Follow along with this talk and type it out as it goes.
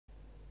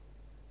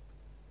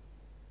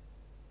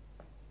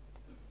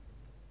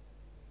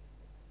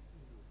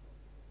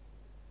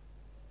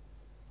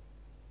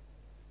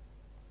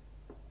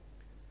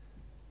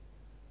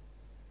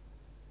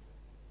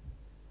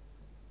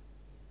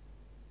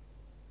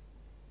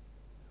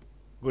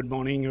Good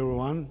morning,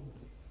 everyone.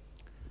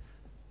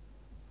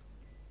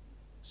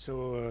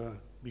 So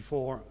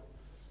before,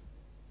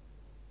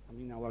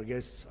 our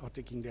guests are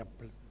taking their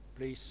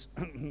place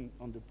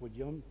on the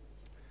podium.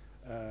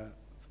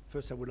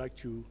 First, I would like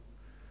to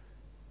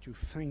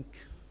thank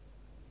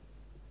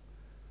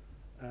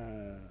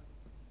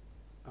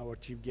our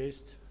chief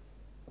guest,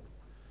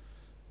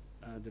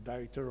 the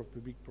Director of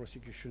Public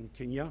Prosecution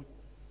Kenya,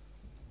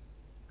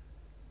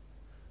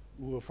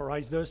 who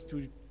authorized us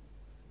to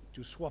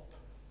swap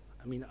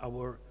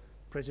our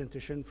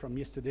presentation from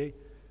yesterday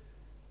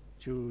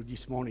to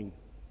this morning.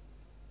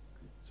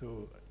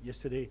 So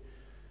yesterday,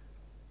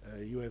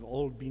 you have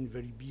all been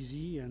very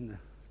busy and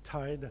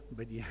tired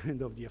by the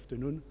end of the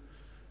afternoon.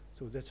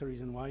 So that's the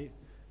reason why,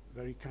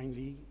 very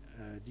kindly,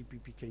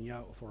 DPP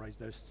Kenya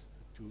authorized us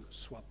to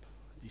swap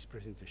this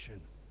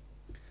presentation.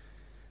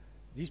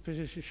 This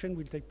presentation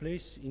will take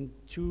place in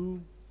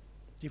 2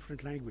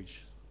 different languages.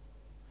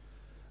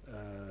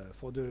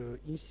 For the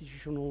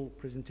institutional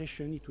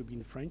presentation, it will be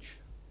in French,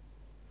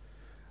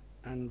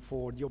 and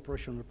for the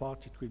operational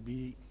part, it will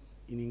be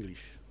in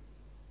English.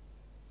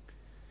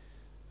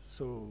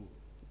 So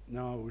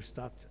now we'll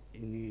start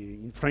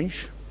in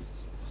French.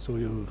 So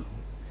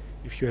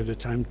if you have the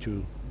time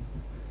to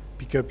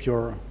pick up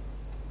your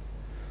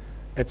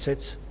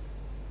headsets.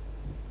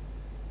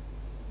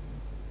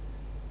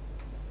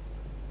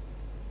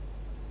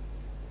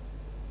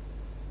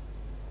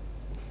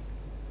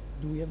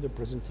 Do we have the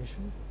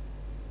presentation?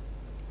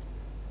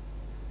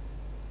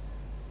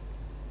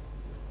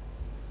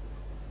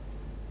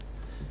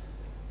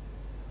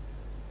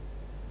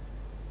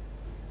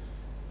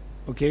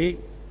 OK.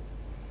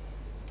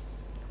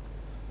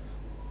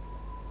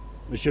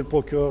 Monsieur le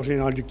procureur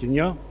général du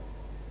Kenya,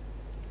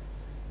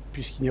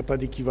 puisqu'il n'y a pas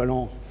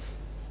d'équivalent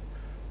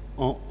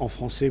en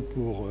français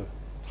pour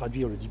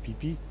traduire le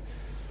DPP,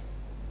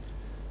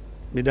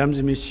 Mesdames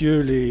et Messieurs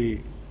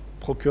les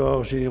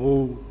procureurs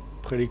généraux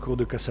près les cours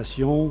de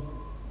cassation,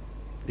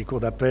 les cours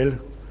d'appel,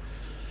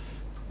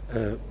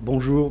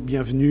 bonjour,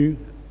 bienvenue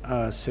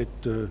à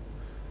cette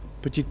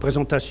petite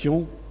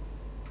présentation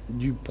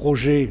du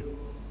projet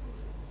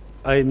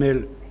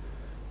AML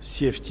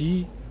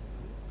CFT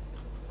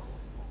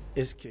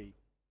SK.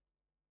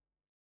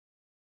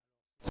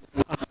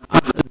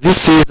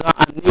 This is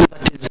a name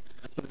that is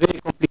very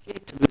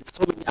complicated with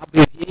so many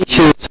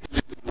abbreviations,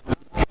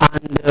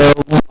 and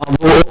we've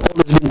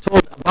always been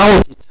told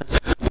about it.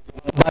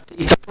 But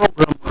it's a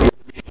program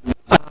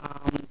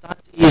that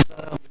is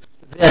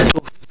there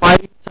to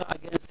fight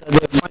against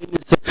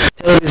the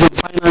terrorism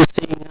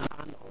financing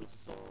and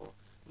also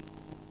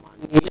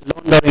money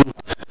laundering,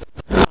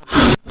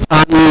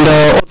 and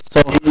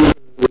also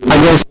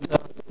against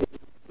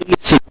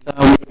illicit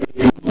arms.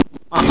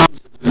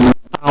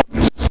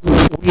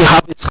 We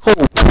have a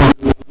scope,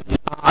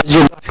 a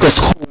geographical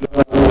scope,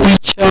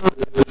 which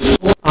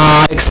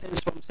extends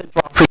from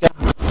Central Africa,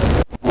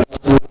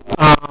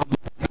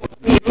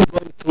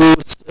 going to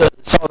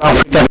South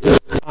Africa,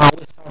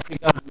 West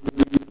Africa,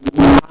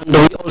 and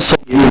we also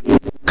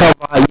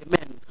cover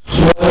Yemen.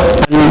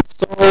 And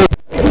so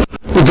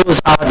those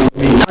are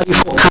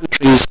 34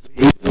 countries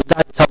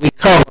that we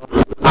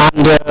cover.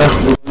 And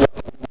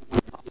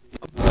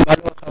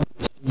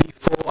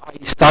before I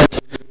start,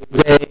 we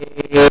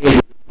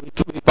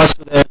pass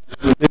to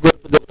we go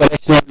to the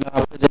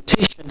operational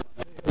presentation,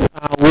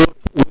 what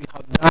we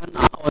have done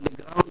on the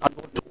ground and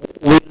what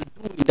we will do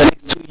in the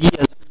next 2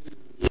 years.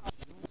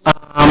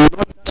 I'm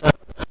not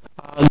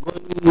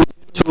going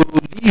to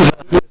leave.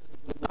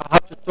 I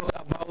have to talk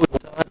about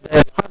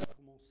the first.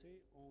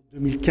 En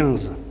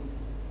 2015.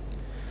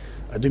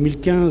 À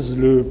 2015,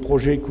 le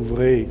projet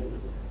couvrait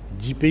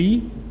 10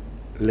 pays,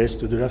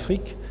 l'Est de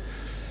l'Afrique.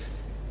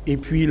 Et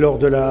puis, lors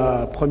de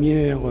la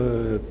première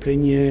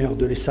plénière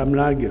de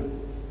l'ESAMLAG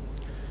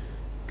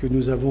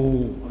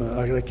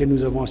à laquelle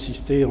nous avons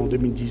assisté en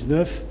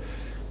 2019,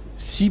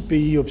 6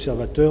 pays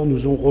observateurs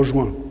nous ont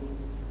rejoints.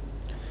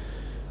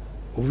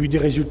 Au vu des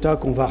résultats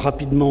qu'on va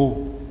rapidement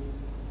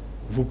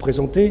vous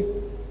présenter,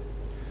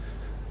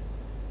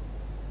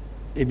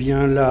 eh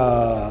bien,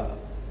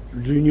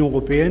 l'Union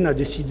européenne a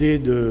décidé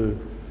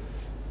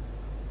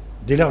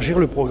d'élargir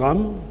le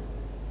programme,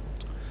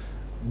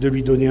 de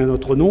lui donner un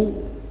autre nom,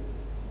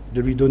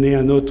 de lui donner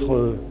une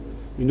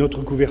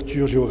autre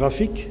couverture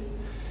géographique,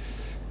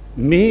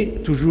 mais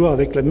toujours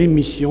avec la même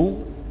mission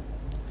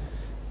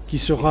qui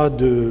sera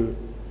de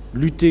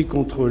lutter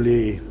contre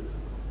les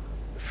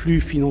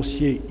flux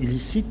financiers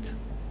illicites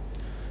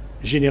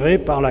générés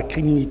par la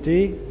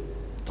criminalité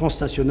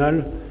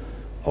transnationale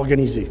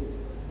organisée.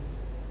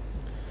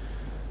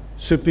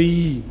 Ce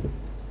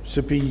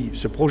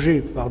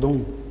projet,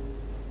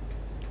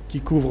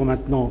 qui couvre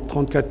maintenant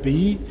 34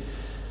 pays,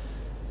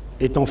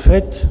 est en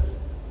fait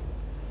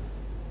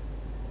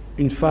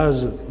une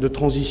phase de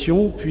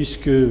transition,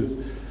 puisque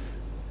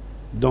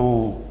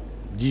dans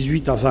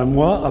 18 à 20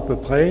 mois à peu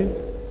près,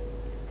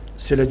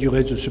 c'est la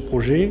durée de ce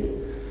projet.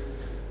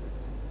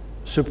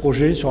 Ce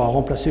projet sera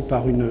remplacé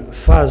par une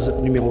phase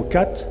numéro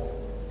 4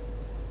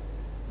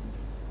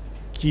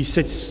 qui,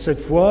 cette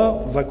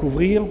fois, va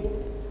couvrir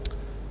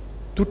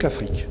toute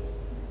l'Afrique,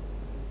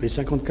 les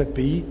 54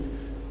 pays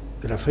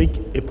de l'Afrique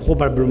et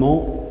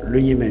probablement le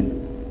Yémen.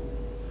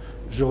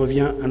 Je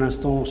reviens un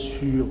instant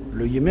sur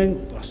le Yémen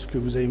parce que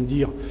vous allez me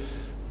dire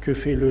que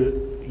fait le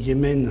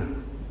Yémen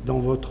dans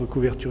votre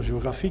couverture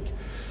géographique.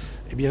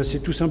 Eh bien, c'est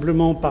tout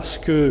simplement parce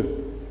que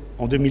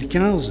en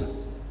 2015,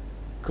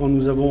 quand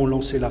nous avons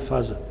lancé la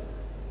phase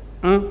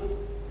 1,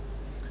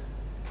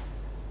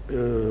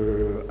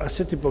 à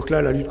cette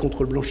époque-là, la lutte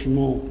contre le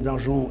blanchiment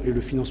d'argent et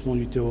le financement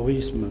du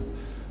terrorisme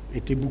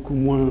était beaucoup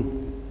moins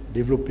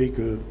développée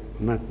que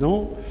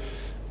maintenant,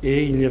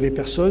 et il n'y avait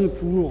personne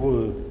pour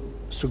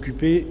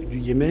s'occuper du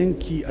Yémen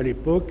qui, à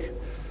l'époque,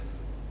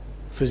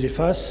 faisait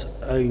face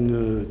à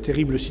une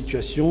terrible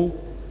situation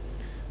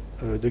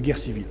de guerre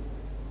civile.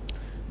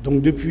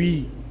 Donc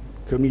depuis,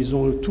 comme ils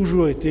ont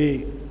toujours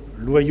été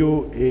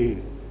loyaux et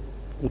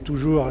ont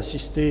toujours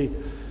assisté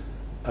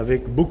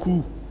avec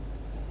beaucoup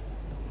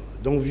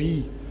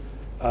d'envie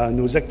à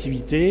nos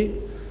activités,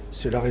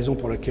 c'est la raison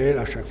pour laquelle,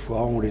 à chaque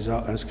fois, on les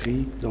a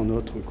inscrits dans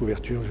notre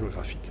couverture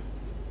géographique.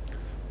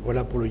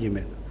 Voilà pour le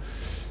Yémen.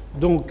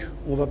 Donc,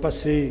 on va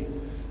passer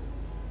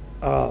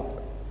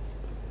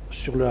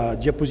sur la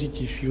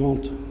diapositive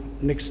suivante,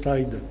 next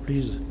slide,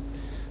 please,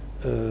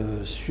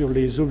 sur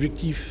les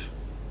objectifs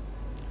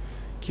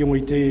qui ont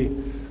été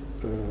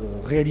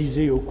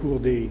réalisés au cours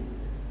des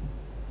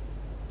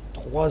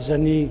 3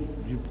 années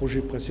du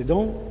projet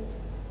précédent.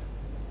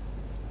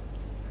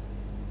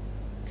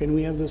 Can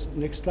we have the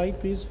next slide,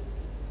 please?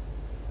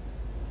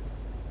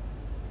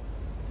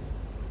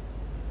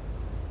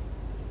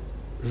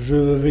 Je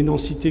vais n'en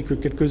citer que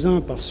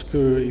quelques-uns parce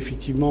que,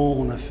 effectivement,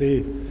 on a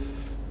fait,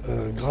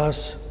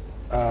 grâce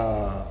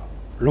à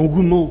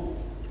l'engouement,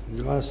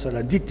 grâce à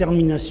la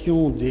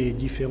détermination des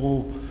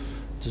différentes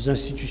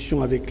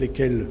institutions avec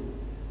lesquelles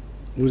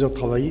nous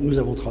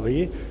avons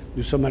travaillé,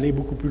 nous sommes allés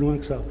beaucoup plus loin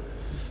que ça.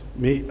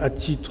 Mais à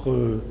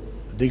titre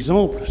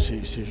d'exemple,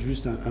 c'est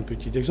juste un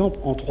petit exemple,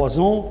 en 3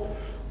 ans,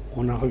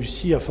 on a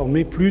réussi à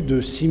former plus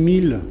de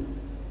 6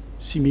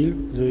 000,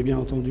 vous avez bien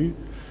entendu,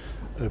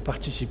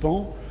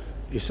 participants.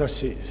 Et ça,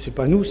 c'est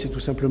pas nous, c'est tout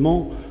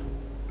simplement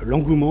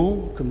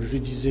l'engouement, comme je le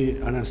disais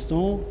à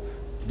l'instant,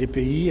 des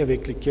pays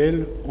avec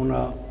lesquels on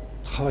a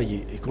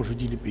travaillé. Et quand je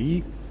dis les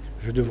pays,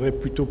 je devrais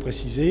plutôt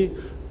préciser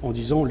en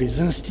disant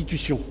les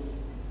institutions.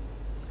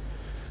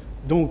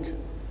 Donc,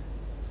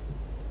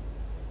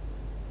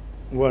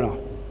 voilà.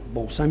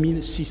 Bon,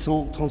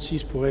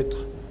 5636 pour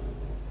être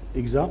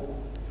exact.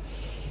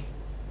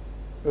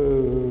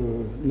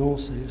 Non,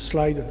 c'est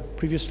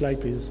previous slide,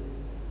 please.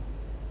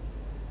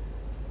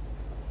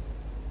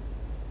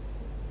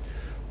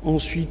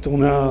 Ensuite,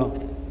 on a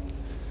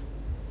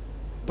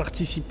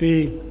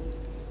participé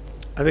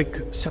avec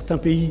certains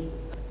pays,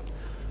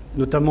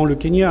 notamment le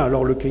Kenya.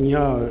 Alors, le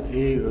Kenya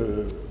est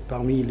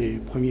parmi les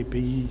premiers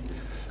pays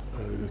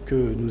que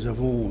nous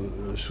avons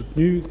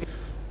soutenus,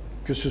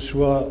 que ce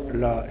soit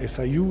la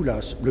FIU,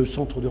 le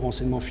Centre de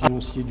renseignement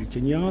financier du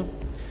Kenya,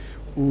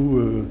 ou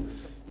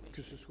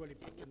que ce soit les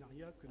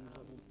partenariats que nous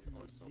avons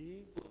pu lier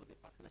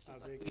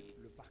avec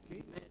le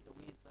parquet,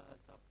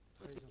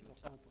 très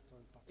important pour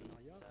un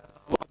partenariat,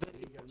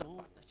 et également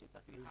le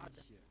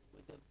judiciaire.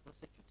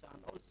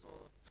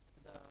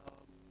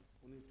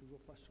 On n'est toujours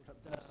pas sur la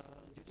base.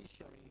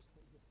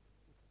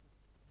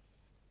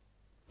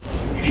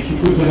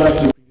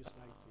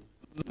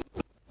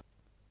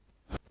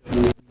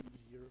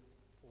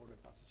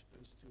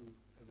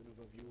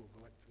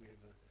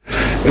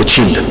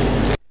 Achieved.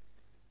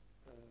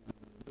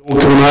 Donc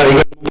on a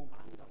également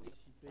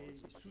participé et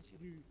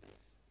soutenu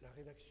la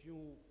rédaction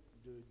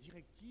de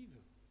directives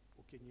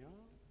au Kenya.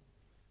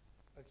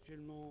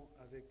 Actuellement,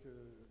 avec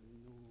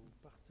nos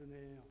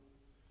partenaires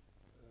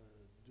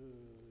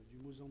du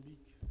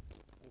Mozambique,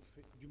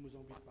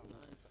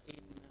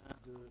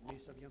 mais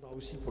ça viendra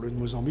aussi pour le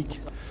Mozambique,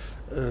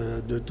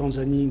 de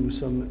Tanzanie, nous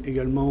sommes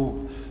également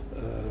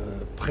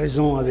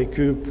présents avec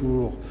eux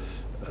pour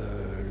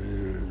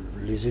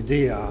les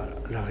aider à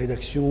la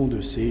rédaction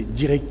de ces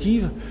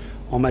directives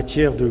en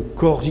matière de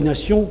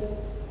coordination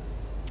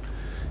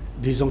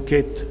des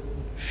enquêtes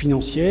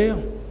financières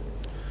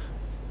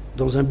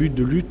dans un but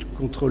de lutte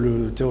contre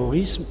le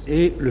terrorisme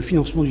et le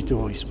financement du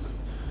terrorisme.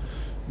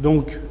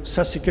 Donc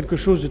ça, c'est quelque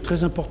chose de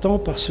très important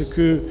parce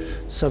que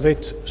ça va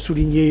être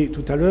souligné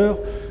tout à l'heure,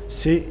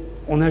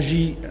 on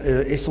agit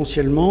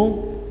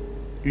essentiellement,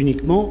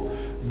 uniquement,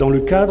 dans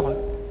le cadre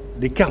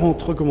des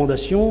 40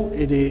 recommandations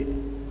et des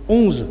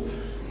 11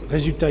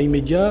 résultats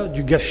immédiats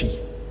du GAFI.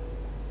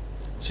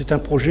 C'est un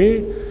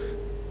projet,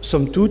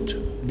 somme toute,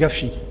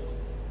 GAFI.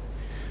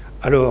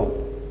 Alors,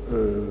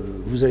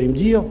 vous allez me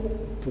dire,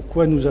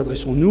 pourquoi nous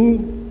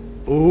adressons-nous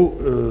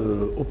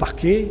au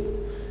parquet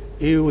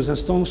et aux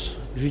instances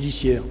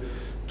judiciaires?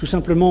 Tout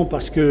simplement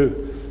parce que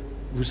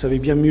vous savez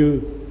bien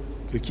mieux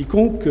que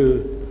quiconque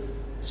que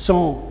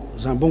sans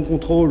un bon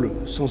contrôle,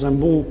 sans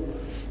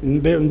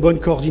une bonne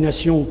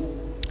coordination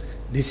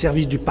des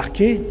services du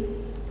parquet,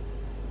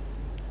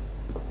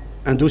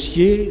 un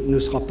dossier ne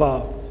sera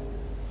pas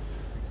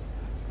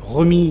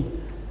remis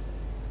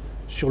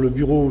sur le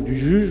bureau du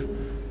juge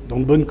dans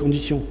de bonnes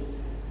conditions.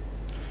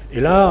 Et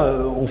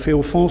là, on fait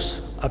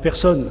offense à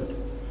personne,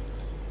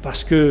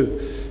 parce que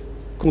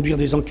conduire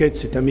des enquêtes,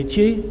 c'est un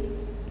métier,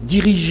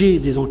 diriger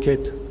des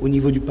enquêtes au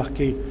niveau du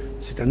parquet,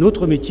 c'est un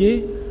autre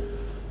métier,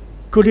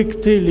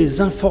 collecter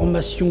les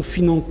informations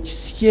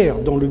financières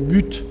dans le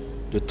but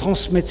de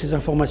transmettre ces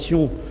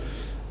informations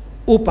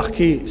au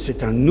parquet,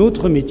 c'est un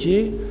autre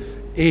métier,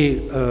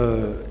 et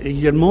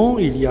également,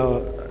 il y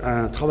a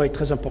un travail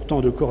très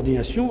important de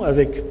coordination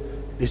avec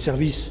les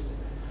services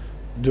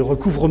de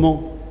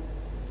recouvrement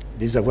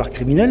des avoirs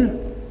criminels,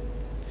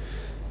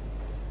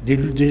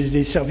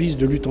 des services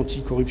de lutte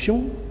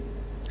anticorruption,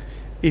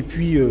 et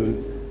puis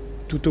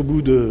tout au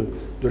bout de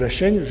la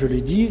chaîne, je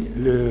l'ai dit,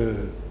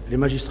 les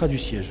magistrats du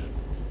siège.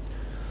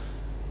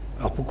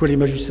 Alors pourquoi les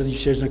magistrats du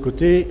siège d'un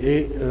côté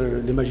et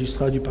les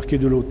magistrats du parquet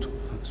de l'autre?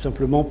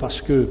 Simplement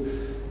parce que,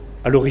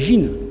 à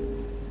l'origine,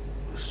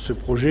 ce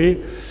projet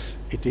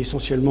était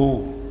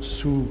essentiellement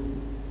sous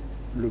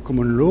le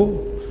common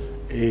law,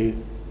 et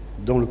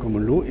dans le common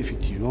law,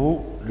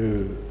 effectivement,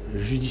 le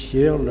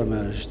judiciaire, la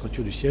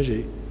magistrature du siège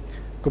est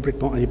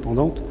complètement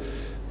indépendante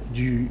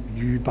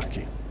du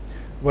parquet.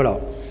 Voilà.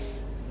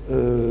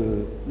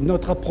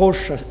 Notre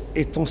approche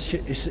est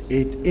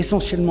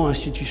essentiellement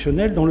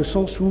institutionnelle, dans le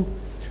sens où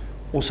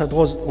on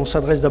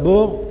s'adresse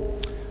d'abord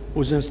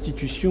aux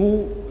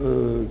institutions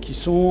qui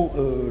sont,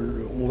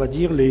 on va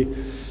dire, les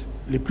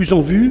plus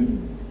en vue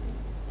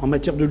en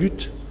matière de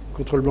lutte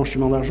contre le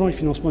blanchiment d'argent et le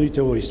financement du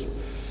terrorisme.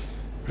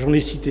 J'en ai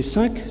cité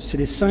 5, c'est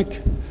les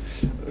 5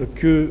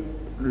 que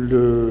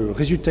le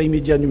résultat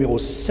immédiat numéro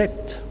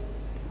 7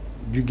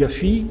 du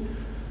GAFI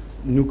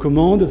nous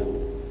commande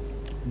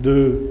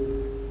de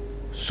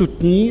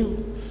soutenir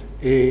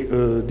et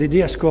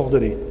d'aider à se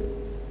coordonner.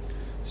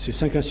 Ces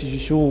 5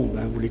 institutions,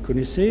 ben, vous les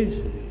connaissez,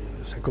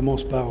 ça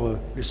commence par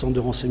les centres de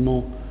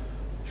renseignement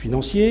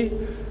financiers,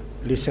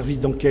 les services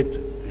d'enquête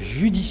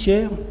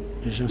judiciaire,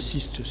 et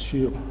j'insiste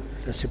sur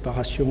la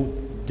séparation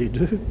des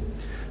deux,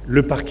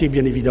 le parquet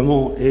bien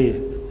évidemment, et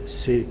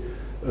c'est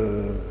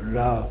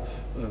là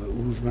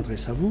où je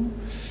m'adresse à vous,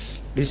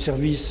 les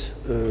services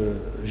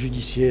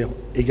judiciaires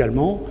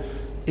également,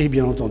 et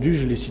bien entendu,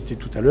 je l'ai cité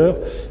tout à l'heure,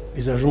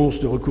 les agences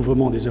de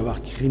recouvrement des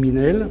avoirs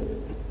criminels,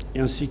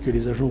 ainsi que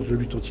les agences de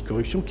lutte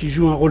anticorruption, qui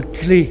jouent un rôle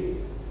clé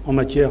en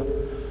matière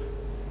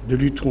de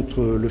lutte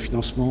contre le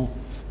financement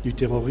du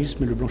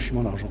terrorisme et le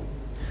blanchiment d'argent.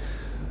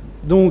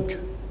 Donc,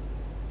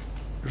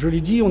 je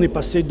l'ai dit, on est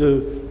passé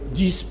de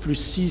 10 plus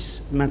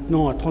 6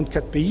 maintenant à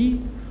 34 pays.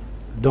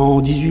 Dans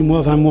 18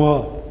 mois, 20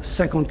 mois,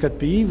 54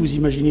 pays. Vous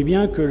imaginez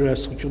bien que la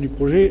structure du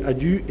projet a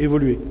dû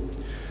évoluer.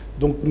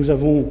 Donc nous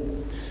avons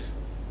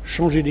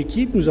changé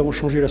d'équipe, nous avons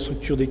changé la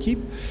structure d'équipe,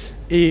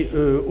 et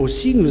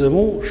aussi nous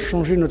avons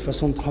changé notre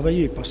façon de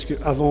travailler, parce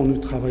qu'avant nous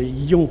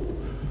travaillions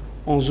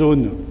en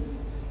zone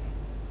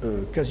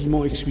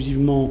quasiment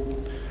exclusivement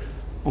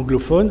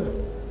anglophone,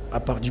 à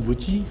part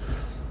Djibouti,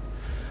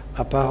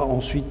 à part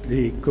ensuite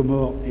les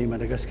Comores et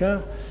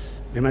Madagascar.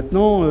 Mais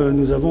maintenant,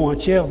 nous avons un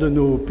tiers de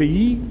nos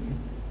pays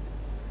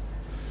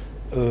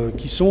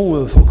qui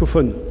sont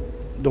francophones.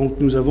 Donc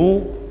nous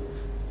avons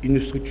une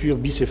structure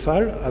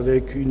bicéphale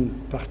avec une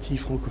partie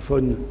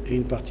francophone et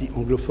une partie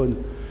anglophone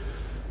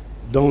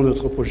dans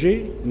notre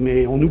projet,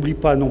 mais on n'oublie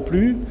pas non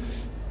plus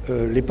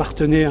les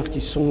partenaires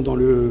qui sont dans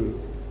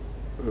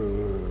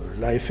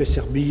la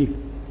FSRB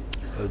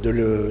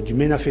du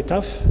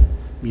MENAFETAF,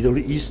 Middle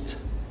East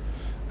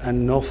and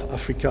North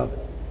Africa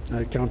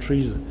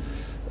Countries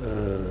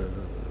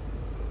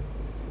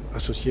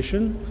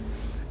Association,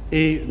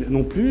 et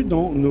non plus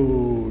dans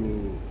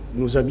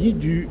nos amis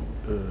du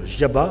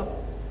GIABA,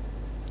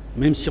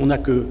 même si on n'a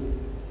que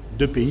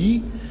 2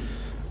 pays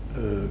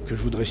que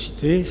je voudrais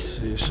citer,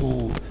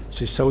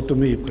 c'est Sao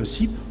Tomé et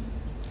Principe,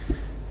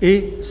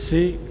 et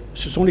ce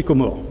sont les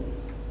Comores.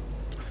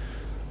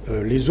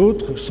 Les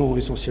autres sont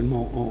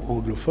essentiellement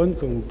anglophones,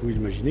 comme vous pouvez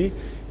l'imaginer,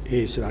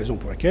 et c'est la raison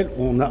pour laquelle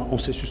on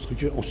s'est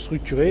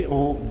structuré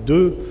en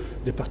 2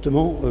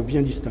 départements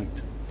bien distincts.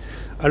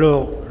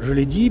 Alors, je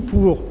l'ai dit,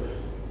 pour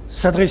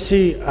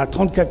s'adresser à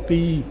 34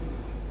 pays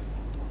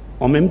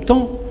en même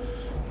temps,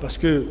 parce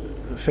que,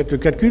 faites le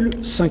calcul,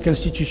 5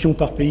 institutions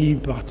par pays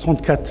par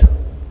 34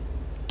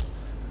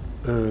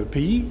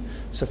 pays,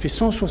 ça fait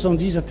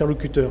 170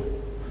 interlocuteurs.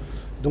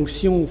 Donc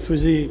si on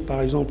faisait,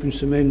 par exemple, une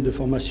semaine de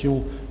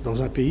formation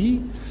dans un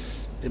pays,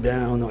 eh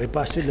bien, on n'aurait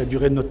pas assez de la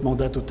durée de notre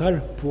mandat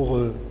total pour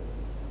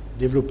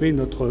développer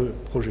notre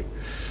projet.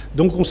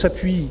 Donc on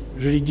s'appuie,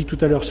 je l'ai dit tout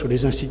à l'heure, sur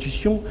les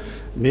institutions,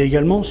 mais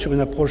également sur une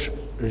approche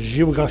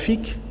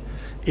géographique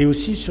et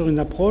aussi sur une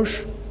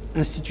approche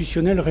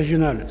institutionnelle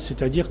régionale.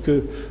 C'est-à-dire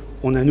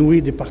qu'on a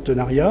noué des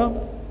partenariats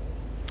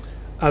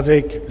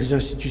avec les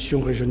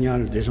institutions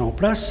régionales déjà en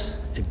place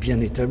et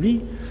bien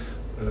établies.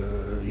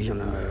 Il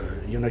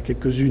y en a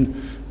quelques-unes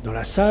dans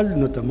la salle,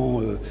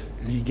 notamment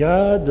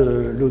l'IGAD,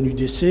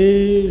 l'ONUDC.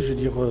 Je veux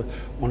dire,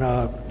 on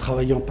a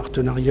travaillé en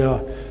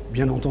partenariat,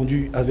 bien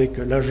entendu, avec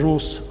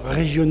l'agence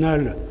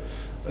régionale,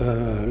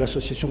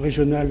 l'association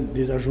régionale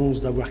des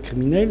agences d'avoirs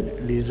criminels,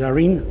 les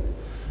ARIN,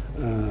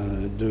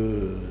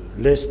 de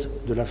l'Est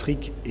de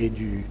l'Afrique et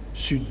du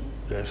Sud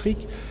de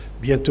l'Afrique.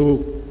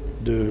 bientôt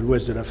de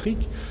l'ouest de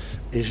l'Afrique.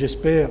 Et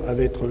j'espère,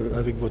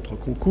 avec votre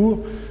concours,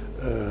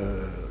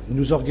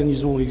 nous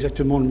organisons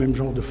exactement le même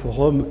genre de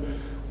forum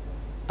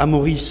à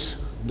Maurice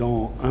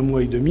dans 1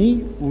 mois et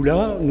demi, où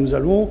là, nous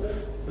allons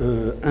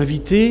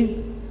inviter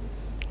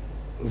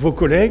vos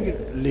collègues,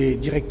 les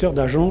directeurs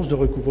d'agences de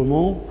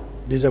recouvrement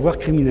des avoirs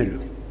criminels,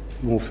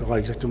 où on fera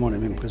exactement la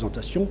même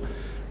présentation,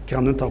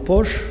 car notre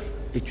approche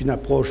est une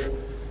approche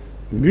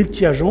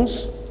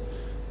multi-agence,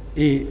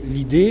 et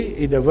l'idée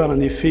est d'avoir un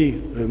effet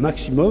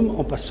maximum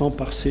en passant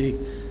par ces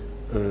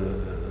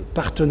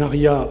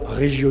partenariats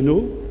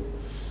régionaux.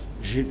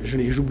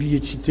 J'ai oublié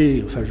de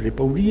citer, enfin je ne l'ai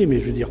pas oublié, mais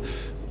je veux dire,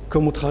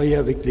 comme on travaille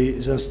avec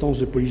les instances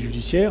de police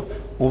judiciaire,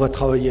 on va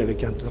travailler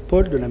avec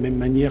Interpol de la même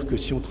manière que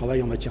si on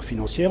travaille en matière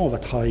financière, on va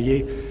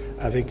travailler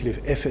avec les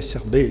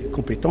FSRB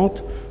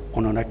compétentes.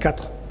 On en a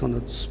 4 dans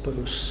notre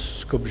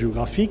scope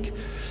géographique.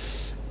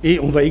 Et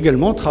on va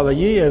également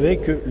travailler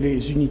avec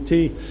les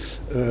unités,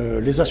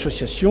 les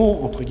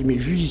associations, entre guillemets,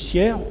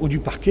 judiciaires ou du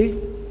parquet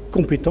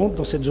compétentes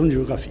dans cette zone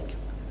géographique.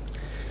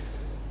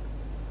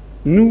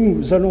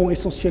 Nous allons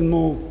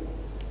essentiellement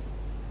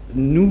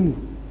nous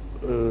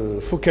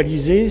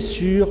focaliser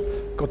sur,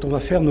 quand on va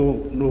faire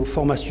nos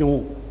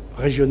formations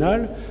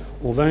régionales,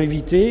 on va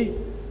inviter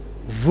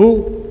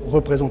vos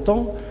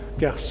représentants,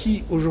 car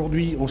si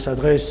aujourd'hui on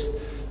s'adresse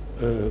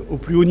au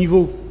plus haut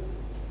niveau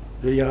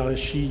de la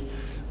hiérarchie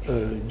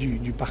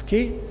du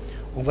parquet,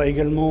 on va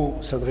également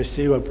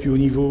s'adresser au plus haut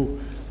niveau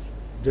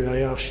de la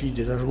hiérarchie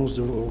des agences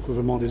de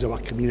recouvrement des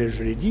avoirs criminels,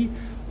 je l'ai dit.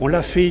 On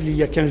l'a fait il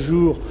y a 15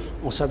 jours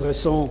en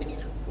s'adressant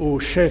aux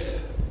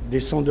chefs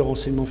des centres de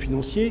renseignement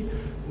financier,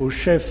 aux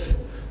chefs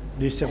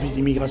des services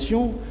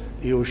d'immigration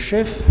et aux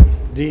chefs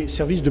des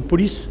services de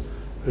police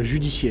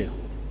judiciaire.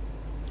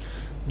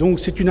 Donc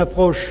c'est une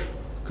approche,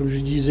 comme je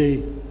disais,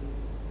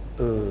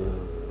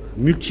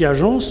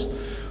 multi-agence,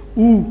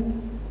 où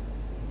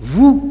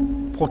vous,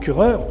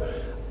 procureurs,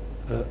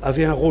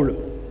 avez un rôle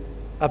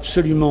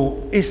absolument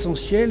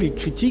essentiel et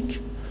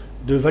critique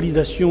de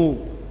validation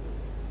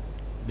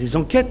des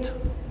enquêtes,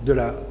 de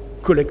la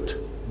collecte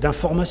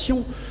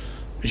d'informations,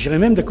 je dirais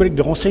même de la collecte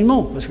de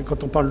renseignements, parce que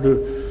quand on parle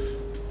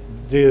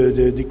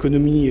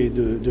d'économie et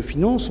de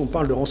finances, on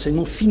parle de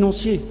renseignements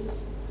financiers.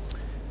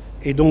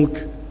 Et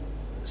donc,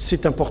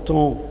 c'est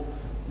important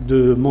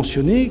de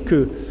mentionner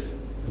que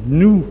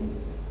nous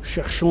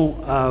cherchons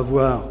à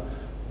avoir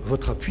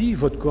votre appui,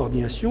 votre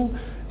coordination,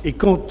 et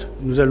quand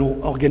nous allons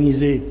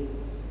organiser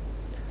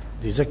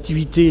des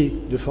activités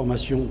de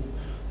formation,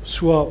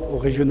 soit au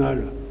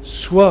régional,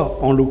 soit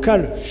en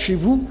local, chez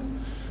vous,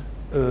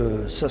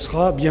 ça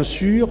sera bien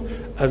sûr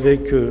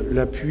avec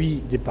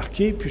l'appui des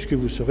parquets, puisque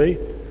vous serez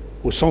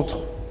au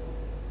centre,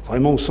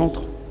 vraiment au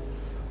centre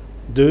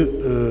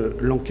de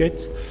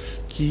l'enquête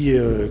qui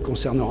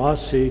concernera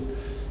ces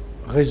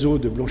réseaux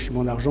de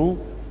blanchiment d'argent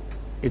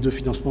et de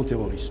financement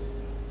terrorisme.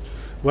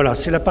 Voilà,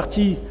 c'est la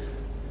partie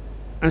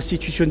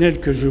institutionnelle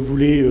que je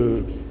voulais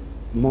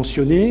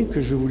mentionner,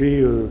 que je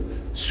voulais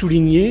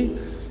souligner,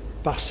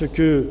 parce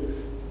que,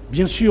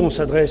 bien sûr, on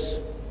s'adresse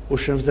aux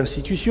chefs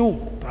d'institution,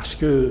 parce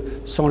que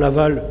sans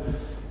l'aval,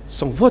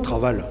 sans votre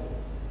aval,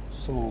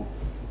 sans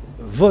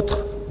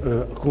votre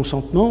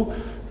consentement,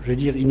 je veux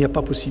dire, il n'y a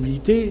pas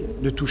possibilité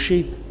de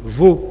toucher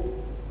vos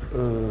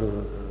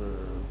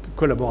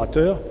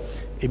collaborateurs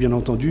et bien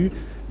entendu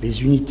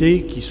les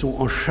unités qui sont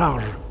en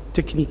charge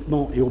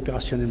techniquement et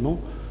opérationnellement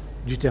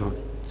du terrain.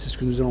 C'est ce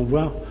que nous allons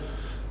voir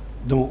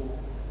dans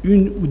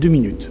 1 ou 2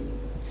 minutes.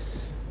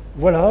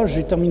 Voilà,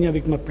 j'ai terminé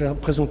avec ma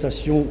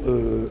présentation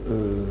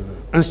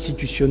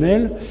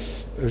institutionnelle.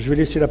 Je vais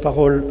laisser la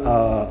parole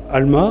à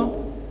Alma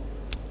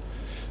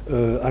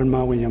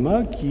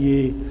Wanyama, qui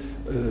est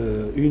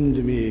une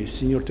de mes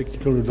Senior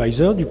Technical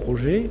Advisors du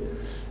projet.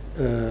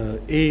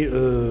 Et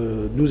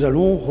nous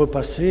allons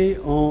repasser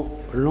en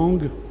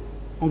langue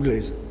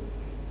anglaise.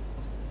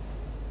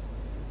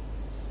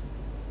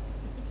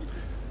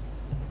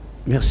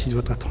 Merci de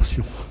votre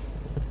attention.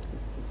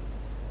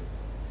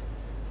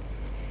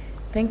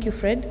 Thank you,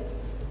 Fred.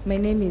 My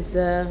name is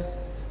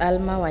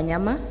Alma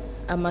Wanyama.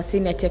 I'm a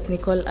Senior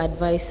Technical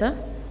Advisor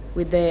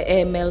with the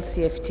AML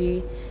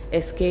CFT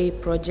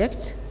SK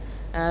project.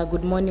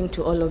 Good morning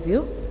to all of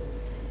you.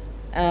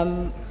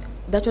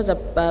 That was a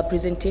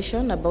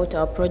presentation about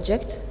our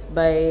project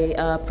by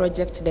our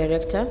project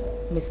director,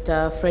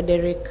 Mr.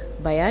 Frederick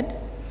Bayard.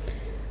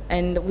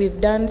 And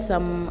we've done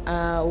some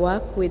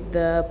work with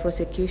the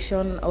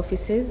prosecution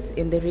offices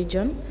in the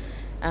region.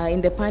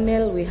 In the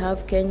panel, we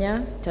have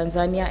Kenya,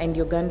 Tanzania, and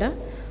Uganda,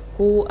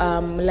 who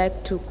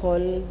like to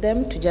call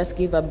them to just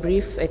give a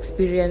brief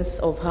experience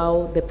of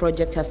how the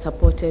project has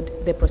supported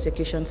the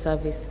prosecution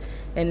service.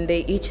 And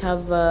they each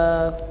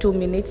have 2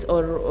 minutes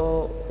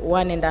or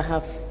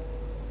 1.5.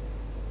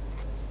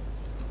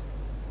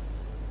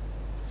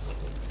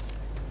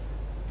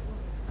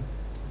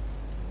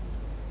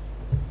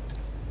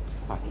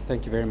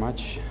 Thank you very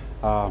much.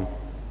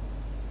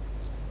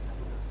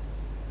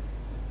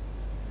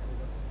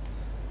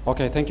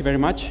 Okay, thank you very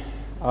much.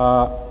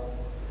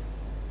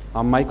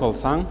 I'm Michael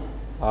Sang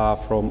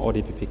from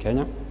ODPP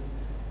Kenya.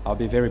 I'll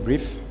be very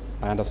brief.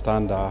 I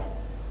understand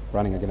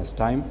running against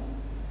time.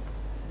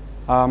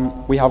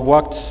 We have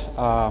worked,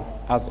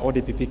 as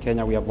ODPP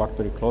Kenya, we have worked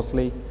very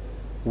closely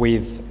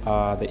with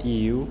the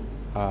EU,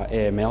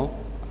 AML,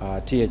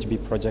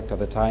 THB project at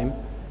the time.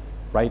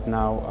 Right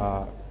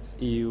now, it's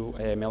EU,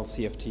 AML,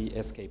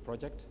 CFT, SK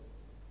project.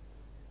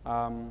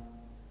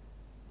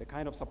 The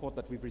kind of support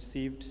that we've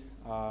received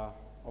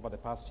over the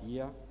past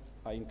year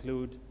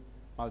include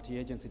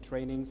multi-agency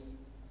trainings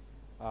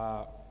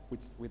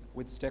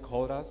with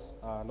stakeholders,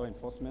 law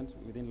enforcement,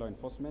 within law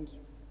enforcement,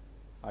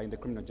 in the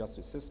criminal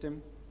justice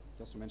system,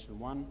 just to mention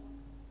one.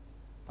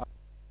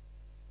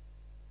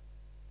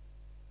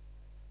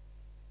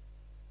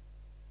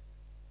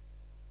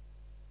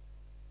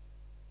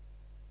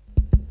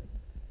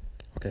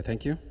 Okay,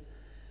 thank you.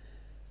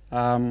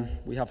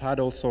 We have had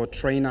also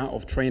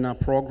trainer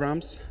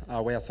programs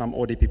where some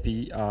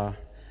ODPP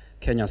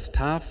Kenya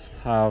staff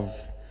have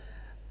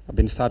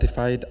been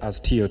certified as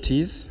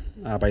TOTs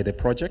by the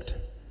project.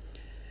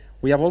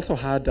 We have also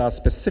had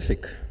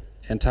specific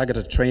and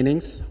targeted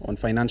trainings on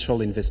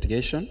financial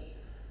investigation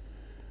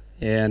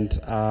and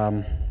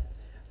on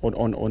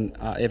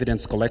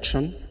evidence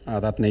collection,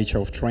 that nature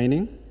of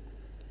training.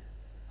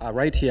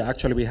 Right here,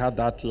 actually we had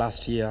that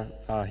last year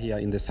here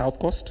in the South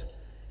Coast,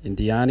 in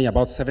Diani.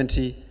 About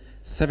 70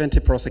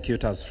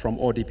 prosecutors from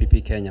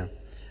ODPP Kenya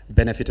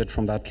benefited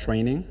from that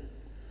training.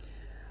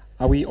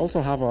 We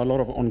also have a lot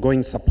of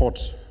ongoing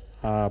support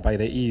by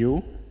the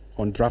EU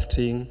on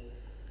drafting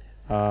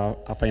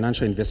a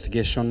financial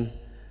investigation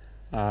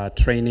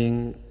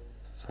training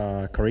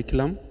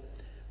curriculum.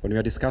 When we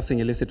are discussing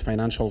illicit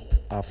financial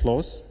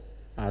flows,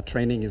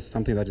 training is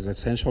something that is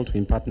essential to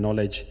impart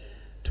knowledge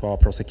to our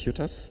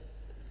prosecutors,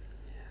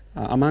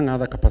 among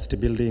other capacity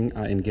building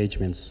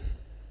engagements.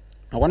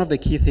 One of the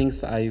key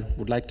things I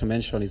would like to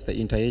mention is the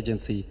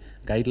interagency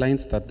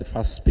guidelines that the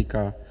first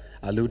speaker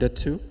alluded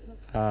to.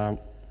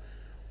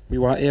 We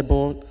were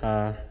able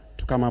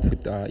to come up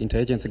with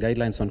interagency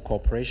guidelines on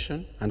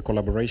cooperation and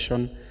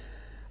collaboration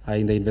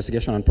in the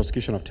investigation and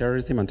prosecution of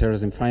terrorism and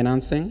terrorism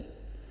financing.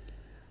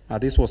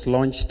 This was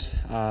launched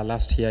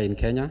last year in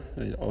Kenya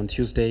on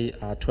Tuesday,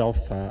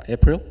 12th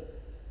April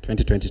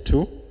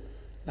 2022.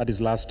 That is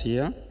last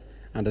year,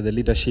 under the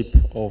leadership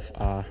of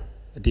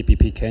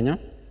DPP Kenya.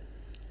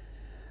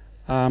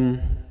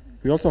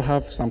 We also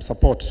have some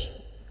support,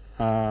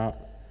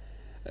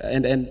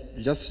 and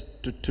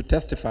just to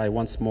testify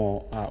once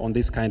more on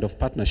this kind of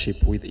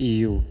partnership with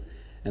EU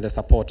and the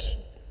support.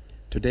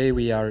 Today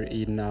we are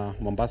in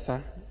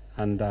Mombasa,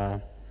 and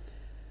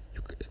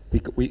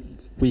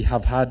we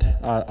have had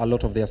a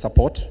lot of their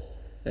support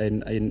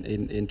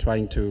in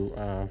trying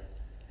to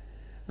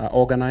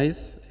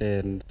organize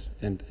and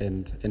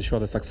ensure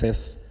the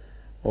success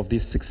of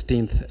this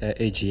 16th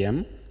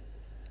AGM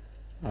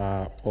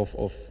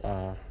of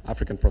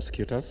African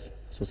Prosecutors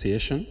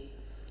Association.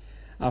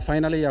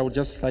 Finally, I would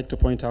just like to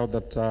point out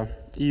that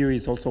EU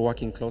is also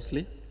working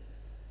closely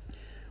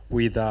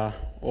with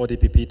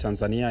ODPP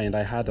Tanzania, and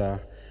I had a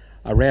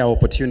rare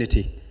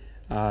opportunity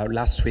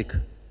last week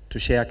to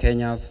share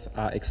Kenya's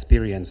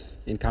experience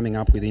in coming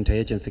up with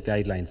interagency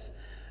guidelines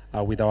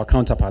with our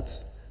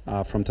counterparts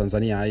from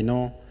Tanzania. I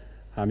know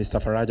Mr.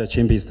 Faraja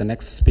Chimbi is the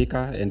next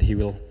speaker, and he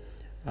will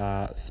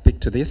speak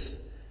to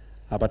this.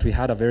 But we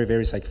had a very,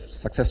 very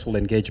successful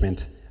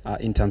engagement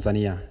in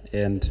Tanzania,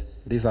 and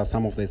these are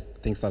some of the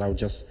things that I would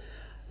just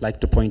like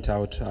to point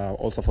out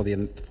also for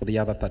the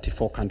other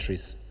 34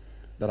 countries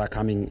that are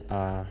coming,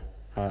 that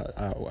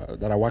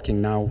are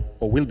working now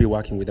or will be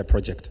working with the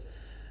project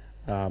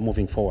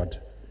moving forward.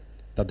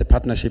 That the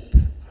partnership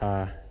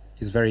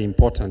is very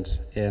important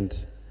and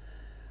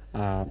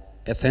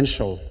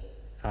essential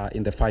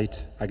in the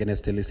fight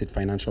against illicit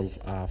financial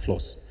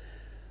flows.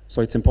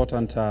 So it's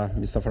important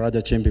Mr.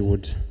 Faraja Chimbi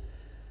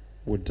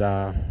would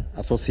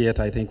associate,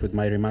 I think, with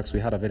my remarks. We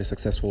had a very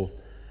successful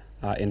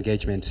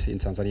engagement in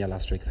Tanzania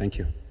last week. Thank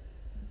you.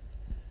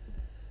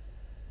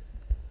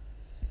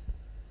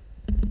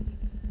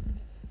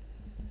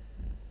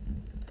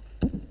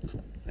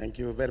 Thank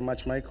you very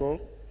much, Michael,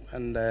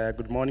 and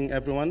good morning,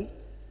 everyone.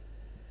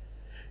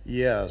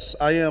 Yes,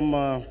 I am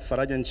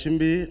Farajan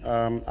Chimbi,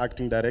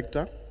 Acting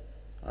Director,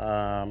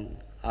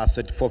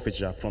 Asset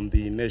Forfeiture from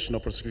the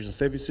National Prosecution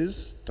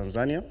Services,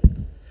 Tanzania.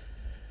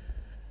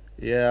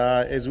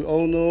 Yeah, as we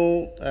all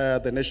know,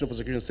 the National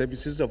Prosecution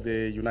Services of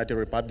the United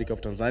Republic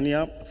of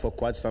Tanzania for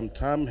quite some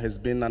time has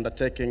been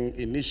undertaking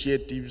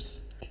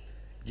initiatives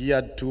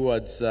geared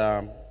towards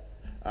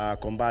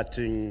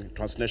combating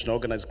transnational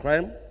organized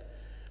crime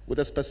with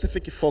a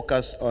specific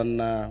focus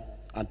on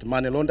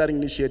anti-money laundering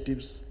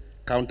initiatives,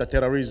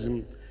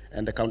 counter-terrorism,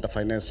 and the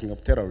counter-financing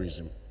of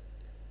terrorism.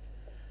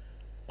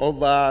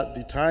 Over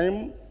the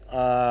time,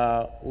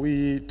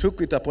 we took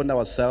it upon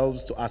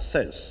ourselves to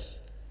assess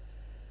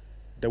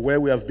the way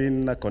we have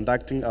been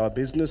conducting our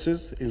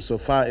businesses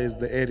insofar as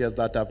the areas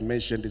that I've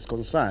mentioned is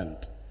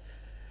concerned.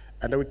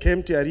 And we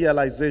came to a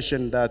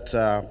realization that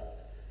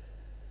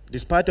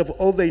despite of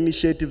all the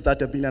initiatives that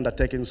have been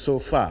undertaken so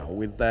far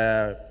with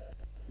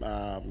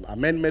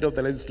amendment of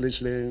the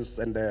legislations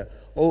and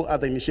all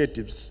other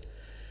initiatives,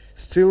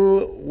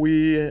 still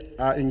we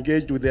are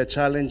engaged with the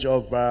challenge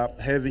of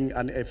having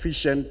an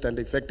efficient and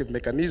effective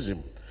mechanism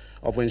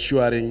of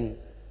ensuring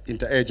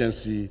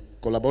interagency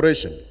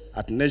collaboration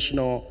at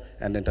national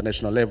and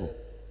international level.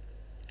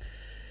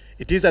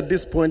 It is at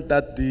this point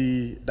that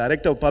the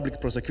Director of Public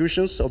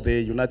Prosecutions of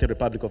the United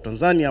Republic of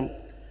Tanzania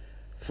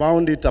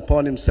found it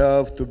upon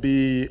himself to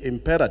be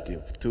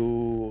imperative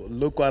to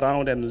look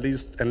around and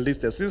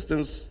enlist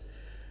assistance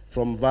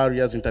from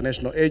various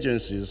international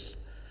agencies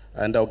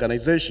and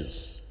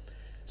organizations,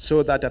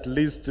 so that at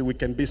least we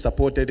can be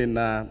supported in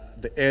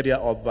the area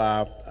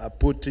of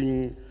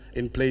putting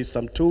in place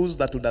some tools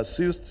that would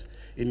assist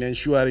in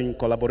ensuring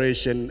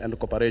collaboration and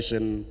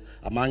cooperation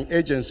among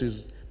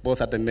agencies,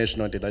 both at the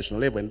national and international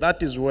level. And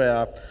that is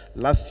where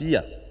last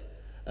year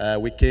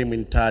we came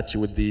in touch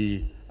with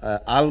the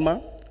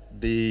ALMA,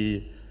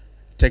 the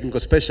technical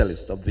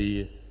specialist of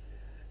the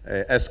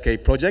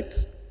SK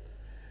project.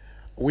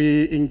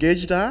 We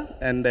engaged her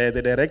and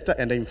the director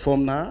and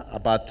informed her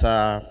about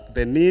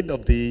the need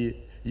of the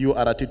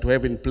URT to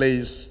have in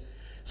place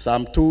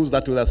some tools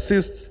that will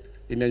assist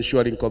in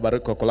ensuring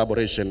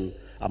collaboration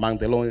among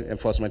the law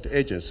enforcement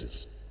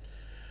agencies.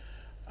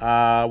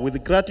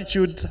 With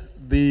gratitude,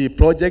 the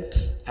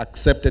project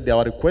accepted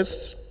our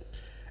request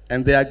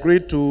and they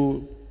agreed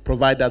to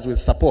provide us with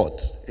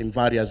support in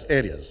various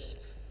areas.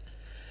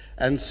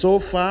 And so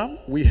far,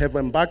 we have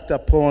embarked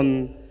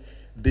upon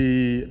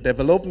the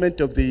development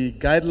of the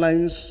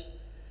guidelines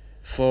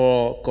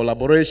for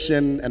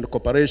collaboration and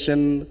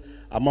cooperation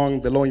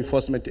among the law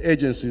enforcement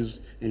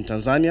agencies in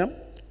Tanzania.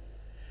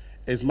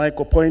 As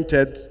Michael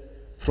pointed,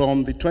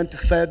 from the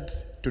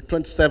 23rd to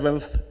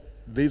 27th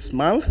this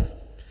month,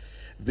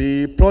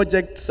 the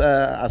project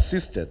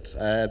assisted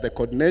the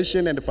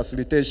coordination and the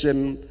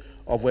facilitation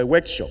of a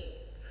workshop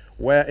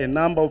where a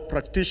number of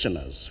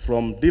practitioners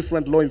from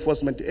different law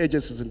enforcement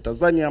agencies in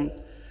Tanzania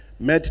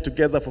met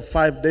together for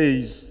 5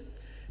 days,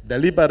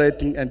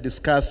 deliberating and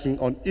discussing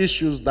on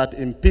issues that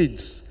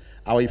impedes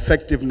our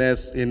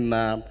effectiveness in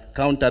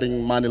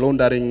countering money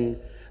laundering,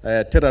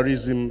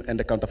 terrorism, and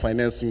the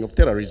counter-financing of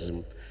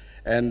terrorism.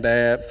 And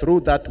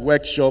through that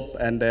workshop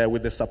and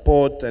with the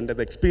support and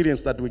the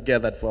experience that we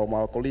gathered from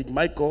our colleague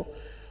Michael,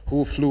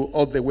 who flew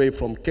all the way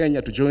from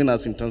Kenya to join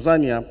us in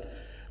Tanzania,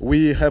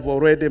 we have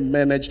already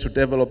managed to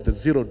develop the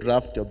zero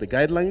draft of the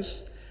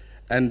guidelines.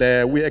 And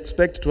we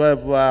expect to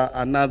have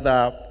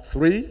another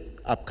 3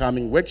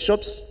 upcoming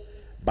workshops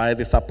by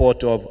the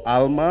support of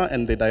ALMA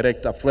and the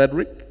director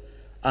Frederick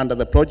under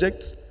the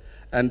project.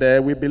 And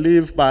we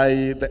believe by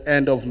the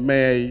end of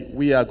May,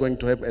 we are going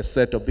to have a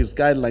set of these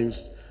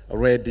guidelines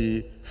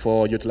ready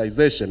for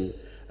utilization.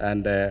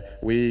 And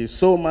we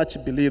so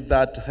much believe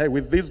that hey,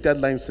 with these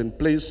guidelines in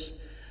place,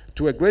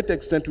 to a great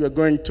extent, we are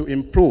going to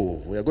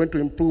improve. We are going to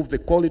improve the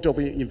quality of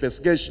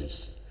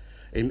investigations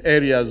in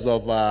areas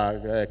of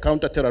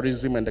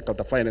counterterrorism and the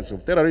counter-financing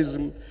of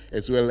terrorism,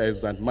 as well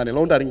as money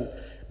laundering.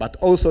 But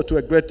also, to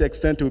a great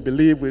extent, we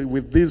believe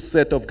with this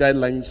set of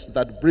guidelines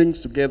that brings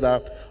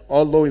together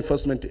all law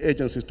enforcement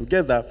agencies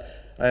together,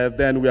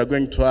 then we are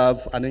going to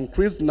have an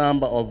increased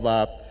number of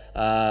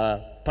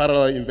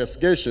parallel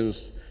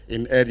investigations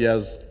in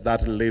areas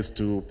that relates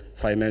to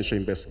financial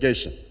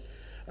investigation.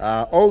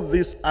 All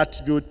this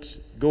attribute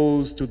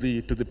goes to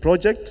the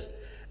project,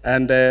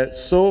 and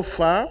so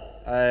far,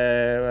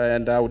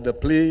 and I would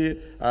plea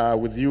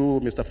with you,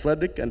 Mr.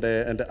 Frederick,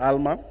 and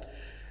Alma,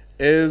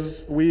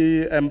 as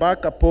we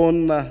embark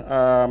upon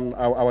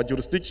our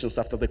jurisdictions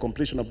after the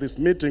completion of this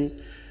meeting,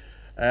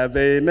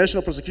 the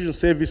National Prosecution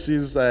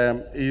Services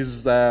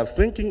is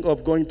thinking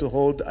of going to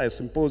hold a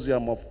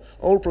symposium of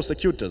all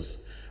prosecutors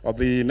of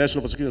the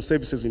National Prosecution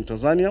Services in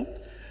Tanzania,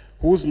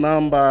 whose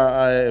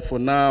number for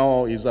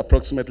now is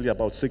approximately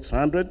about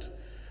 600.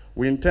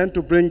 We intend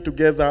to bring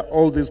together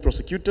all these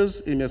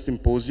prosecutors in a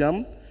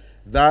symposium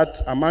that,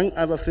 among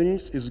other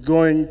things, is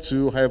going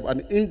to have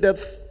an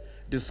in-depth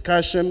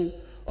discussion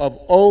of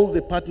all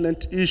the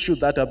pertinent issues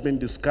that have been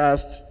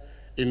discussed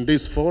in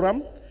this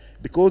forum,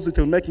 because it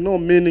will make no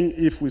meaning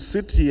if we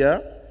sit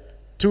here,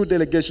 2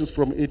 delegations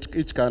from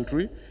each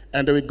country,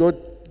 and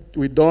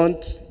we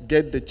don't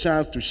get the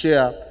chance to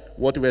share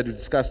what we had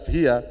discussed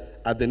here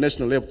at the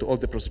national level to all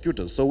the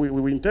prosecutors. So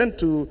we intend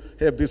to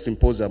have this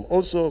symposium.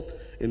 Also,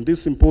 in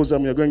this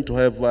symposium, we are going to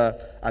have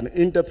an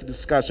in-depth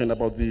discussion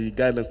about the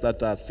guidelines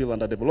that are still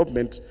under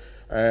development,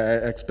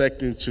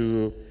 expecting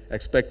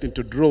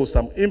to draw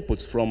some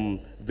inputs from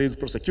these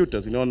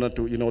prosecutors in order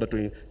to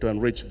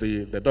enrich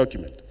the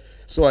document.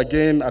 So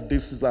again, at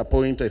this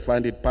point, I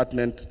find it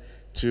pertinent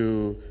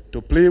to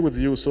play with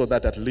you so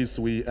that at least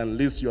we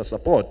enlist your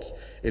support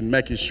in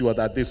making sure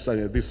that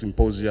this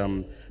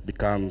symposium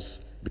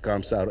becomes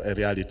a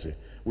reality.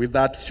 With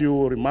that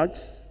few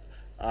remarks,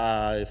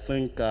 I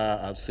think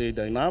I've said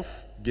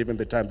enough, given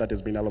the time that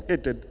has been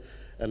allocated.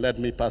 And let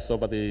me pass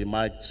over the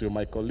mic to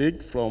my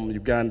colleague from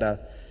Uganda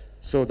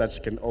so that she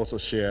can also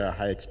share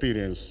her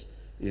experience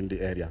in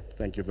the area.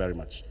 Thank you very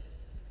much.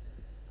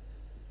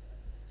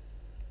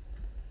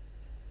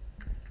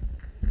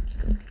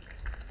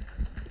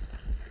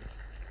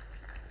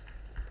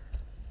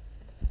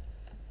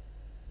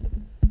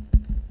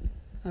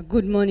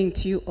 Good morning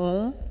to you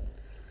all.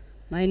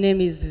 My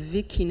name is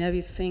Vicky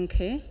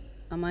Nabisenke.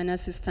 I'm an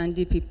assistant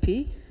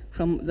DPP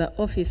from the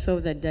Office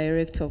of the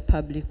Director of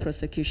Public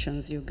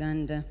Prosecutions,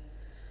 Uganda.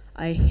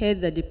 I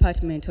head the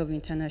Department of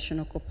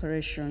International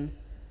Cooperation.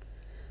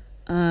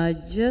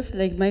 Just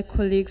like my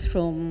colleagues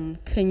from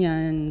Kenya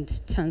and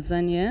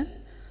Tanzania,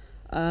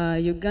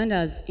 Uganda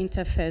has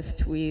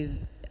interfaced with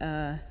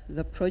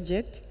the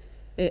project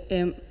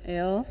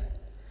AML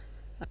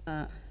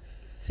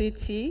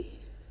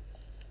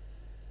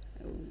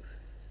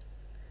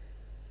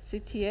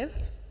CTF,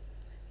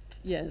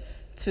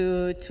 yes,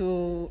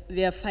 to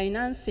their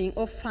financing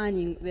or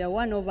funding. They are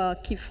one of our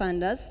key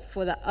funders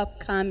for the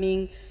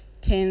upcoming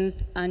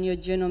 10th annual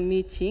general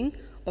meeting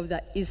of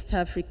the East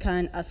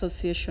African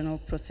Association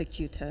of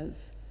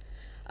Prosecutors.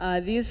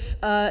 This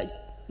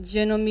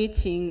general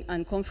meeting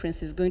and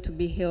conference is going to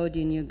be held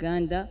in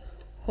Uganda,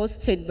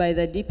 hosted by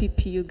the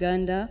DPP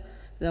Uganda,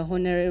 the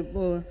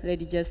Honorable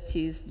Lady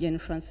Justice Jane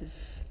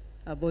Francis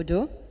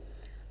Abodo,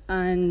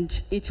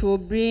 and it will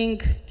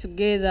bring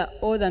together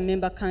all the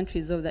member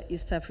countries of the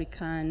East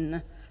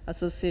African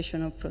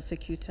Association of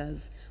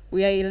Prosecutors.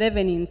 We are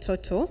 11 in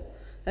total.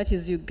 That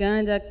is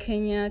Uganda,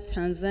 Kenya,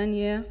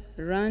 Tanzania,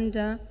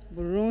 Rwanda,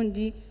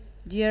 Burundi,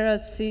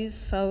 DRC,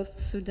 South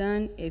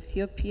Sudan,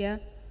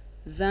 Ethiopia,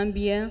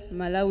 Zambia,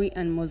 Malawi,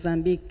 and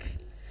Mozambique.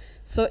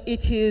 So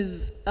it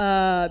is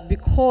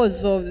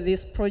because of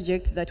this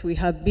project that we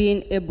have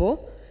been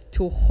able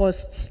to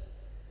host,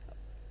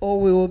 or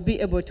we will be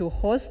able to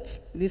host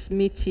this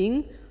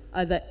meeting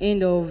at the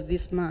end of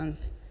this month.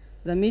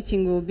 The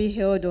meeting will be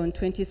held on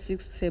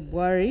 26th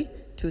February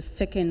to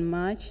 2nd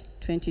March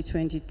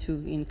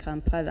 2022 in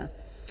Kampala.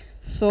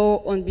 So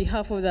on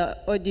behalf of the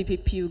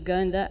ODPP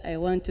Uganda, I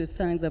want to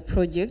thank the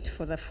project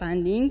for the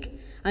funding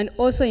and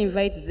also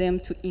invite them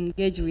to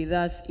engage with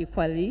us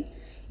equally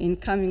in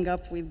coming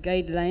up with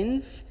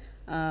guidelines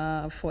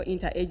for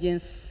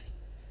interagency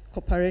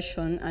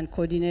cooperation and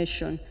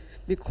coordination.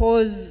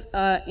 Because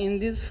in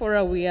this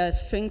forum, we are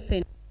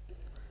strengthening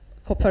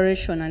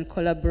cooperation and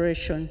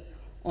collaboration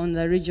on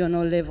the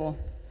regional level.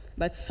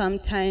 But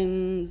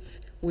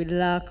sometimes we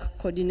lack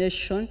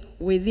coordination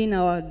within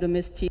our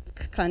domestic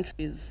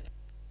countries.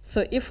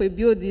 So if we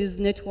build these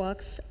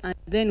networks, and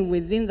then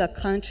within the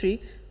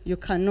country,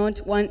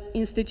 one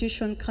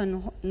institution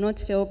cannot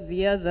help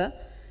the other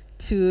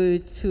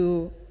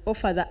to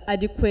offer the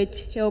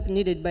adequate help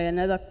needed by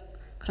another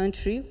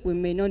country, we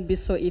may not be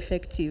so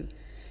effective.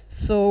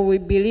 So we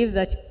believe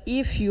that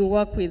if you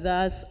work with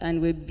us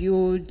and we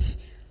build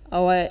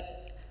our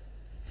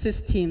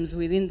systems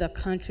within the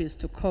countries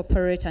to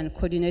cooperate and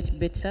coordinate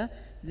better,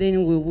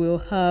 then we will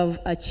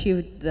have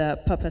achieved the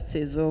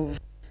purposes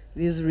of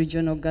these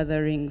regional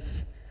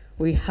gatherings.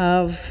 We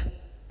have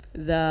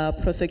the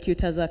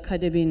Prosecutors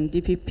Academy in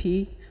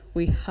DPP.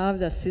 We have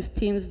the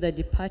systems, the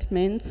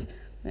departments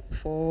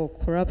for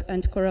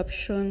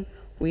anti-corruption.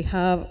 We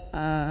have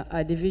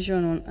a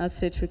division on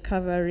asset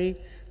recovery,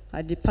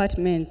 a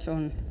department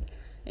on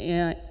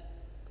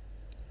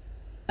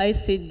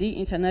ICD,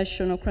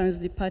 International Crimes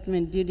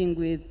Department, dealing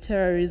with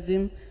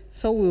terrorism.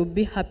 So we'll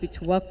be happy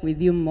to work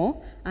with you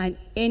more and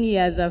any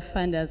other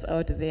funders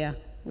out there.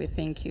 We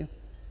thank you.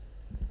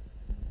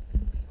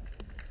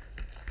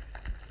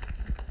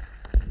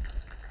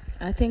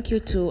 Thank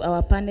you to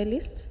our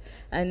panelists,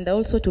 and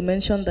also to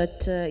mention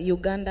that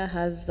Uganda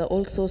has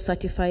also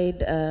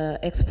certified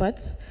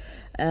experts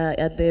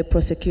at the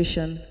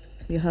prosecution.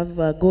 You have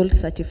gold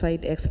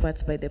certified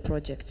experts by the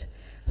project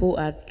who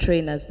are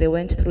trainers. They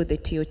went through the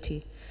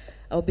TOT.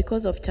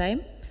 Because of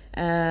time,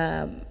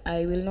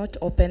 I will not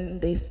open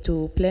this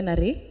to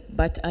plenary,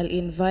 but I'll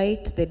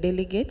invite the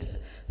delegates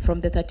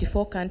from the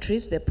 34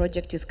 countries the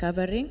project is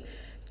covering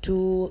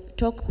to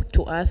talk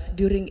to us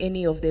during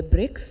any of the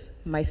breaks.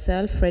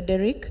 Myself,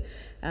 Frederick,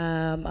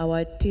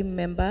 our team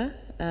member,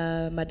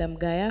 Madam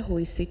Gaia, who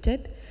is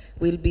seated,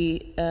 will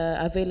be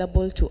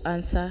available to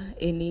answer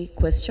any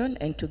question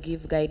and to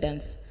give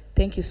guidance.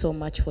 Thank you so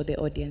much for the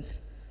audience.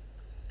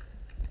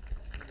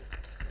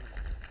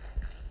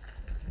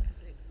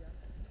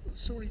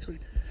 Sorry.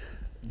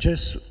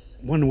 Just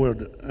one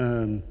word.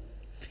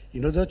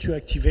 In order to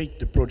activate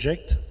the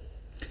project,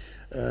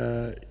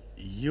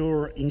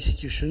 your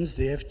institutions,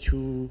 they have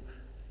to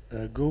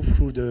go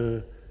through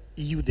the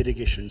EU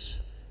delegations,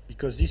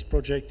 because this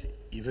project,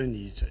 even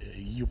is a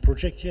EU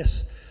project,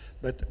 yes,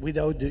 but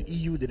without the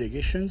EU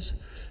delegations,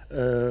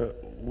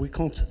 we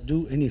can't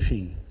do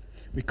anything.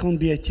 We can't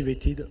be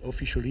activated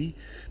officially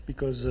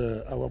because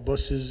our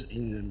bosses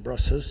in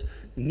Brussels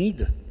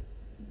need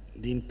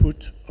the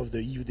input of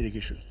the EU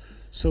delegation.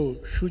 So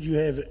should you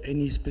have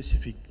any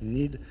specific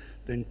need,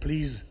 then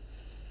please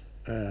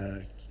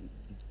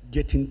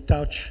get in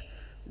touch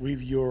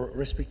with your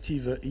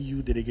respective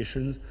EU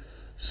delegations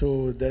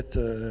so that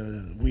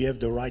we have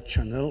the right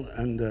channel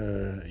and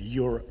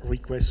your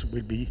requests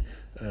will be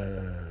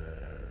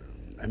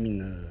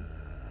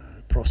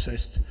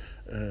processed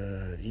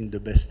in the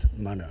best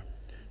manner.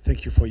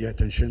 Thank you for your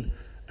attention.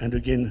 And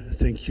again,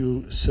 thank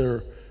you,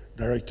 Sir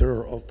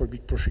Director of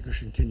Public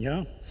Prosecution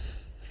Kenya,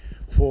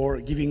 for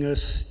giving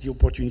us the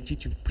opportunity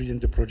to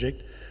present the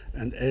project.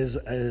 And as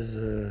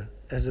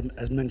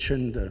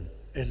mentioned,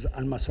 as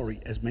Alma,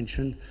 as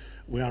mentioned,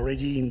 we are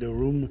ready in the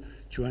room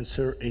to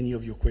answer any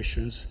of your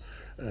questions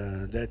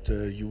that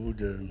you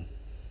would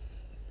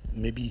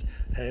maybe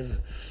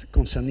have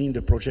concerning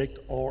the project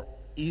or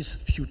its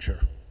future.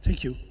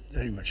 Thank you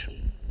very much.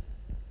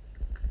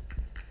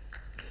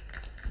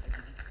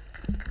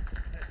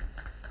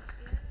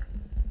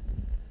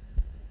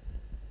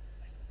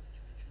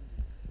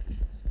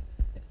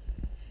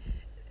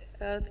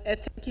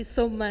 Thank you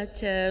so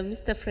much,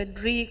 Mr.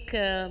 Frederick,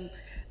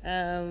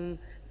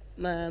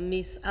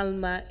 Ms.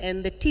 Alma,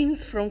 and the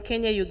teams from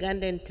Kenya,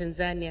 Uganda, and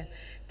Tanzania.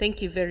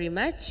 Thank you very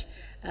much.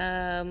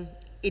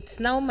 It's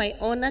now my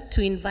honor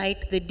to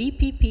invite the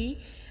DPP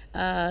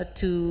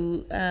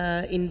to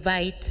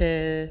invite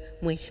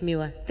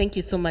Mheshimiwa. Thank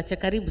you so much.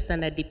 Karibu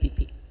sana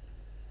DPP.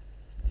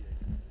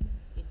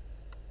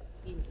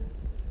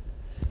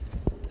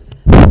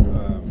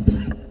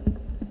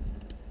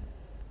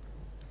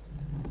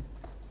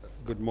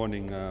 Good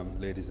morning,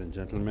 ladies and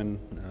gentlemen,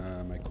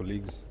 my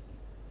colleagues.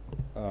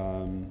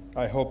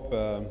 I hope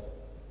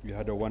you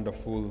had a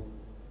wonderful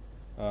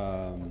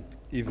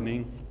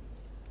evening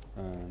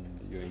and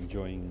you're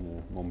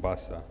enjoying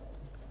Mombasa,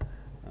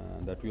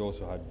 and that we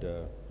also had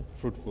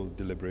fruitful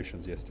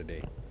deliberations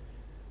yesterday.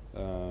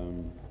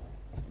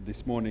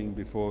 This morning,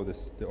 before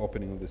the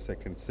opening of the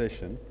second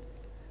session,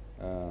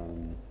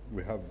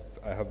 I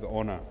have the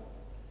honor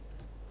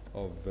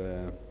of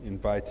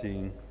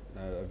inviting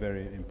a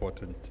very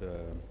important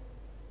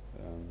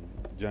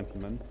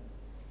gentleman.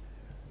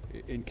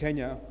 In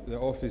Kenya, the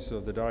Office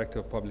of the Director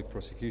of Public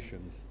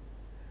Prosecutions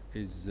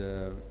is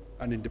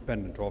an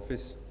independent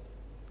office.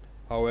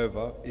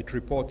 However, it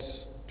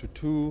reports to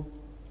two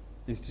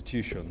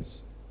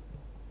institutions,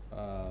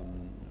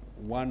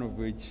 one of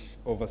which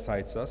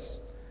oversees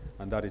us,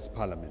 and that is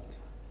Parliament.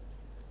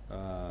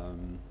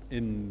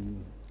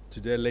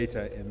 Today,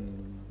 later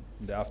in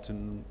the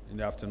afternoon,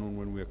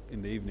 when we're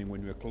in the evening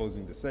when we're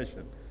closing the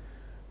session,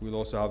 we'll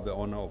also have the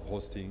honor of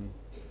hosting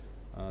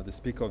the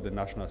Speaker of the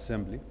National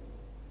Assembly,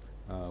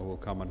 who will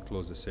come and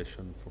close the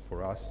session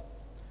for us.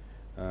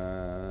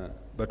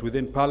 But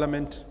within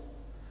Parliament,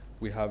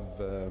 we have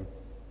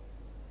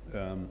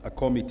a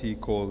committee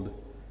called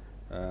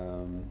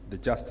the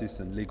Justice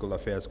and Legal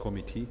Affairs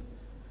Committee,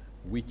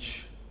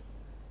 which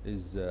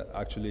is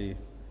actually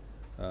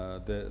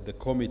the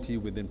committee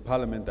within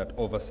Parliament that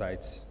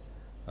oversees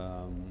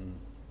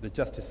the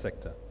justice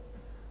sector.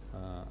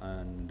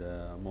 And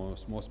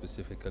more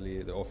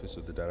specifically, the Office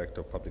of the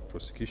Director of Public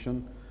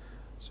Prosecution.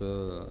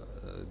 So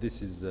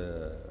this is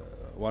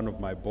one of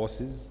my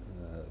bosses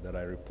that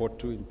I report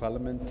to in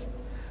Parliament,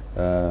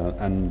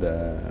 and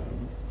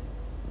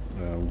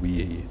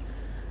we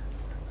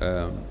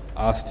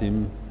asked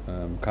him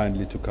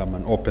kindly to come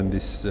and open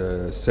this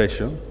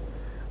session.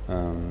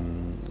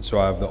 So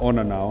I have the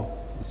honor now,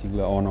 the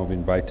singular honor of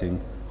inviting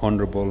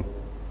Honorable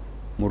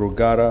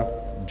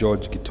Murugara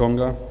George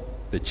Gitonga,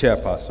 the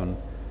Chairperson,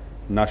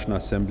 National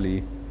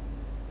Assembly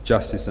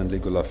Justice and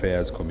Legal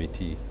Affairs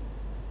Committee.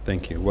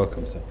 Thank you.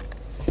 Welcome, sir.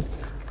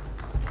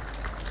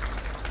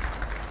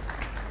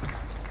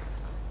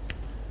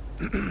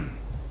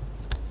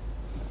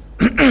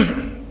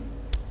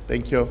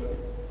 Thank you.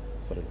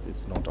 Sorry,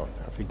 it's not on.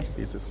 I think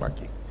this is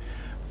working.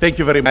 Thank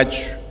you very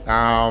much.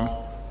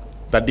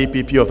 The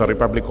DPP of the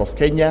Republic of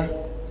Kenya,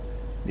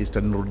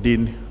 Mr.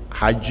 Nuruddin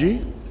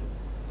Haji.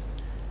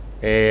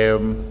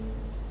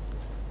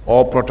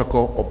 All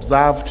protocol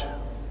observed,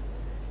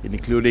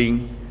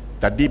 including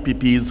the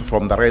DPPs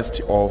from the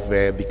rest of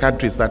the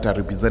countries that are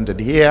represented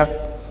here,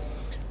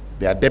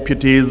 their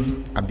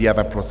deputies and the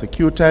other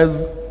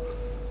prosecutors.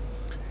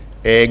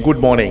 Good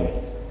morning.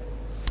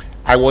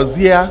 I was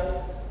here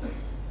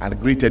and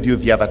greeted you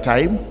the other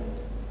time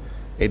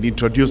and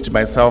introduced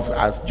myself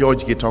as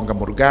George Gitonga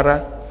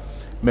Murugara,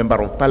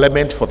 Member of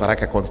Parliament for the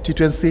Raka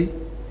constituency,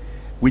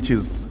 which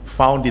is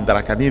found in the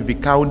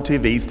Rakanivi County,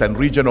 the eastern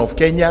region of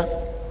Kenya,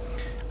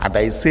 and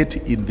I sit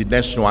in the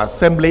National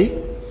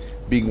Assembly,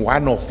 being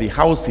one of the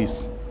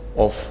houses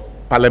of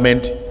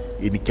Parliament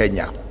in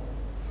Kenya.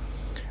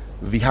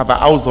 The other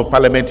house of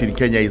Parliament in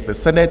Kenya is the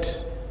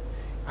Senate,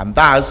 and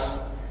thus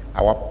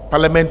our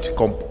Parliament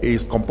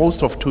is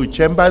composed of two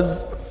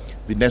chambers,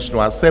 the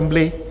National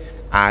Assembly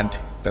and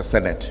the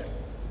Senate.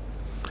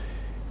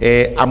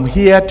 I'm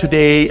here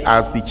today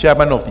as the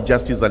chairman of the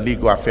Justice and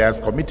Legal Affairs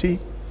Committee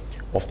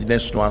of the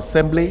National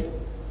Assembly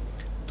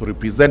to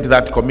represent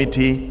that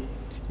committee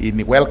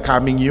in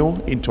welcoming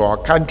you into our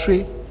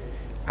country,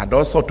 and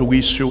also to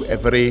wish you a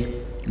very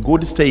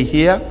good stay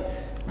here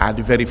and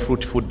very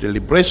fruitful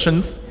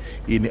deliberations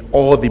in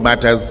all the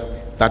matters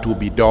that we'll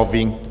be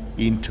delving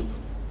into.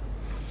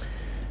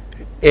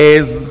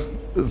 As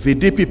the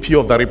DPP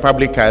of the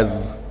Republic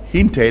has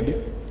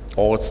hinted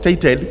or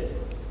stated,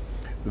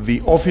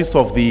 the Office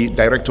of the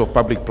Director of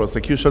Public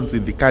Prosecutions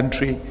in the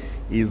country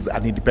is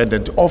an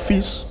independent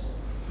office.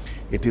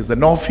 It is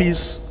an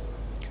office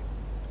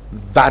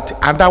that,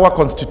 under our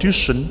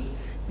Constitution,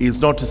 is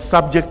not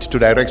subject to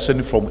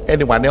direction from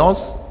anyone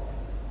else,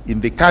 in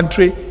the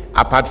country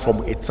apart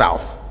from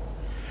itself.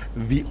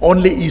 The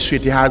only issue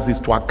it has is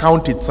to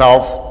account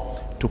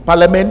itself to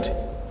Parliament,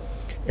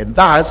 and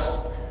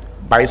thus,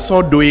 by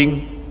so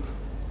doing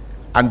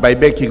and by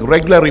making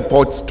regular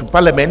reports to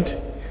Parliament,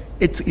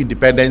 its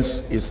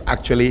independence is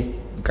actually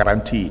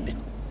guaranteed.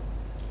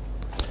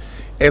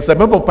 As a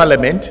member of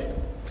Parliament,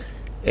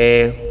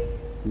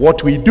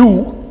 what we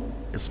do,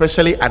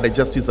 especially under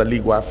Justice and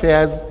Legal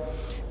Affairs,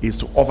 is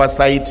to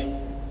oversight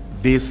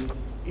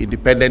this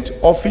independent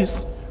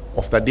office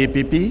of the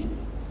DPP,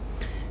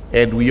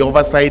 and we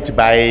oversight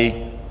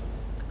by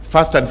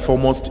first and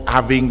foremost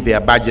having their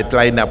budget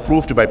line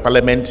approved by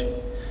Parliament,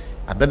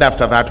 and then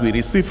after that we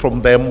receive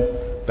from them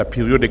the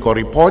periodical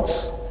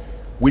reports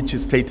which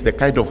state the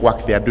kind of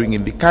work they are doing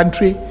in the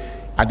country,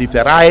 and if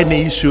there are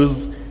any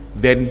issues,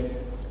 then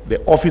the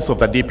office of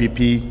the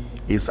DPP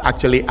is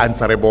actually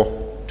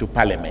answerable to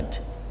Parliament.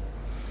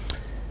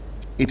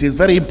 It is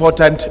very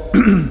important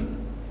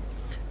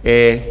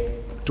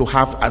to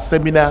have a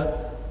seminar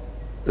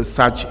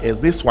such as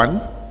this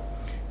one,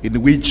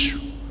 in which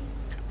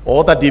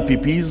all the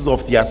DPPs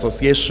of the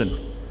association,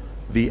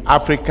 the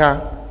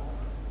Africa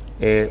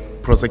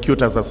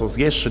Prosecutors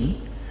Association,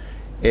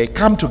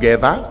 come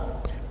together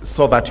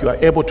so that you are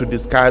able to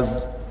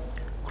discuss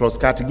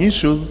cross-cutting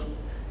issues,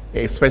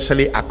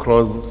 especially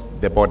across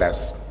the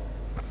borders.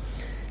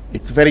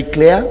 It's very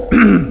clear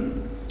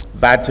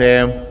that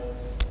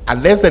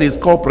unless there is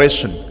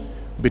cooperation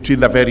between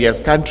the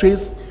various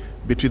countries,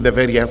 between the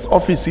various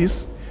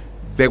offices,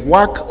 the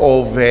work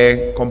of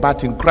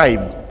combating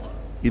crime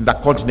in the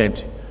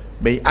continent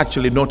may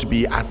actually not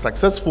be as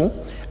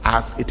successful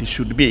as it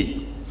should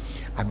be.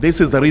 And this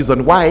is the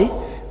reason why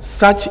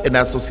such an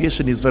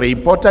association is very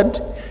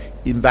important,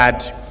 in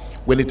that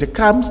when it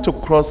comes to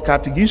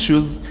cross-cutting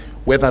issues,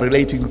 whether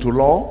relating to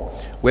law,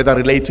 whether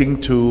relating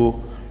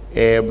to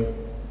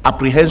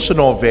apprehension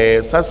of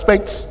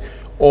suspects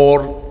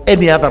or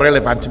any other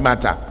relevant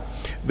matter,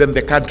 then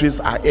the countries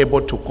are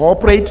able to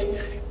cooperate,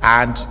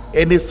 and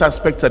any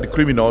suspects and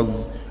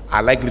criminals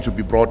are likely to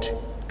be brought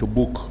to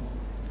book.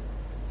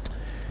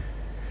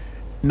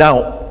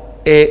 Now,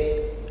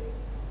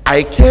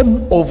 I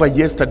came over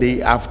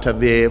yesterday after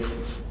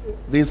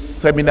this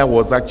seminar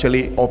was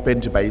actually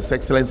opened by His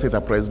Excellency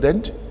the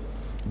President,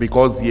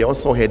 because he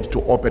also had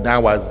to open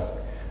ours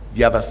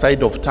the other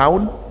side of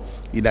town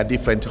in a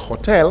different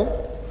hotel,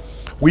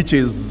 which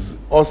is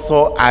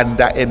also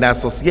under an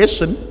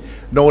association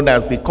known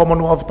as the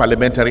Commonwealth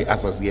Parliamentary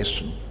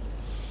Association.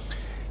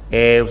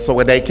 So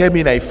when I came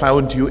in, I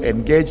found you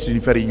engaged in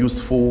very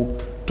useful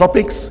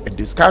topics and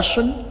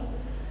discussion,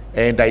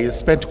 and I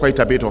spent quite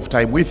a bit of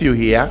time with you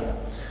here,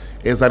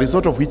 as a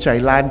result of which I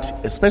learned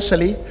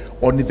especially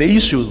on the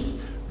issues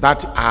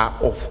that are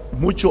of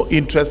mutual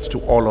interest to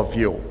all of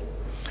you.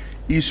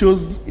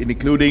 Issues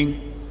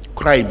including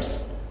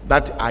crimes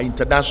that are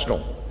international,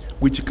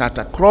 which cut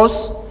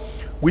across,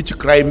 which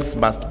crimes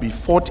must be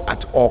fought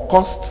at all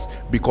costs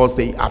because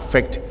they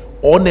affect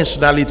all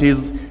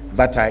nationalities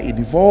that are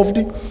involved,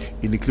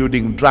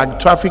 including drug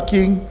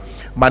trafficking,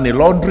 money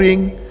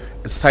laundering,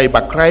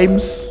 cyber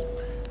crimes,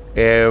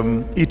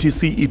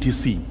 etc.,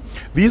 etc.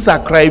 These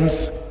are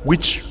crimes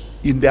which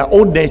in their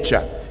own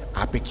nature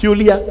are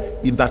peculiar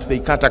in that they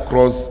cut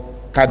across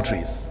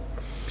countries.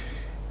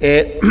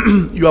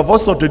 You have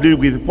also to deal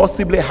with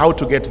possibly how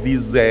to get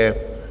these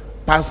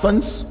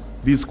persons,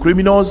 these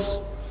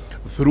criminals,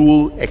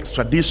 through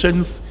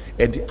extraditions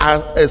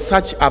and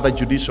such other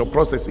judicial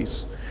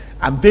processes.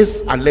 And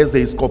this, unless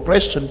there is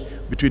cooperation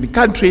between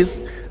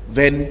countries,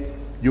 then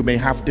you may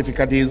have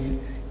difficulties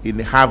in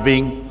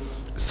having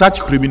such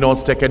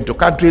criminals taken to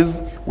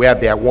countries where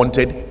they are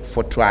wanted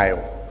for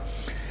trial.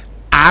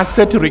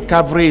 Asset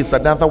recovery is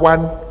another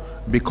one,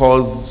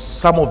 because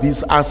some of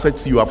these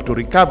assets you have to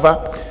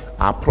recover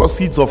are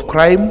proceeds of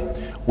crime,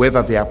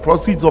 whether they are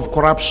proceeds of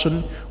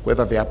corruption,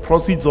 whether they are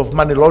proceeds of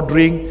money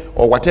laundering,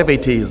 or whatever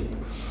it is.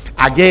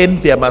 Again,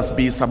 there must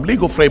be some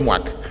legal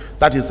framework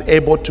that is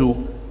able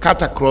to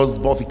cut across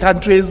both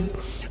countries,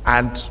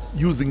 and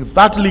using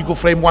that legal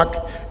framework,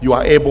 you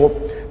are able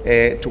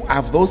to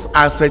have those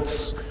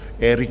assets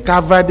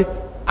recovered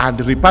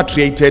and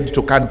repatriated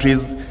to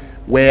countries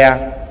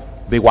where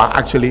they were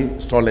actually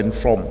stolen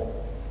from.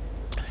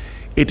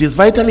 It is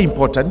vitally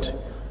important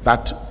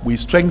that we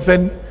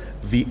strengthen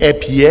the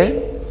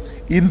APA,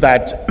 in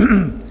that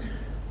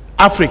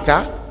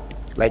Africa,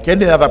 like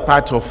any other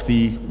part of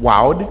the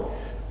world,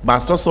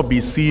 must also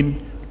be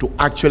seen to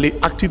actually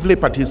actively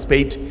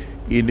participate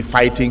in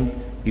fighting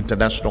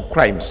international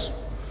crimes.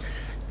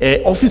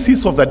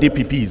 Offices of the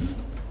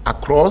DPPs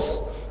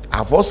across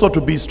have also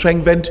to be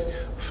strengthened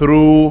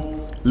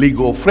through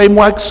legal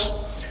frameworks,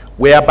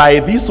 whereby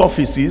these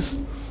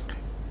offices,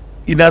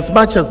 in as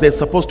much as they're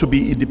supposed to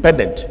be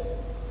independent,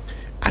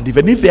 and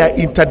even if they are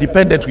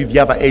interdependent with the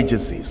other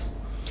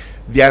agencies,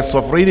 their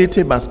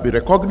sovereignty must be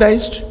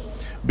recognized,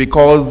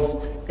 because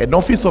an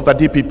office of the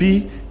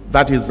DPP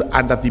that is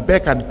under the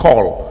beck and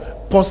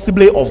call,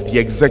 possibly of the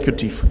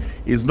executive,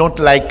 is not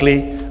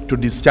likely to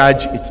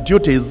discharge its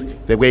duties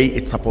the way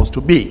it's supposed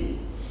to be.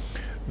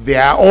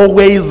 There are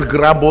always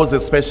grumbles,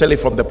 especially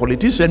from the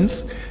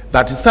politicians,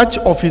 that such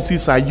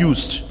offices are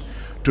used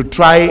to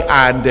try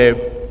and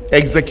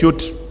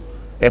execute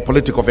a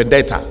political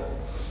vendetta,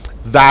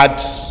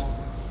 that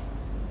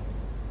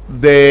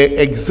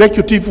the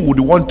executive would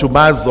want to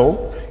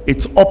muzzle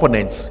its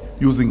opponents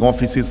using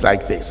offices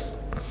like this.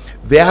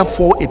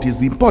 Therefore, it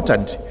is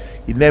important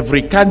in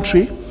every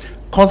country,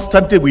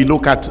 constantly we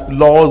look at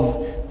laws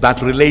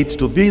that relate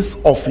to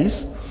this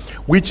office,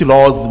 which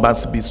laws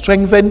must be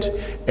strengthened,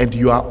 and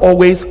you are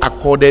always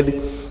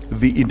accorded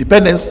the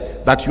independence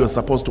that you are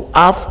supposed to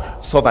have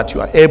so that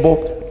you are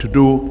able to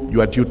do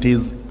your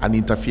duties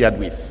uninterfered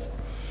with.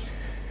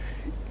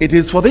 It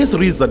is for this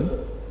reason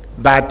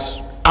that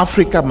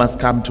Africa must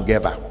come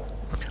together.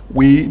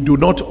 We do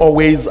not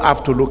always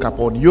have to look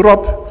upon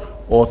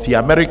Europe or the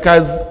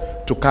Americas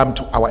to come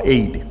to our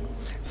aid.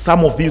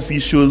 Some of these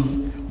issues,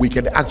 we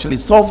can actually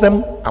solve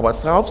them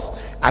ourselves,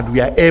 and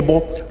we are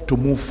able to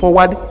move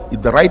forward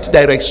in the right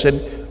direction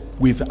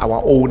with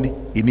our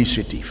own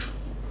initiative.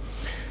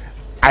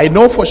 I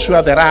know for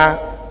sure there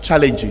are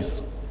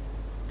challenges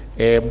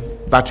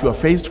that you are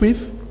faced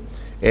with,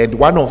 and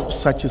one of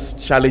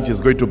such challenges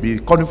is going to be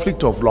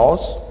conflict of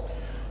laws,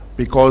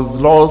 because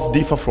laws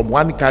differ from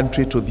one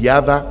country to the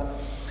other,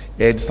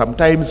 and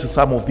sometimes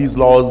some of these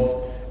laws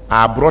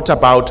are brought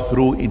about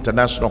through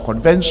international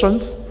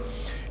conventions,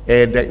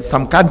 and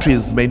some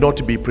countries may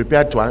not be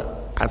prepared to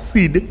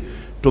accede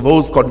to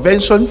those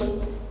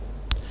conventions.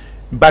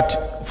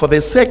 But for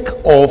the sake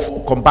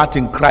of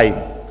combating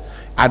crime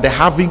and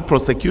having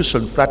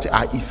prosecutions that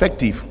are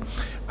effective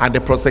and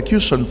the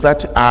prosecutions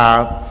that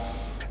are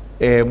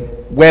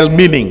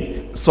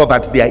well-meaning, so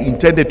that they are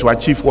intended to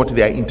achieve what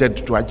they are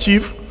intended to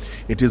achieve,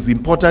 it is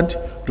important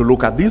to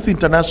look at these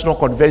international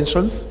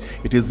conventions.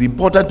 It is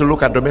important to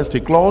look at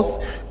domestic laws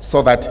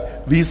so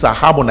that these are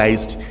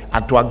harmonized,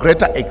 and to a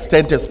greater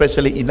extent,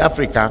 especially in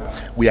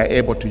Africa, we are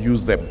able to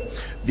use them.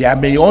 There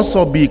may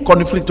also be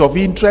conflict of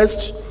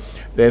interest,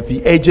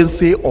 the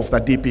agency of the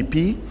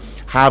DPP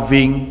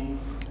having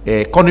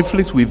a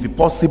conflict with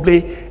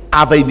possibly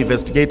other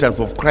investigators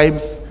of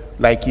crimes.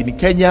 Like in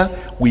Kenya,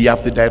 we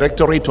have the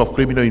Directorate of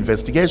Criminal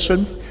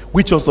Investigations,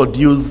 which also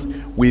deals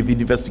with the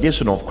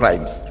investigation of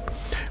crimes.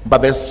 But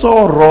the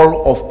sole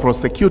role of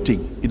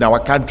prosecuting in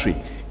our country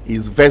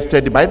is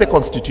vested by the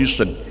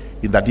Constitution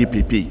in the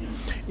DPP.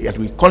 Yet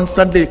we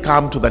constantly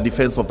come to the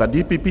defense of the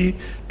DPP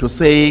to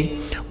say,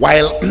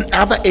 while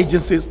other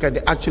agencies can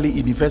actually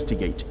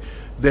investigate,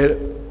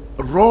 the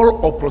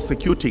role of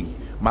prosecuting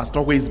must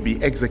always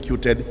be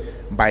executed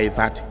by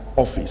that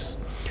office.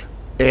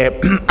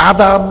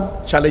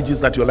 Other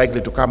challenges that you're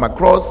likely to come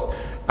across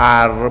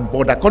are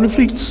border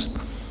conflicts.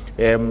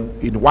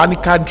 In one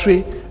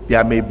country,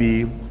 there may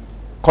be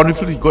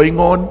conflict going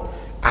on,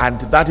 and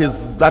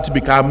that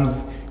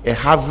becomes a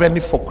haven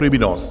for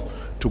criminals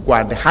to go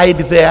and hide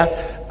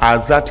there,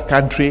 as that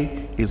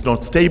country is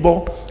not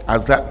stable,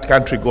 as that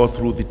country goes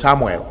through the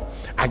turmoil.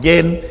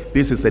 Again,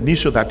 this is an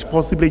issue that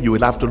possibly you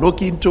will have to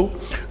look into,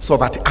 so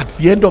that at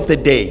the end of the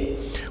day,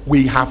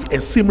 we have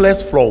a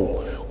seamless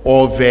flow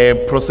of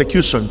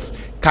prosecutions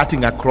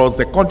cutting across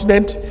the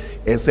continent,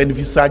 as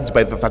envisaged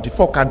by the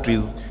 34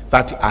 countries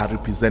that are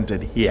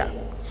represented here.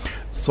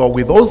 So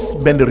with those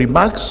many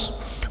remarks,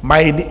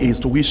 mine is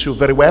to wish you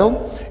very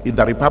well in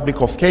the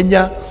Republic of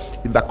Kenya,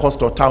 in the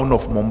coastal town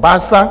of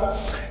Mombasa.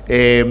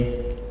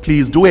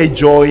 Please do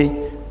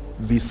enjoy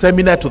the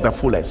seminar to the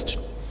fullest.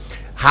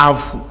 Have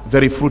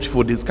very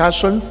fruitful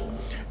discussions,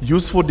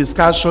 useful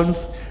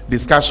discussions,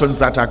 discussions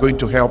that are going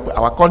to help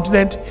our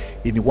continent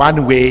in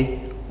one way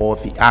or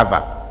the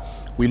other.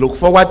 We look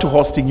forward to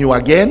hosting you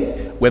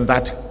again when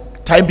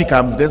that time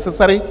becomes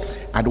necessary,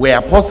 and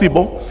where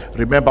possible,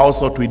 remember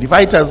also to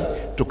invite us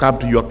to come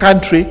to your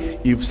country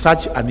if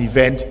such an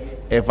event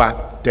ever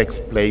takes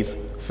place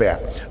there.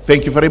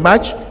 Thank you very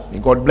much. May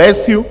God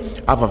bless you.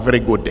 Have a very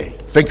good day.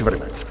 Thank you very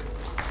much.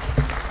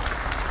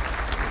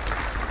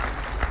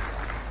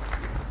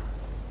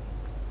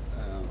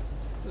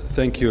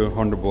 Thank you,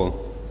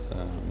 Honorable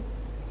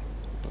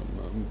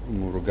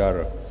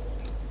Murugara.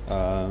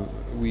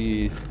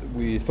 We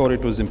thought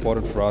it was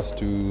important for us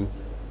to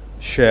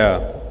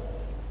share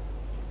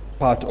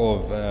part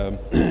of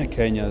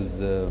Kenya's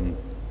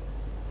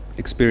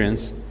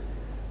experience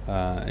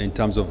in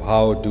terms of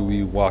how do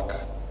we work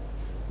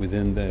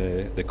within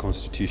the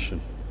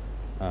Constitution.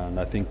 And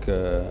I think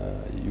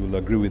you will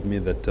agree with me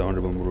that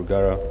Honorable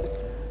Murugara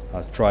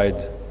has tried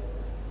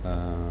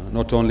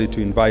not only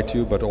to invite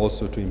you, but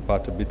also to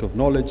impart a bit of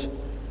knowledge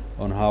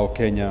on how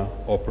Kenya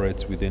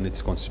operates within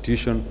its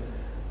Constitution,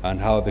 and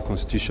how the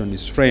Constitution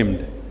is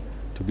framed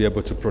to be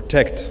able to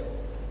protect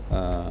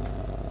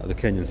the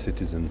Kenyan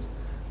citizens.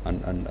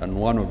 And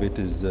one of it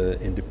is the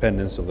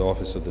independence of the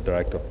Office of the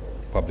Director of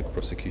Public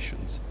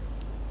Prosecutions.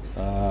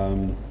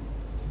 I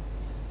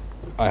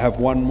have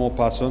one more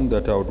person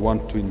that I would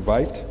want to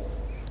invite,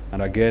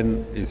 and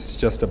again, it's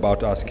just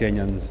about us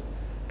Kenyans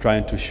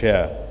trying to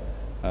share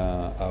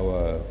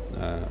our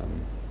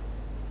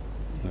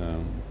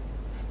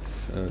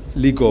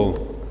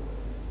legal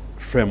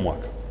framework.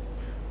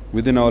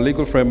 Within our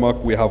legal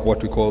framework, we have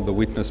what we call the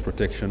Witness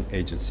Protection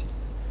Agency.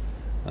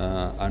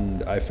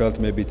 And I felt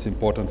maybe it's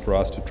important for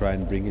us to try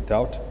and bring it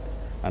out.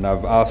 And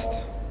I've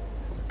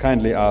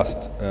kindly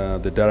asked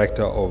the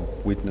Director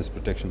of Witness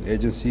Protection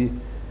Agency,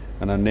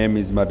 and her name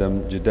is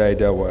Madam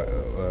Jedida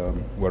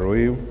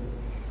Waroiu.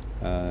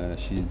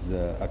 She's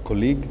a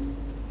colleague,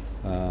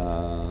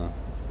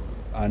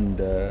 and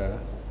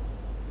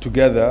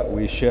together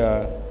we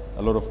share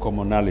a lot of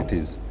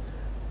commonalities.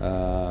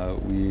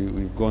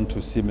 We've gone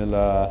to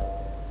similar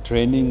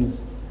trainings,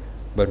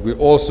 but we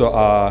also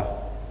are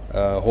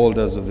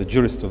holders of the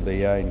Jurist of the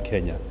Year in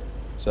Kenya.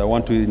 So I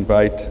want to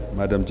invite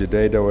Madam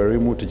Jedida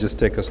Waroiu to just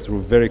take us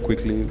through very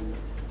quickly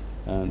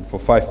and for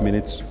 5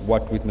 minutes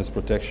what Witness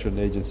Protection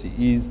Agency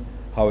is,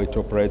 how it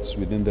operates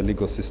within the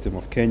legal system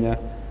of Kenya.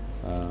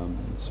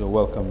 So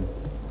welcome,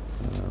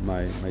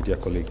 my dear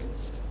colleague.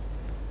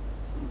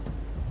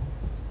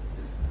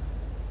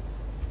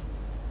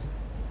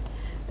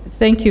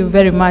 Thank you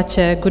very much.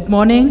 Good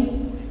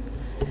morning.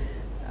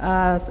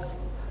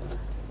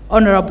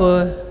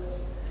 Honorable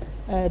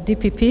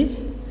DPP,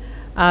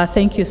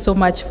 thank you so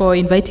much for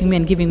inviting me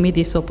and giving me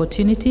this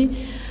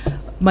opportunity.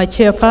 My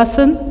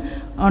chairperson,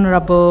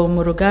 Honorable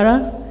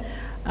Murugara,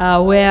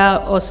 where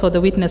also the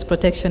Witness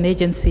Protection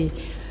Agency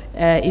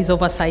is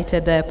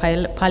oversighted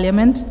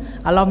Parliament.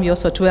 Allow me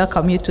also to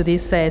welcome you to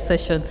this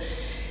session.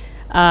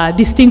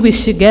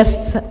 Distinguished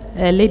guests,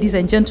 ladies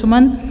and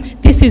gentlemen,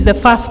 this is the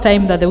first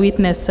time that the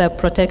Witness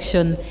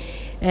Protection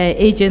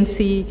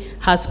Agency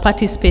has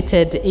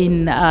participated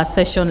in a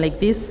session like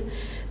this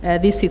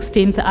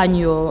 16th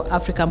Annual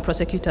African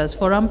Prosecutors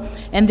Forum,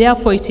 and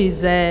therefore it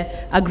is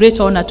a great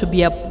honor to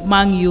be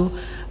among you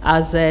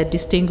as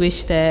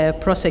distinguished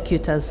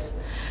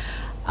prosecutors.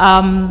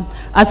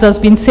 As has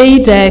been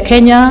said,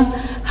 Kenya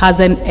has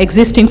an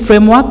existing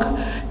framework,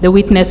 the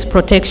Witness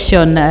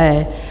Protection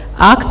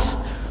Act,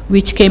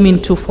 which came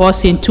into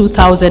force in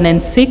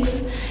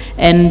 2006,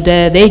 and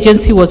the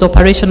agency was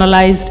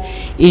operationalized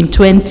in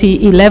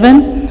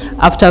 2011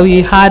 after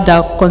we had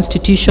a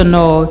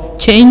constitutional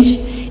change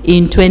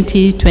in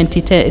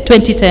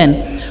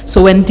 2010.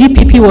 So when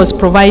DPP was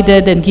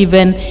provided and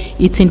given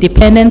its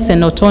independence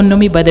and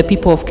autonomy by the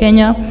people of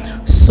Kenya,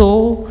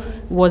 so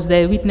was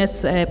the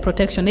Witness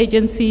Protection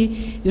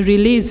Agency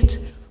released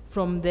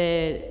from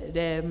the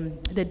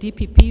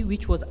DPP,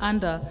 which was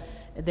under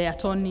the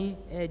Attorney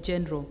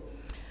General.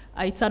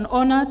 It's an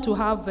honor to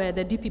have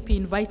the DPP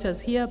invite us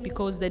here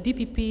because the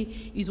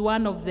DPP is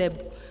one of the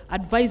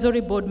advisory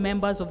board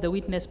members of the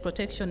Witness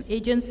Protection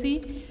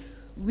Agency,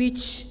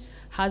 which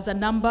has a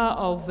number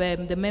of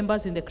the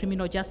members in the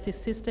criminal justice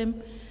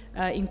system,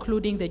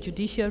 including the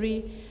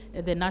judiciary,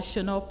 the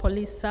National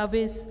Police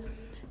Service,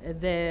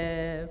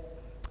 the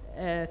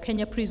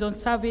Kenya Prison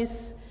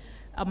Service,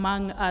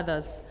 among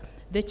others.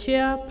 The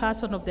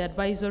chairperson of the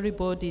advisory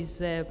board is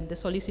the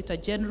Solicitor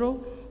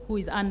General, who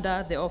is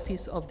under the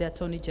Office of the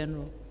Attorney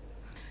General.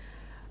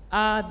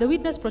 The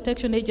Witness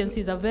Protection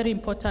Agency is a very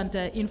important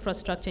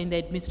infrastructure in the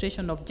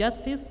administration of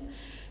justice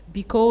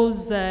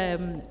because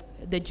the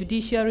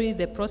judiciary,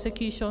 the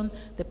prosecution,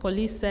 the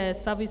police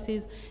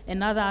services,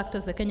 and other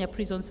actors, the Kenya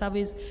Prison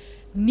Service,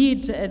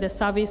 need the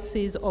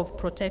services of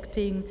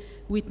protecting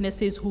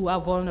witnesses who are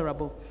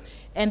vulnerable.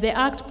 And the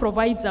Act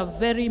provides a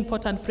very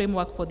important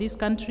framework for this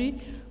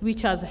country,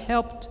 which has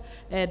helped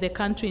the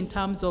country in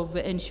terms of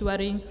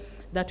ensuring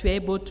that we're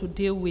able to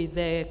deal with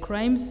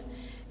crimes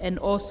and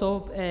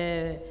also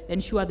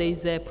ensure there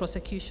is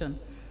prosecution.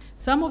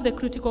 Some of the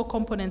critical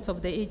components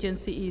of the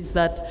agency is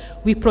that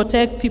we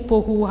protect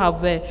people who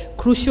have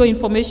crucial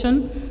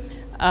information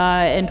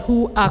and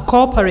who are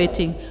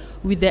cooperating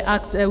with the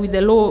act, with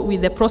the law,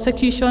 with the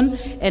prosecution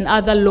and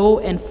other law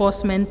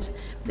enforcement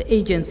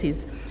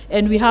agencies.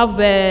 And we have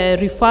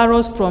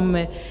referrals from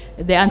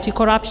the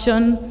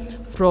anti-corruption,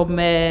 from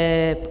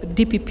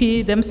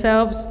DPP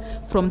themselves,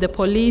 from the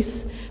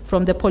police,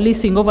 from the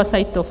Policing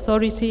Oversight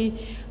Authority,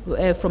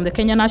 from the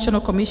Kenya National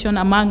Commission,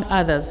 among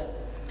others.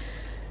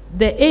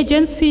 The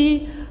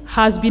agency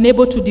has been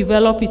able to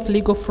develop its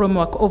legal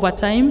framework over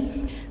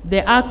time.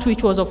 The Act,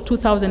 which was of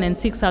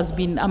 2006, has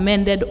been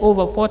amended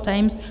over 4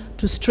 times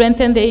to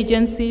strengthen the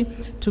agency,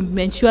 to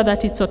ensure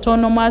that it's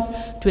autonomous,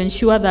 to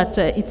ensure that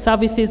its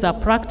services are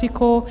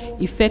practical,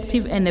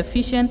 effective, and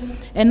efficient.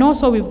 And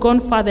also, we've gone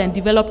further and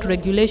developed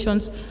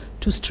regulations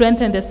to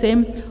strengthen the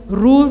same,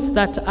 rules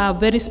that are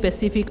very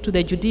specific to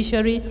the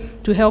judiciary,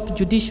 to help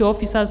judicial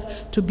officers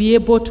to be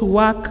able to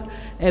work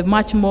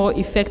much more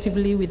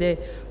effectively with the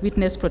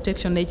Witness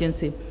Protection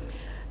Agency.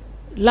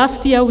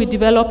 Last year, we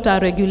developed a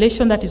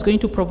regulation that is going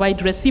to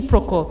provide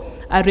reciprocal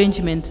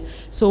arrangement.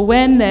 So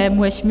when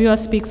Mheshimiwa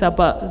speaks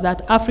about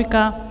that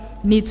Africa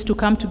needs to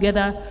come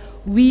together,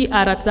 we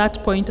are at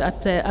that point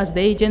as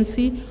the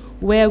agency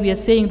where we are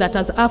saying that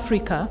as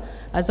Africa,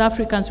 as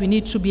Africans, we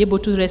need to be able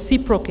to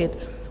reciprocate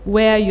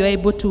where you're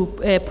able to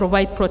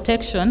provide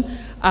protection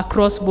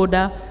across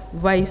border,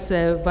 vice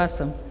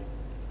versa.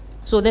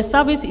 So the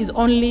service is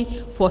only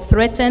for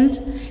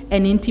threatened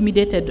and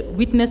intimidated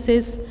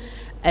witnesses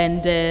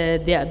and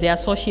their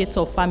associates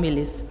or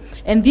families.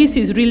 And this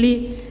is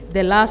really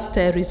the last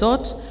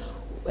resort,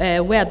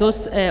 where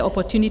those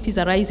opportunities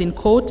arise in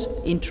court,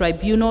 in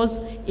tribunals,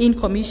 in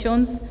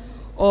commissions,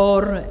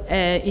 or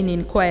in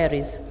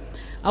inquiries.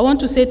 I want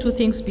to say two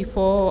things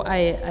before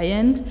I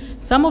end.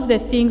 Some of the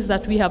things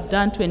that we have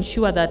done to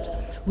ensure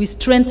that we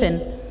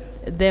strengthen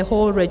the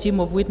whole regime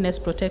of witness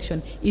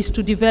protection is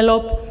to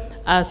develop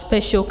a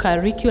special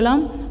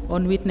curriculum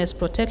on witness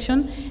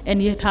protection,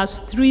 and it has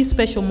 3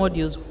 special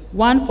modules,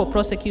 one for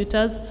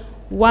prosecutors,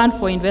 one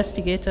for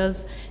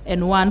investigators,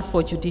 and one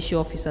for judicial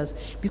officers,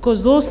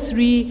 because those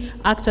 3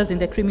 actors in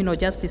the criminal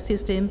justice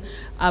system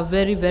are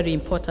very, very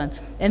important.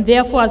 And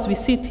therefore, as we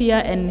sit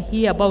here and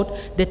hear about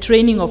the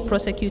training of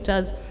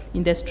prosecutors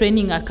in the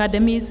training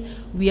academies,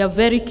 we are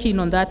very keen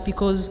on that,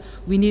 because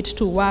we need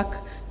to work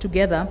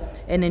together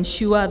and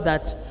ensure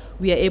that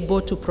we are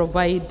able to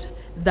provide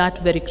that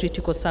very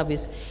critical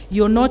service.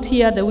 You're not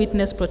here, the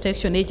Witness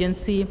Protection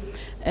Agency,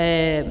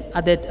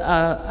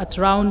 at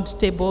round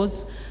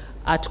tables,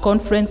 at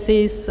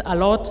conferences a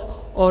lot,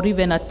 or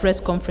even at press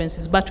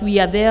conferences. But we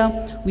are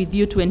there with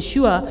you to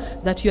ensure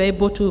that you're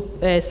able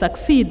to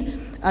succeed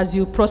as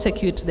you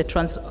prosecute the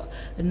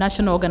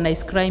transnational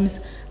organized crimes,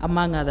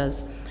 among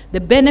others. The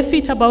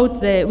benefit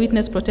about the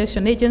Witness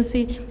Protection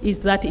Agency is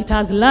that it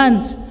has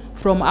learned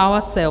from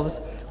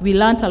ourselves. We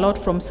learned a lot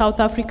from South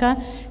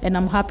Africa, and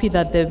I'm happy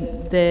that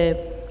the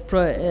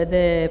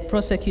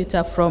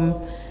prosecutor from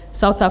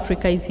South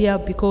Africa is here,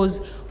 because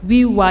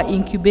we were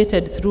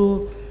incubated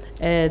through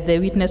the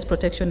Witness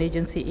Protection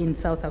Agency in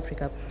South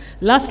Africa.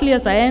 Lastly,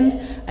 as I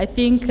end, I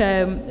think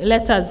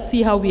let us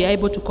see how we are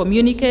able to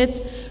communicate,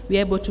 we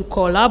are able to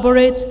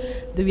collaborate,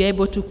 we are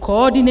able to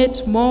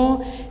coordinate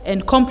more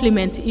and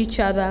complement each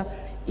other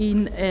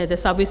in the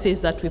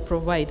services that we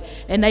provide.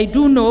 And I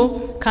do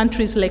know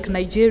countries like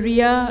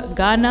Nigeria,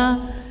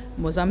 Ghana,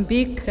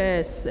 Mozambique,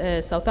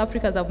 South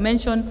Africa, as I've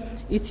mentioned,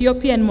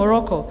 Ethiopia and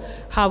Morocco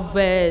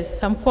have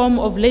some form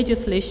of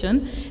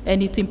legislation,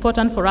 and it's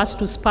important for us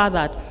to spur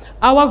that.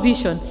 Our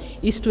vision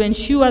is to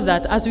ensure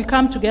that as we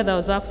come together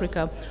as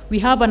Africa, we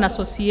have an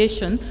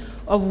association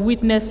of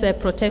witness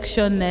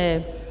protection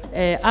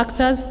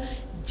actors,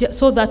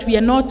 so that we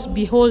are not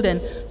beholden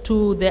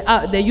to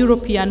the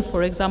European,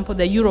 for example,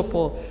 the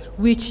Europol,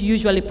 which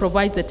usually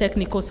provides the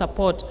technical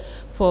support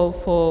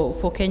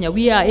for Kenya.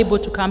 We are able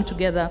to come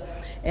together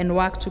and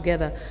work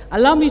together.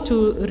 Allow me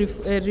to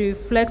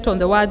reflect on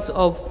the words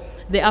of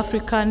the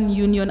African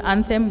Union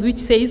anthem, which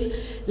says,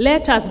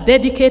 "Let us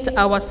dedicate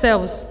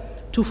ourselves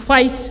to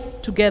fight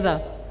together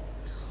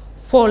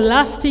for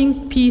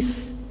lasting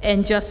peace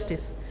and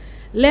justice.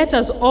 Let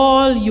us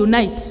all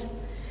unite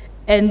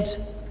and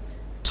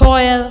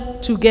toil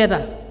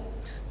together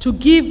to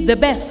give the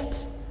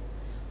best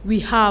we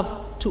have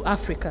to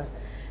Africa.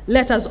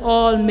 Let us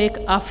all make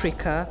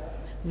Africa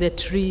the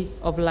tree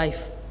of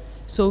life."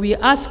 So we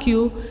ask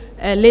you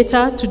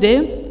later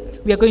today,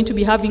 we are going to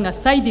be having a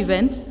side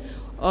event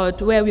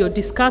where we will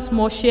discuss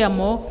more, share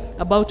more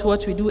about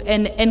what we do,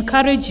 and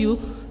encourage you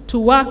to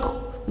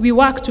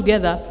work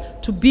together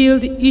to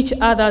build each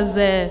other's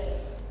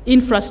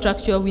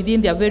infrastructure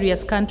within their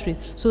various countries,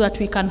 so that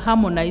we can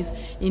harmonize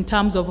in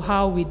terms of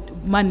how we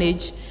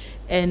manage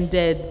and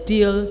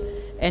deal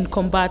and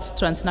combat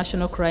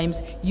transnational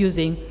crimes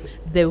using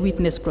the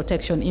witness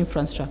protection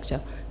infrastructure.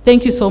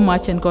 Thank you so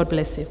much, and God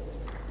bless you.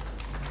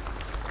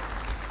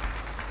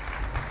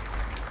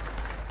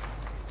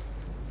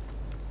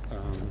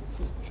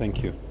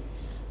 Thank you.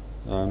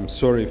 I'm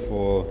sorry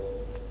for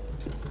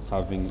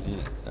having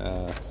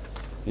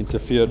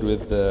interfered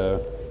with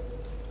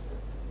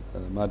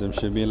Madam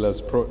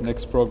Shemila's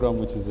next program,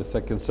 which is the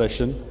second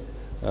session.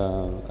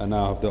 And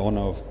now I have the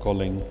honor of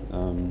calling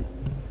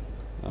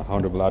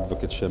Honorable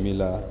Advocate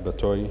Shamila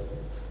Batoi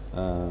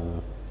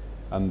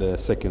and the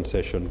second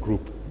session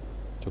group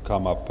to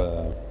come up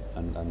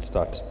and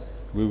start.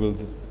 We will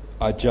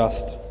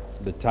adjust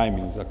the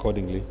timings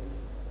accordingly.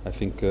 I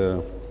think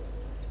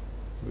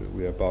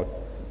we're about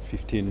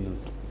 15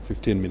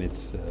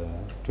 minutes,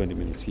 20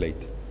 minutes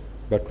late,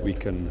 but we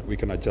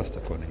can adjust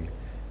accordingly.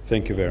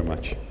 Thank you very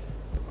much.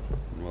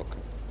 Welcome.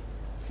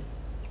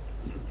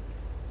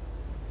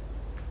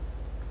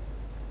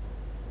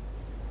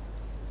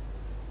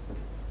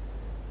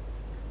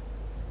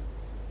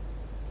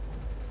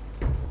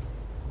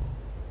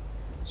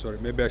 Sorry,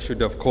 maybe I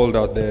should have called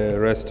out the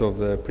rest of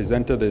the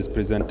presenter. There's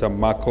presenter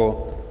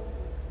Marco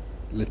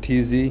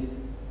Letizzi.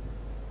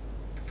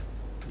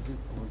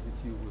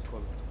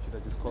 Should I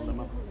just call them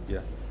up?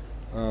 Yeah.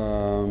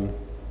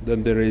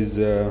 Then there is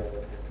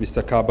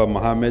Mr. Kaba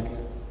Mohammed,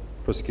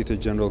 Prosecutor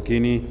General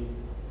Guinea,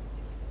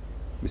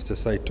 Mr.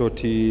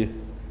 Saitoti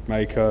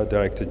Maika,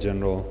 Director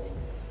General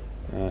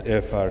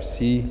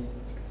FRC,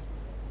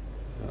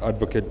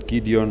 Advocate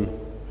Gideon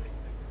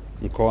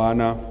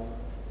Nkoana,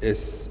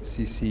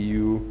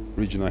 SCCU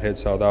Regional Head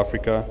South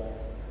Africa,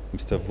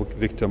 Mr.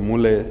 Victor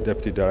Mule,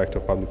 Deputy Director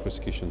of Public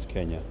Prosecutions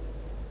Kenya.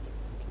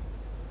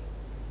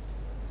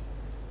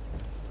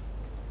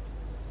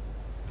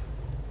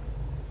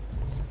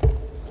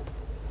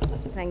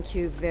 Thank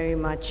you very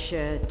much,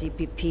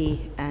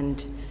 DPP,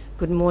 and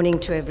good morning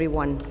to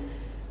everyone.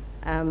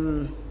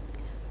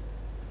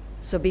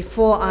 So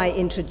before I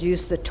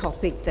introduce the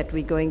topic that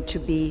we're going to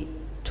be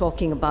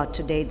talking about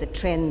today, the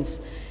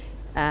trends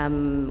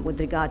with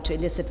regard to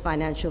illicit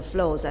financial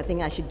flows, I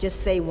think I should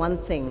just say one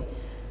thing,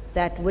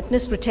 that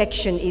witness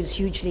protection is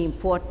hugely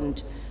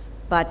important,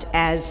 but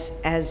as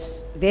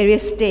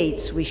various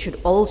states, we should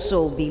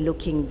also be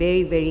looking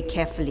very, very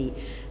carefully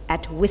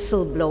at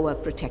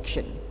whistleblower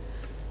protection,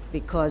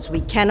 because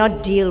we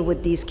cannot deal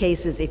with these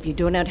cases if you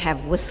do not have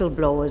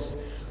whistleblowers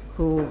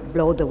who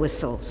blow the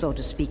whistle, so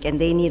to speak, and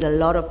they need a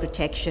lot of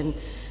protection.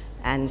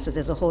 And so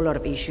there's a whole lot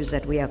of issues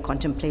that we are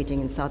contemplating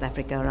in South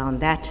Africa around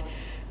that.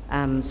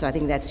 So I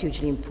think that's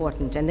hugely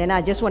important. And then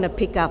I just want to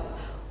pick up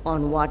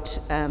on what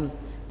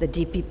the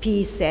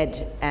DPP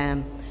said,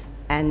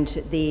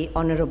 and the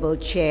Honorable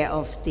Chair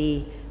of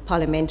the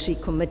Parliamentary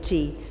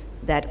Committee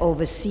that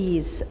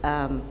oversees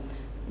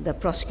the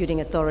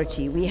prosecuting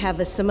authority. We have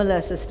a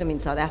similar system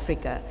in South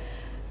Africa.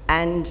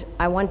 And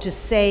I want to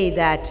say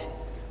that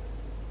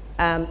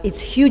it's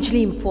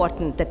hugely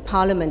important that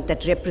Parliament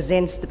that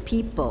represents the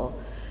people,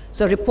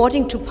 so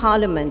reporting to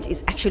Parliament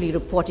is actually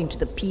reporting to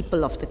the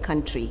people of the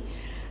country.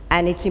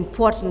 And it's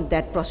important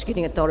that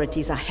prosecuting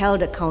authorities are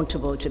held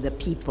accountable to the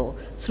people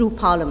through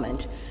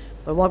Parliament.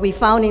 But what we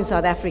found in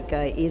South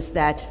Africa is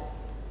that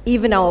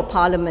even our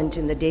Parliament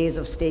in the days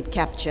of state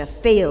capture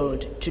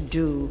failed to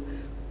do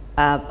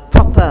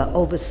proper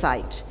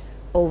oversight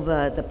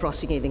over the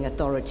prosecuting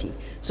authority.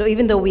 So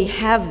even though we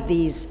have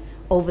these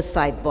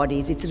oversight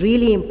bodies, it's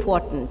really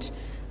important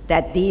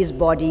that these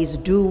bodies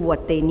do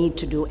what they need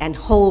to do and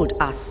hold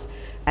us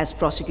as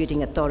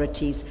prosecuting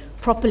authorities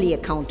properly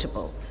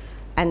accountable.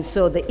 And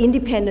so the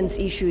independence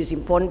issue is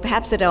important.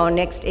 Perhaps at our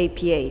next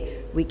APA,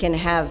 we can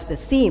have the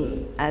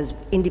theme as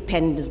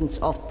independence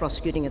of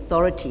prosecuting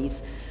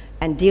authorities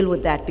and deal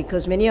with that,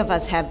 because many of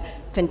us have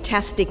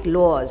fantastic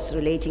laws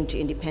relating to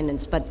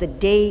independence, but the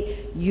de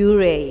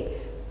jure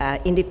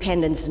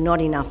independence is not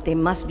enough. There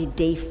must be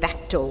de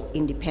facto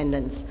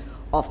independence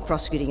of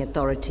prosecuting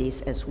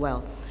authorities as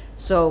well.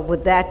 So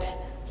with that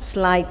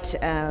slight,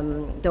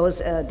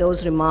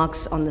 those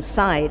remarks on the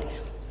side,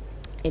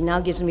 it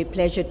now gives me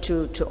pleasure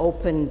to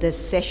open this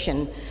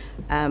session,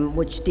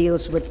 which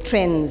deals with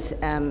trends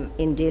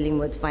in dealing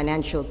with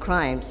financial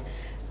crimes.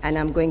 And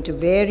I'm going to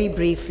very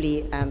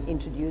briefly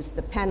introduce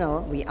the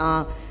panel. We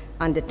are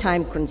under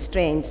time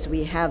constraints.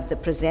 We have the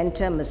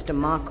presenter, Mr.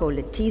 Marco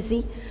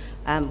Letizzi,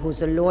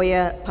 who's a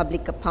lawyer,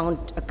 public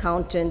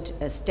accountant,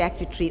 a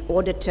statutory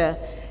auditor,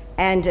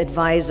 and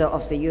advisor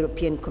of the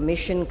European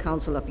Commission,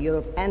 Council of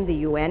Europe, and the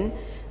UN.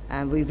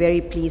 We're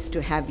very pleased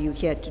to have you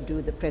here to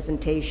do the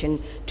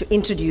presentation, to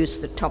introduce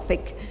the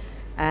topic.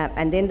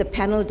 And then the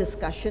panel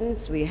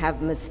discussions, we have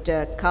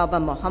Mr. Kaba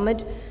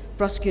Mohammed,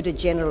 Prosecutor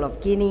General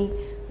of Guinea.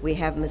 We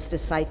have Mr.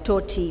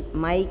 Saitoti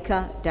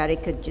Maika,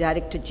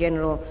 Director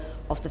General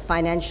of the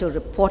Financial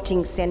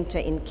Reporting Center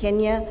in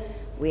Kenya.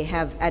 We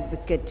have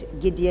Advocate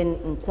Gideon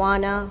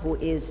Nkwana, who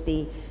is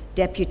the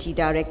Deputy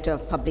Director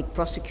of Public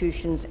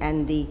Prosecutions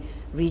and the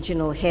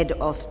Regional Head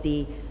of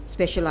the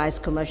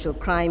Specialized Commercial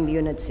Crime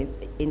Units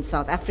in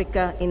South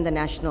Africa in the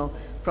National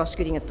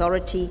Prosecuting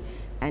Authority.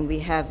 And we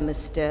have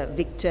Mr.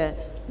 Victor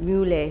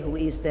Mule, who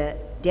is the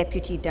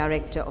Deputy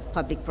Director of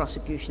Public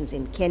Prosecutions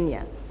in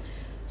Kenya.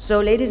 So,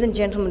 ladies and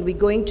gentlemen, we're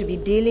going to be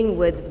dealing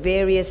with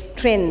various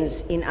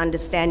trends in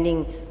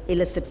understanding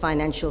illicit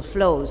financial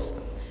flows.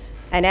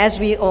 And as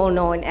we all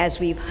know and as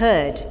we've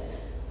heard,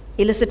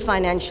 illicit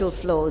financial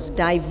flows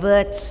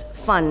diverts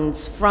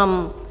funds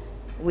from,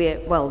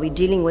 we're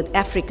dealing with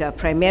Africa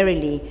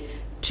primarily,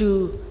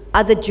 to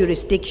other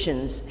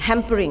jurisdictions,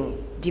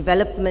 hampering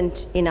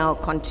development in our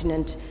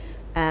continent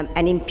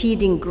and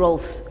impeding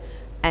growth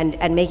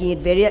and making it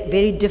very,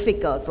 very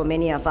difficult for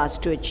many of us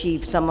to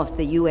achieve some of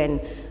the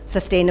UN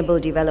Sustainable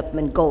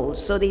Development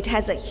Goals. So it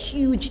has a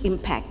huge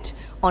impact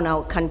on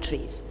our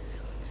countries.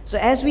 So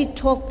as we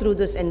talk through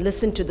this and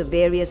listen to the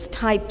various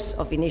types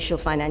of initial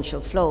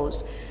financial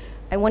flows,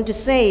 I want to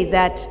say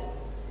that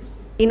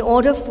in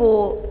order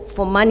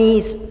for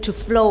monies to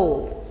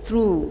flow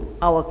through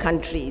our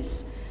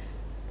countries,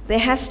 there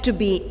has to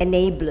be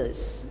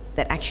enablers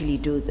that actually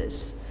do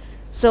this.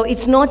 So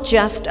it's not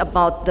just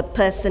about the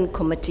person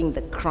committing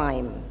the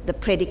crime, the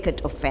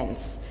predicate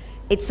offense.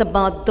 It's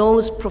about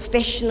those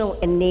professional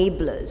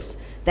enablers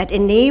that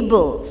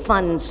enable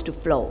funds to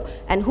flow.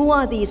 And who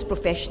are these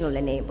professional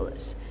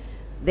enablers?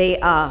 They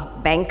are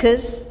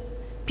bankers,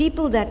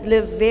 people that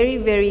live very,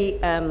 very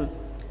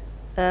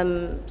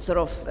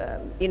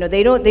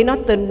they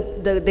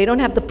don't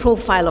have the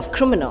profile of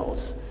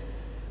criminals,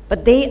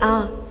 but they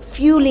are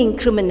fueling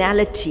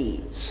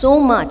criminality so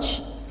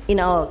much in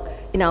our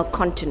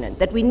continent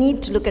that we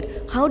need to look at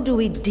how do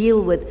we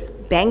deal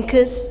with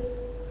bankers,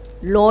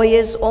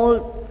 lawyers,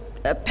 all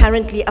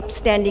apparently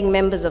upstanding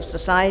members of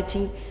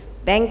society,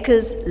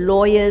 bankers,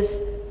 lawyers,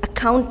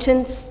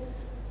 accountants,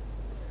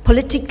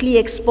 politically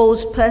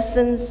exposed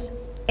persons,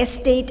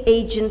 estate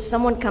agents,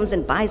 someone comes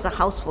and buys a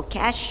house for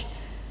cash.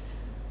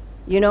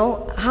 You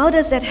know, how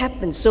does that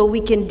happen? So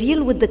we can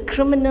deal with the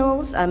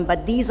criminals,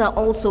 but these are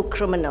also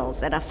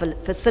criminals that are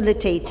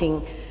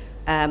facilitating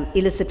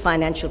illicit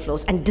financial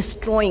flows and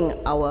destroying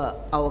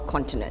our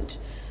continent.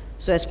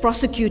 So as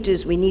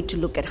prosecutors, we need to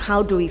look at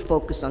how do we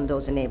focus on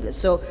those enablers.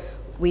 So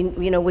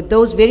with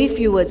those very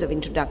few words of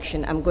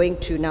introduction, I'm going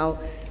to now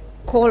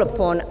call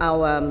upon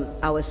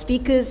our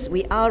speakers.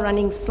 We are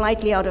running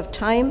slightly out of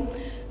time,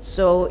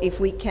 so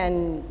if we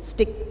can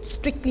stick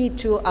strictly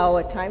to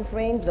our time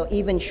frames or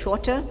even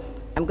shorter,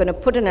 I'm going to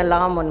put an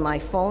alarm on my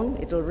phone.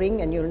 It'll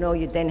ring and you'll know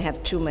you then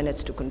have 2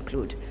 minutes to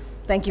conclude.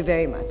 Thank you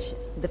very much.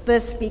 The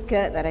first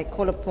speaker that I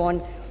call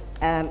upon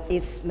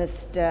is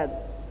Mr.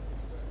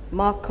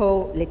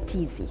 Marco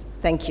Letizzi.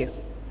 Thank you.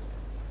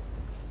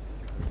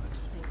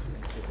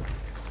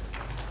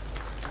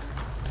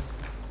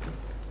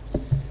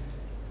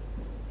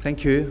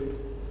 Thank you.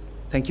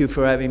 Thank you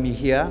for having me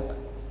here,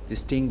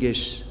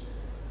 distinguished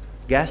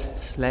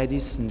guests,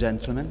 ladies and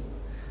gentlemen.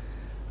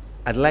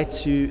 I'd like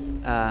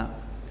to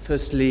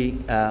firstly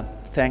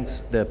thank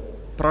the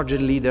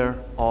project leader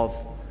of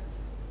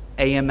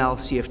AML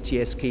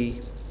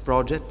CFTSK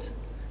project,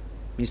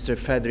 Mr.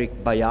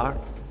 Frederick Bayard,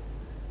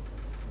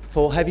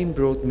 for having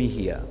brought me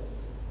here.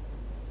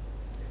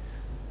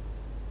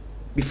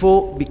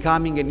 Before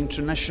becoming an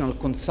international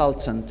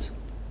consultant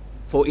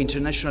for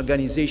international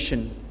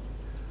organization,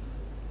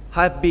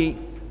 I've been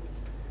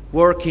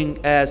working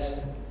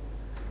as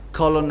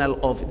colonel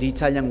of the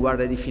Italian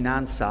Guardia di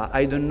Finanza.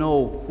 I don't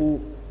know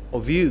who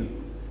of you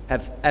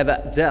have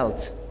ever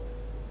dealt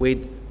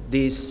with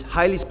this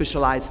highly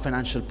specialized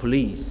financial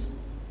police.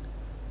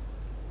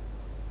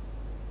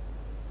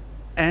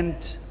 And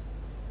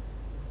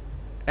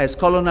as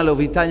colonel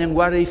of Italian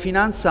Guardia di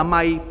Finanza,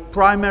 my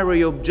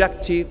primary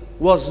objective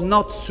was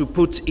not to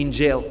put in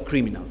jail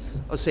criminals.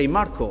 I say,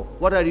 Marco,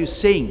 what are you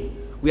saying?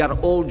 We are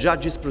all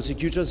judges,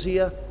 prosecutors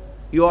here?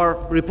 You are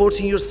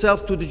reporting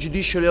yourself to the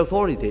judicial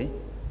authority?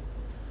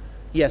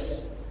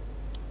 Yes.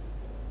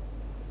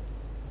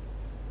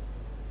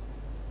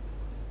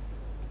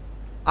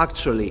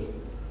 Actually,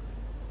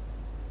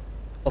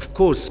 of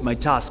course, my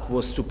task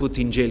was to put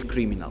in jail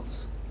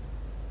criminals.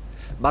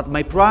 But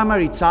my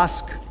primary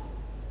task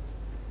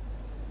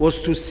was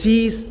to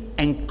seize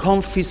and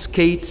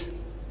confiscate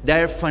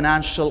their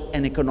financial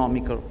and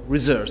economical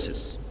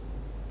resources.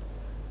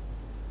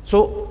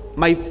 So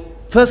my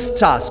first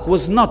task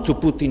was not to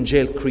put in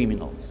jail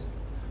criminals.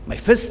 My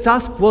first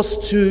task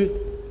was to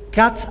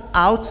cut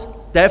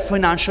out their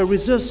financial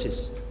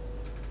resources.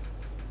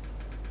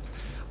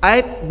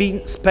 I've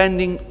been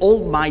spending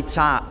all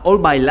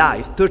my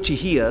life, 30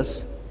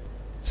 years,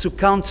 to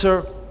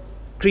counter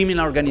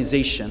criminal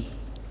organization,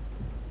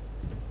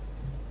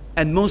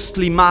 and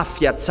mostly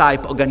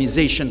mafia-type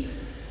organization.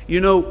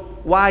 You know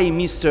why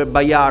Mr.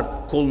 Bayard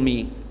called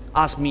me,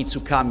 asked me to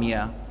come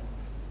here?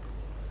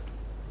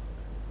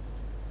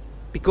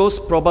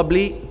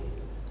 Probably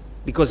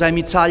because I'm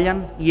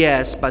Italian?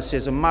 Yes, but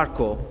says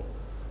Marco,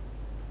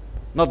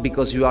 not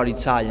because you are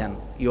Italian,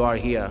 you are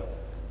here.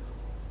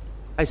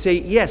 I say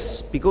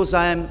yes, because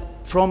I am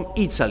from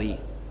Italy.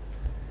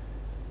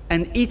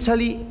 And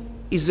Italy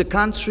is a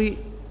country,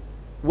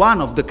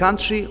 one of the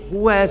countries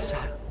who has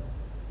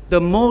the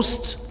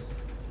most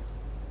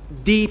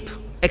deep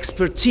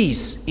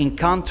expertise in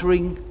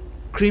countering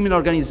criminal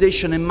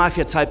organization and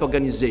mafia-type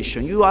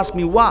organization. You ask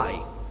me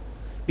why?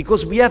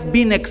 Because we have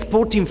been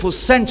exporting for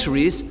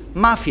centuries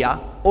mafia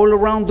all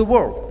around the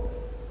world.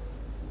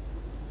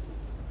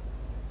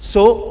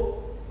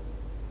 So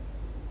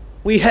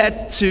we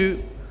had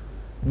to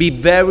be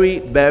very,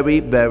 very,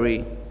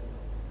 very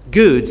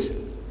good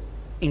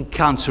in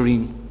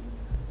countering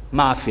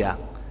mafia.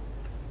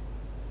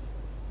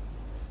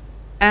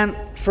 And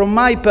from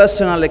my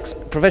personal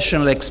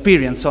professional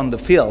experience on the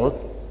field,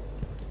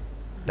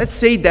 let's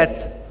say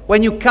that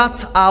when you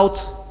cut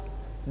out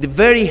the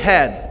very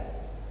head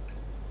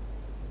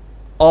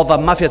of a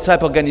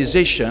mafia-type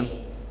organization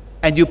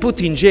and you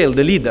put in jail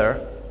the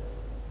leader,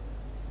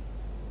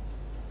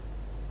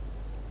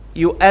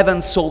 you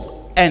haven't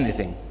solved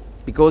anything,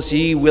 because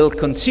he will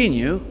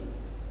continue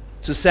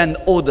to send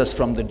orders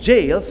from the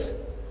jails,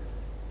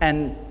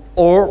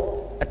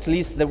 or at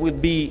least there will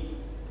be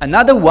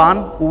another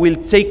one who will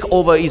take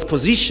over his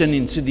position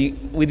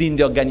within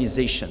the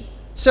organization.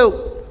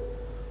 So,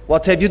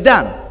 what have you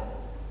done?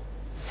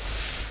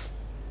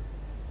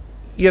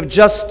 You have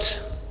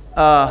just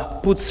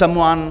put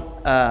someone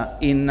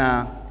in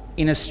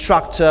a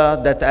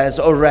structure that is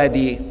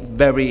already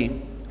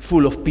very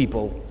full of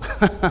people.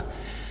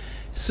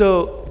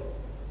 So,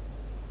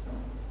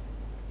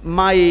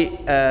 my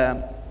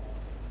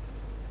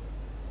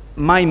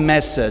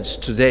message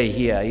today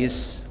here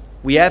is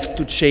we have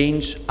to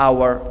change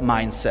our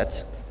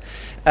mindset.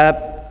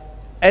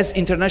 As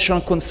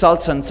international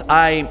consultant,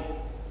 I've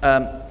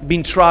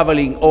been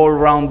traveling all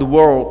around the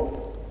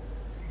world,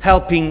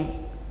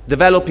 helping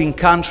developing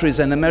countries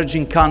and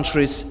emerging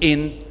countries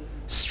in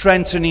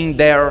strengthening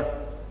their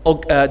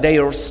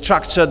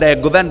structure, their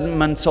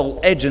governmental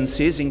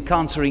agencies in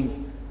countering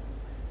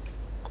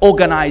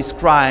organized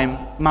crime,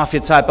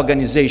 mafia-type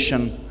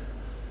organization.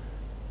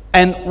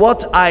 And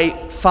what I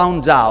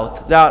found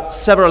out, there are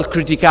several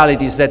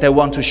criticalities that I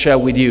want to share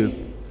with you.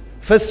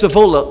 First of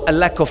all, a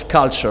lack of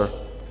culture.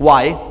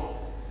 Why?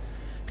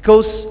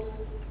 Because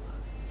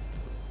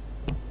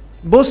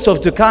most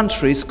of the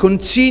countries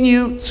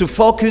continue to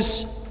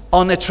focus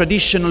on a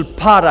traditional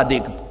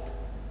paradigm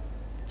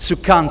to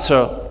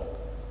counter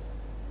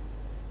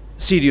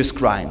serious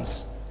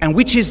crimes. And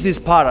which is this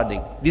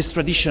paradigm, this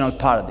traditional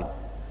paradigm?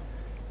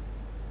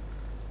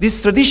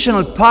 This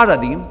traditional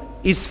paradigm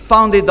is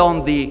founded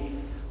on the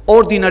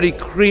ordinary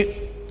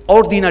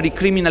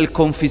criminal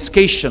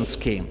confiscation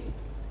scheme.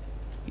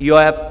 You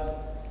have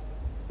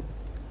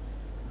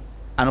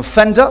an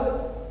offender,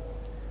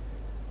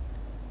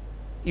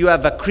 you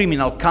have a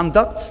criminal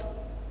conduct,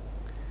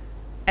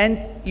 and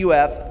you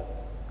have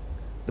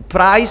the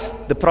price,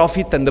 the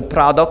profit, and the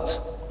product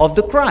of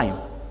the crime.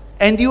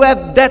 And you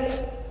have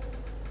that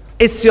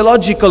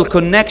etiological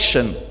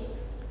connection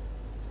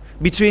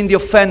between the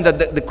offender,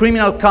 the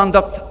criminal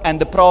conduct, and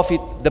the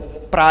profit, the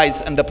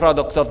price, and the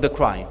product of the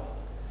crime.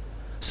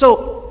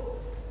 So,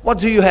 what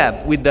do you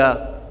have with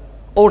the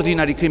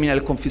ordinary criminal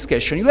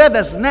confiscation? You have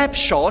a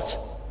snapshot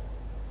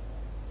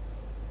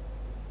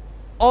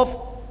of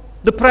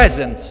the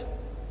present.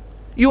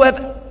 You have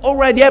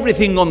already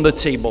everything on the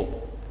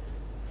table.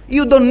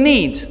 You don't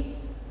need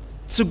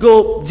to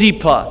go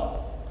deeper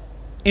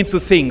into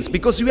things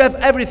because you have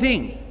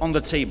everything on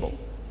the table.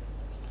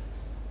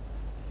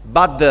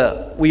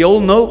 But we all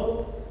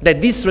know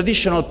that this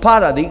traditional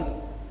paradigm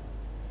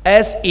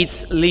has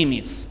its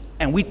limits.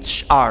 And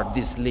which are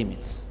these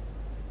limits?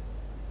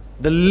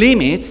 The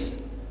limits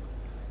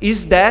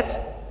is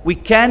that we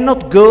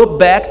cannot go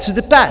back to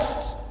the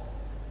past.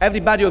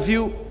 Everybody of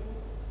you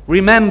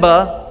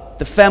remember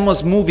the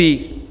famous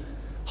movie,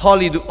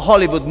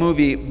 Hollywood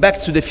movie, Back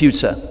to the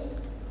Future.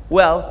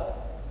 Well,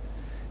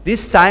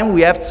 this time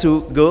we have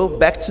to go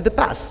back to the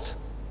past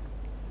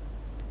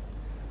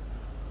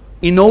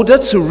in order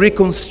to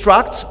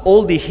reconstruct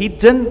all the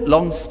hidden,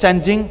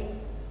 long-standing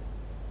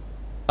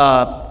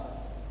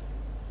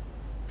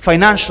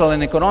financial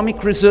and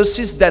economic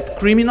resources that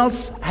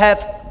criminals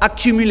have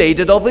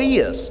accumulated over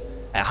years.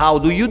 And how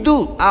do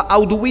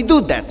we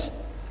do that?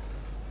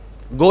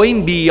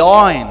 Going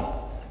beyond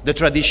the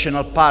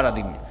traditional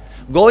paradigm,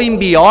 going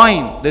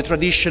beyond the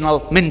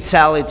traditional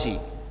mentality.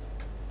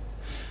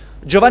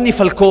 Giovanni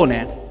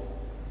Falcone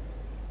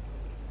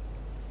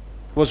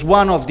was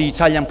one of the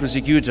Italian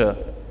prosecutors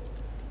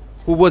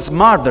who was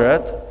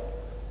murdered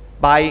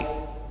by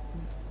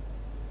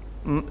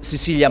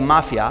Sicilian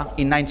mafia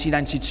in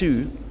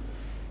 1992.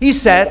 He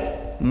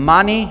said,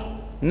 money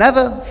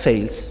never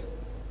fails.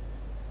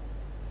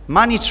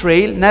 Money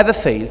trail never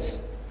fails.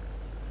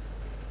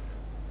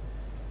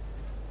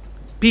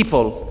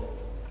 People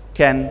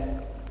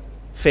can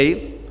fail,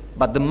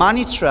 but the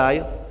money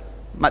trail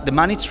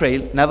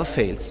never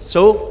fails.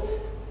 So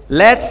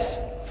let's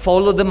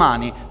follow the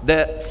money.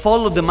 The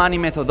follow the money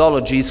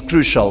methodology is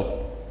crucial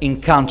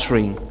in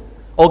countering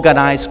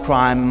organized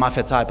crime,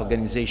 mafia-type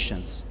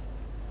organizations.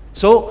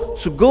 So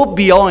to go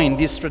beyond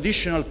this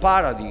traditional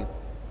paradigm,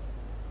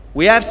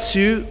 we have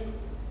to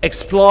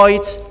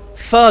exploit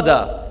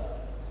further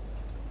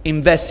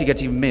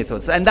investigative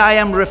methods. And I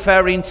am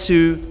referring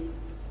to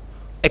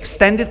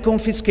extended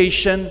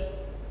confiscation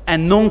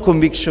and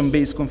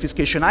non-conviction-based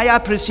confiscation. I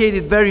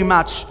appreciated very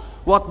much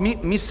what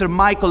Mr.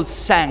 Michael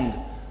Sang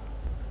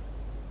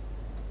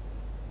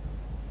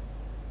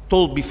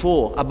told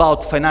before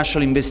about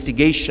financial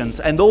investigations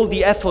and all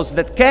the efforts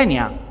that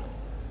Kenya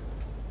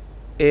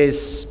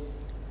is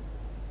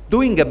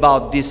doing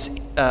about this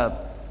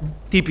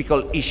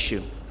typical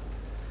issue.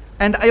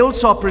 And I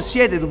also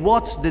appreciated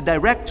what the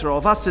director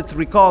of asset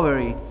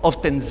recovery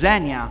of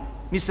Tanzania,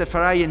 Mr.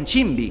 Farai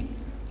Nchimbi,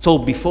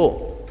 told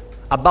before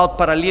about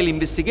parallel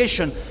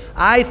investigation.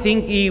 I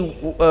think he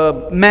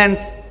meant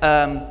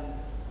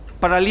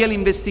parallel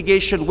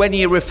investigation. When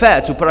he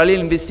referred to parallel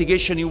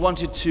investigation, he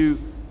wanted to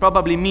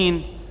probably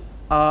mean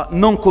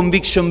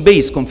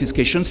non-conviction-based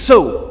confiscation.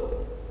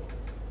 So,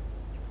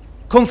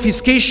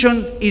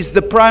 confiscation is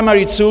the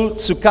primary tool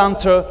to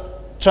counter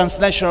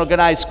transnational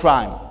organized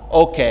crime.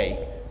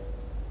 Okay.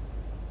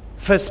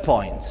 First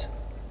point.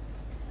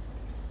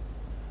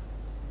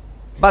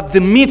 But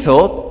the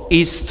method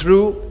is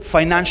through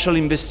financial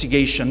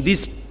investigation,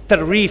 this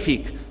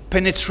terrific,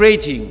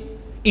 penetrating,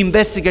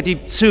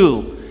 investigative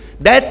tool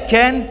that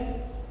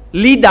can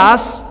lead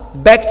us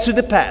back to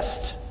the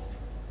past,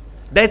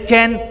 that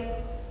can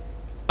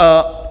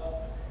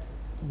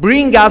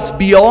bring us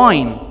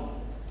beyond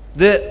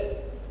the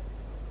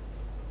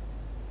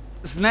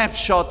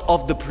snapshot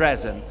of the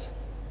present.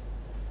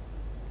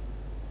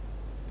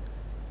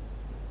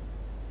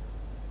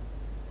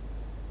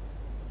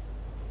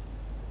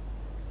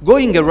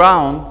 Going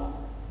around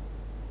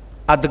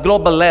at the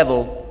global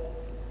level,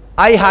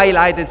 I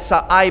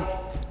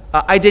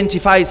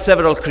identified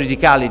several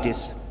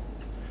criticalities.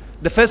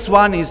 The first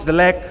one is the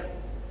lack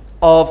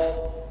of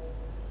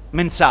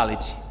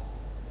mentality.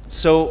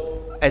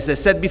 So, as I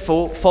said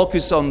before,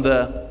 focus on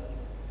the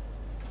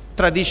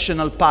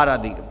traditional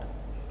paradigm.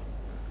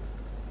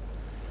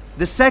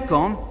 The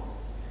second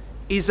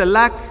is a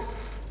lack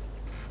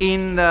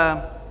in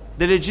the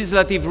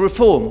legislative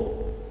reform.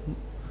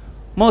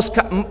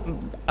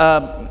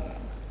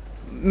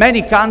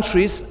 many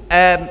countries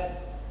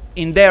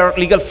in their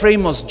legal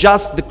frameworks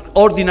just the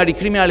ordinary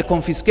criminal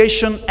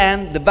confiscation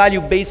and the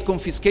value-based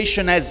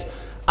confiscation as,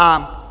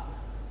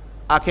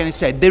 how can I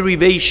say,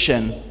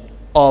 derivation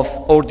of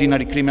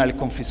ordinary criminal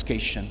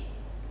confiscation.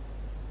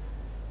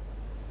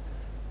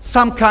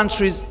 Some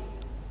countries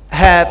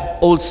have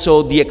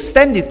also the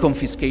extended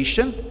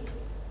confiscation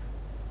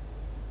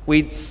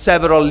with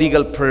several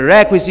legal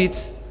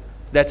prerequisites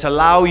that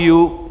allow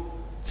you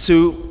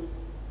to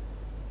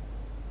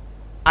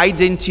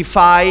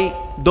identify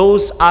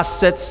those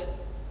assets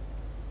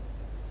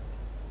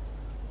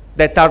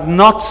that are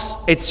not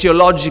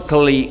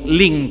etiologically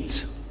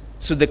linked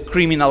to the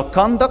criminal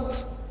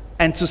conduct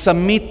and to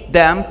submit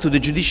them to the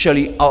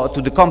judiciary or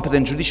to the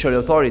competent judicial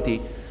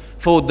authority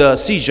for the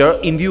seizure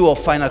in view of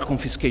final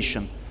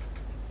confiscation.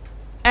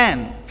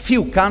 And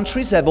few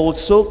countries have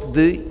also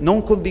the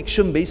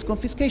non-conviction based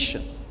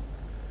confiscation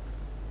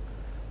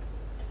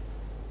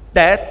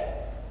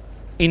that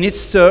in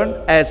its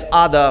turn has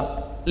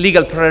other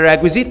legal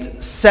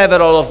prerequisites.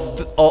 Several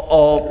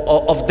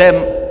of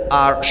them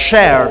are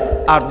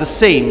shared, are the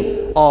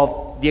same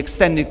of the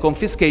extended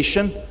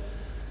confiscation.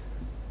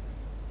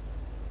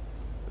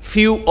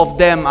 Few of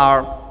them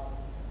are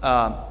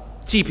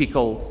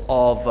typical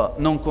of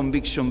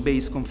non-conviction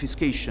based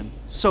confiscation.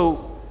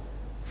 So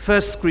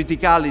first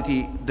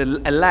criticality,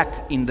 a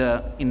lack in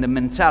the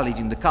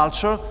mentality, in the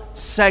culture.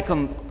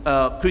 Second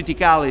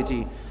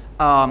criticality,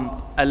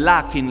 a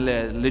lack in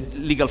the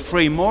legal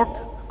framework,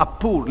 a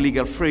poor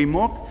legal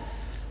framework.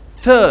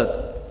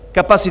 Third,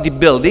 capacity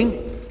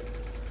building.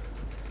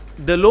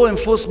 The law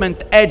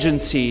enforcement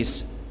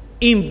agencies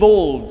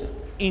involved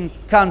in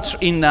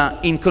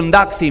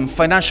conducting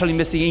financial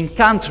investigation, in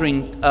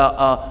countering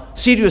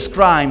serious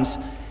crimes,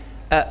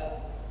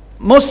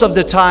 most of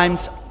the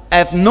times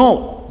have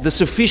not the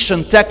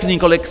sufficient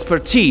technical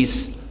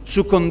expertise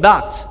to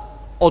conduct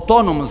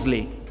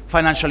autonomously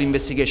financial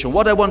investigation.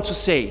 What I want to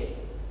say,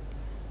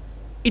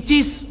 it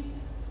is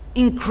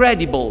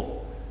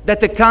incredible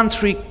that a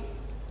country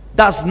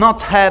does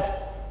not have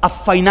a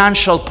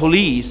financial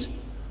police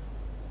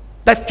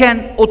that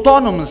can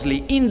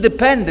autonomously,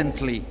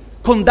 independently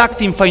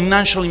conducting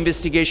financial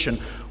investigation.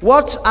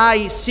 What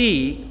I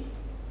see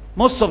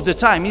most of the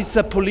time is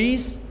a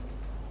police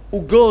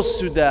who goes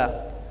to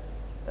the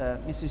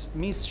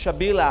Miss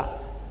Shabila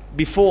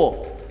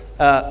before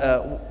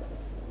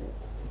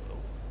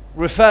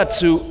referred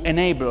to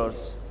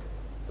enablers.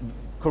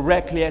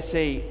 Correctly, I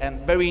say, and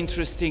very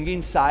interesting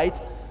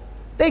insight.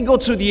 They go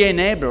to the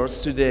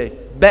enablers, to the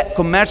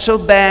commercial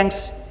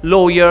banks,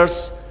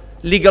 lawyers,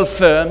 legal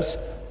firms,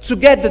 to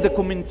get the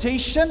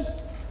documentation,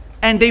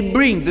 and they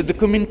bring the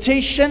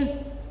documentation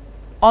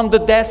on the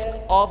desk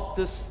of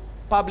the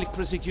public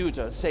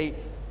prosecutor. Say,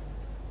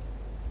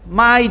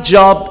 my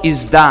job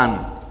is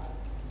done.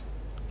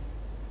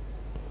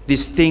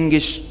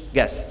 Distinguished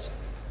guests,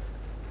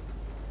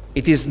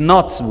 it is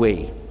not the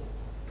way.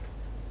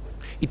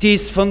 It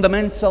is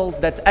fundamental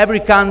that every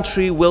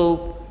country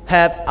will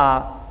have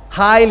a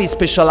highly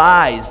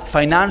specialized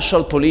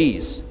financial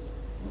police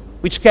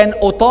which can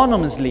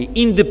autonomously,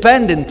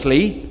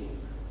 independently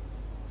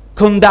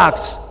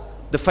conduct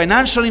the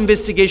financial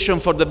investigation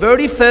from the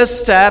very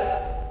first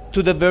step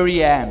to the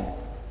very end.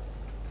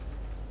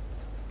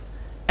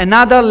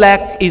 Another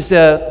lack is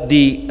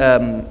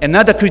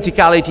another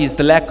criticality is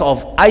the lack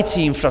of IT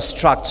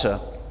infrastructure.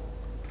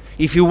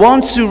 If you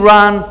want to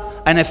run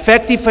an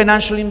effective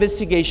financial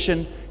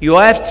investigation, you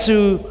have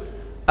to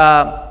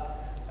have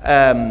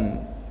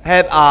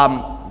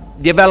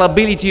the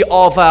availability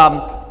of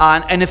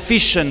an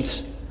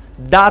efficient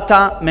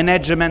data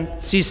management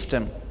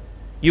system.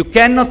 You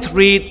cannot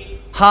read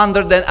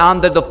hundreds and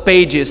hundreds of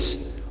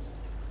pages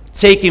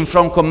taken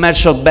from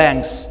commercial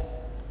banks.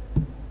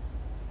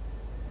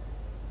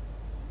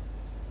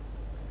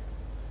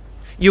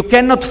 You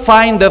cannot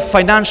find the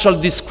financial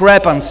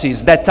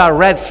discrepancies that are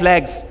red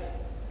flags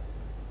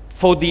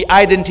for the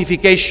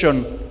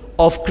identification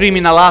of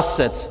criminal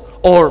assets,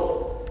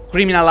 or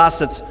criminal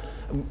assets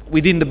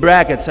within the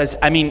brackets.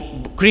 I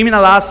mean,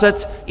 criminal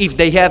assets if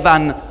they have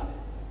an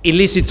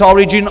illicit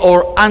origin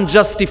or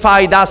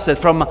unjustified asset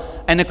from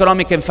an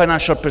economic and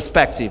financial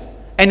perspective.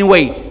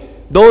 Anyway,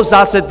 those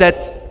assets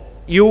that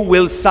you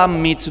will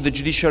submit to the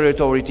judiciary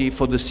authority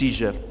for the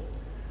seizure.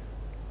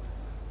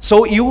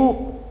 So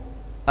you,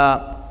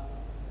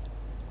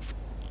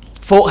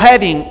 for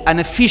having an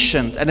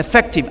efficient and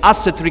effective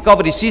asset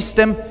recovery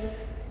system,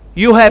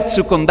 you have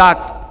to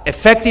conduct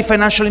effective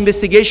financial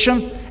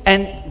investigation,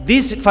 and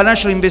this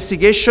financial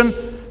investigation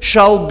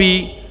shall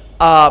be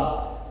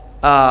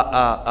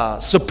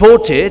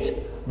supported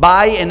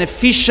by an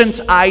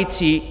efficient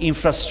IT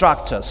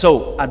infrastructure.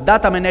 So a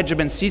data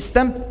management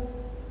system,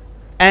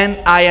 and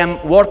I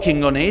am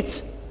working on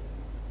it.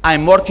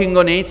 I'm working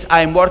on it.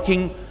 I'm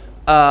working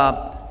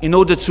in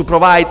order to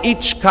provide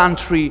each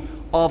country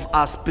of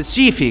a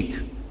specific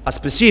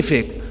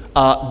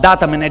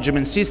data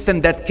management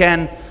system that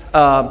can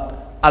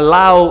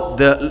allow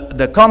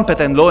the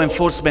competent law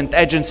enforcement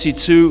agency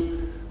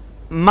to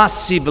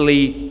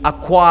massively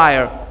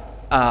acquire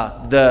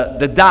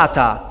the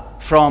data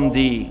from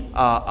the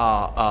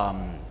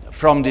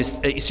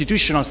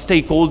institutional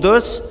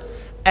stakeholders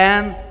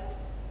and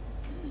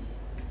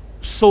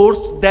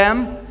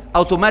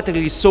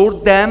automatically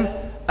sort them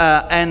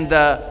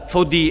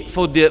for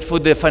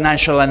the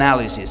financial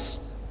analysis.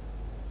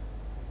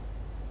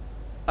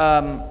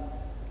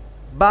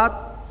 But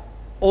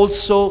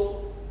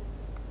also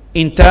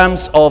in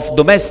terms of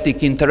domestic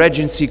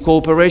interagency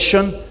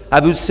cooperation, I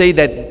would say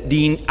that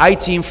the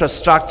IT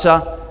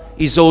infrastructure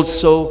is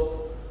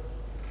also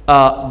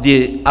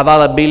the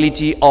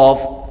availability of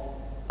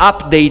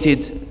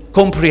updated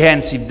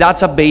comprehensive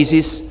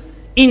databases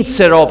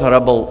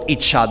interoperable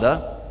each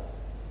other,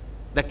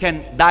 that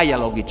can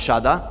dialogue each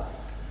other,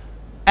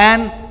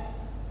 and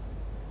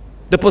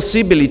the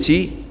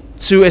possibility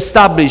to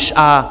establish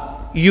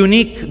a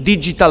unique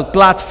digital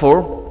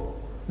platform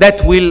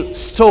that will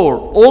store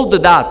all the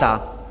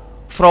data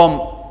from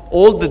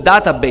all the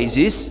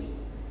databases,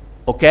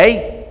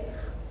 okay?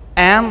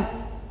 And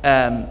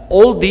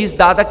all these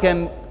data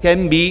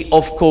can be,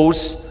 of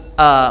course,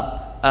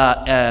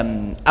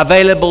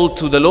 available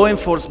to the law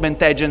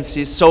enforcement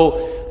agencies. So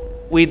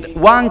with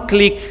one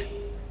click,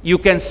 you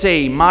can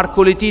say,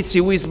 Marco Letizzi,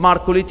 who is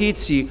Marco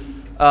Letizzi,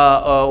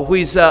 who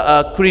is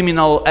a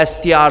criminal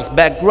STR's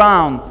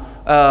background,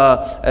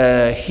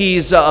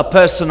 his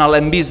personal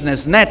and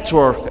business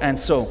network, and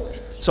so.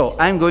 So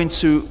I'm going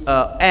to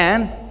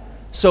end.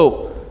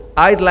 So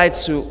I'd like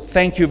to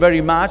thank you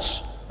very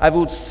much. I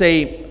would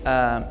say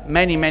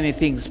many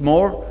things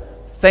more.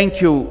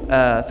 Thank you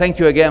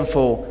again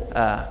for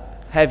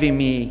having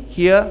me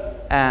here,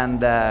 and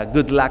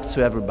good luck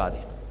to everybody.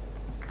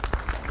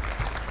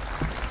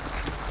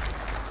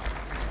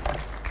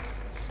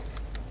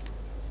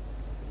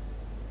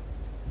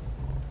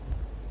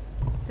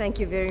 Thank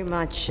you very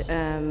much,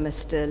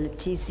 Mr.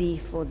 Letizzi,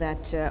 for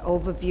that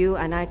overview.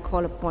 And I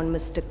call upon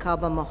Mr.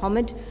 Kaba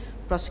Mohammed,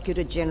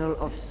 Prosecutor General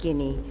of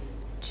Guinea,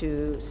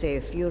 to say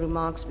a few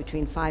remarks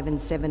between 5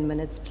 and 7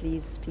 minutes,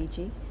 please,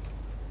 PG.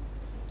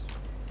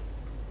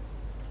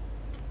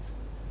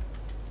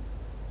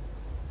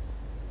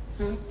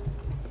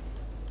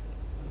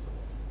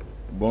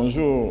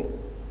 Bonjour,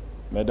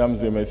 mesdames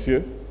et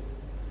messieurs.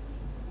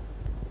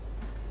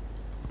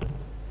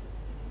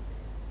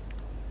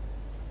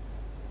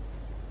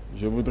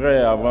 Je voudrais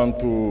avant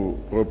tout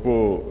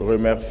propos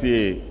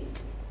remercier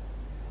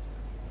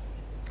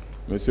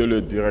Monsieur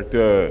le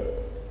directeur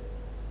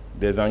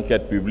des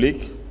enquêtes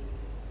publiques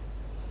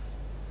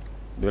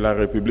de la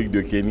République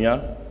de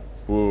Kenya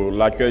pour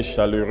l'accueil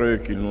chaleureux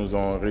qu'ils nous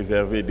ont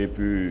réservé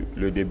depuis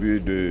le début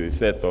de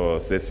cette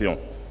session.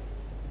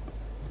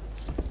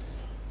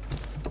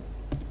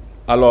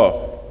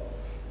 Alors,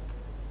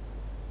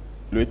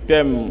 le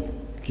thème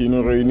qui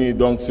nous réunit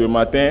donc ce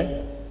matin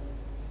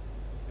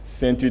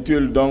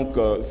s'intitule donc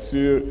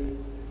sur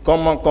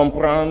comment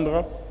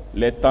comprendre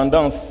les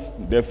tendances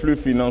des flux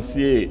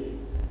financiers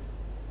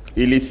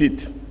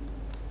illicites.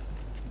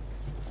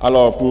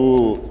 Alors,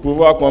 pour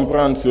pouvoir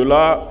comprendre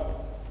cela,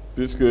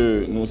 puisque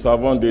nous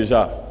savons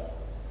déjà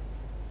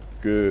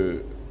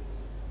que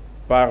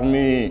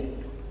parmi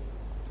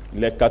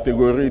les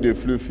catégories de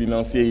flux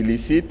financiers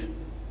illicites,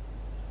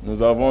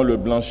 nous avons le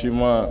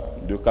blanchiment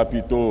de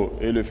capitaux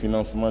et le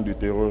financement du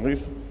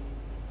terrorisme.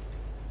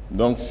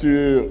 Donc,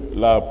 sur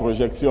la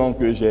projection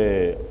que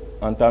j'ai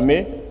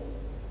entamée,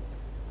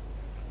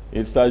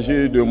 il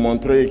s'agit de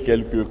montrer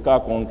quelques cas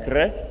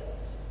concrets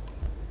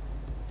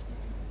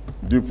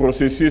du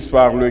processus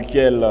par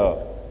lequel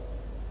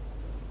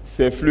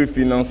ces flux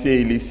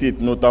financiers illicites,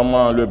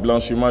 notamment le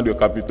blanchiment de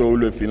capitaux ou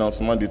le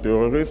financement du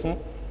terrorisme,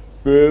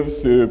 peuvent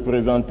se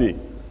présenter.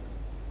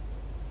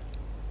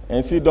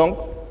 Ainsi donc,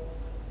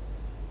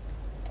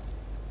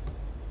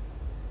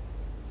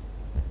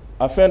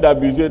 afin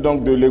d'abuser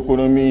donc de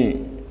l'économie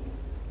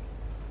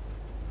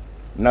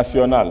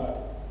nationale,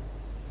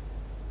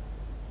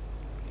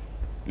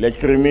 les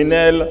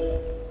criminels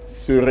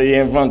se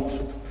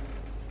réinventent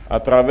à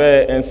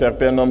travers un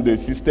certain nombre de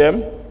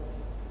systèmes,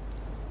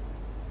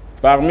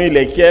 parmi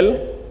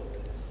lesquels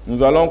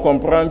nous allons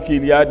comprendre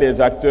qu'il y a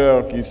des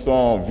acteurs qui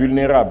sont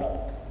vulnérables.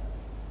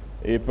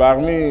 Et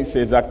parmi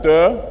ces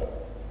acteurs,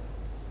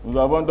 nous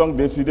avons donc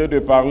décidé de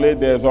parler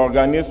des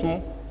organismes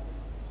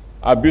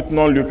à but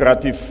non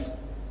lucratif.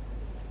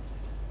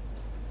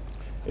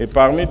 Et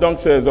parmi donc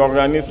ces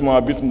organismes à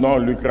but non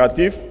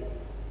lucratif,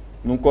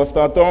 nous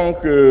constatons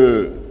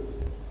que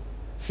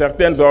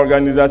certaines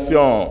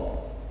organisations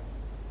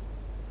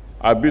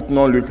à but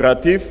non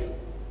lucratif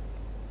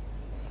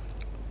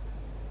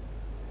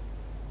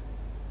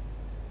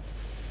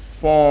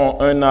font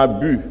un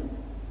abus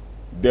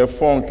des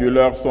fonds qui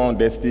leur sont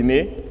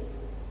destinés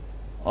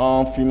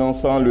en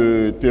finançant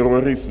le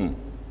terrorisme.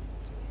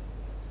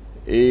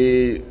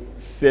 Et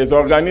ces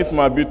organismes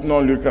à but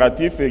non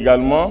lucratif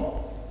également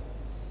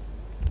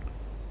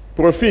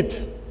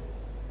profitent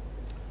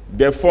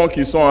des fonds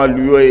qui sont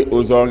alloués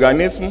aux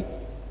organismes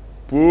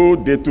pour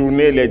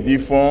détourner les dits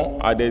fonds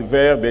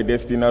vers des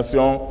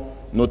destinations,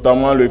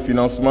 notamment le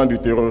financement du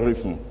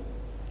terrorisme.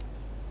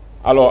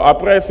 Alors,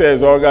 après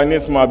ces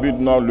organismes à but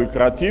non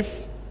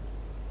lucratif,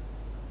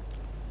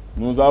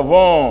 nous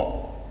avons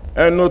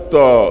un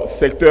autre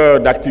secteur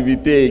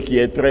d'activité qui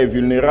est très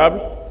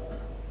vulnérable,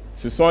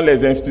 ce sont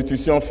les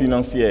institutions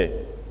financières.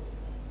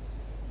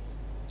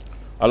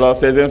 Alors,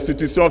 ces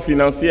institutions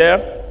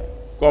financières,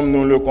 comme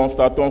nous le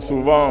constatons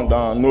souvent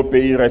dans nos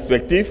pays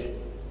respectifs,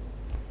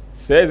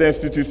 ces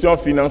institutions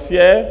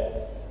financières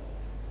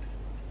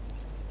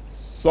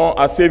sont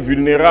assez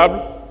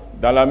vulnérables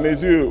dans la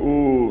mesure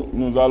où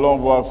nous allons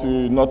voir sur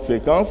notre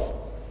séquence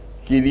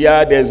qu'il y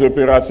a des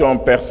opérations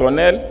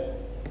personnelles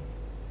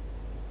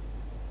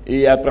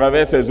et à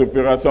travers ces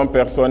opérations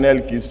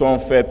personnelles qui sont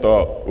faites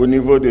au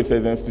niveau de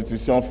ces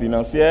institutions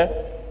financières,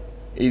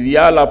 il y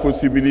a la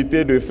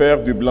possibilité de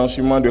faire du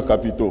blanchiment de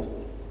capitaux.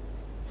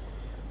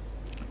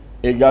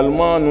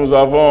 Également, nous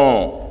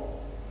avons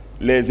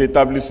les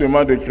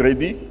établissements de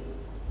crédit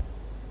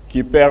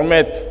qui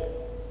permettent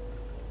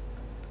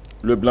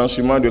le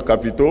blanchiment de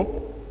capitaux.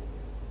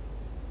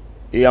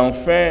 Et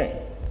enfin,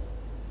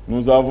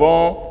 nous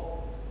avons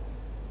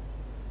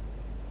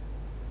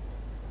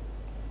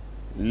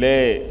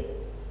les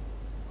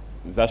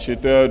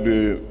acheteurs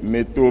de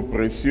métaux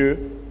précieux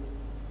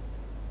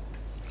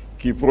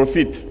qui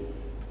profitent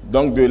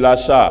donc de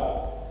l'achat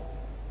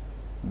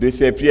de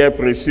ces pierres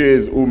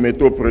précieuses ou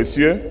métaux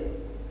précieux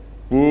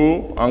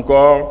pour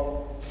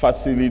encore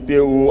faciliter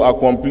ou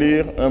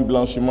accomplir un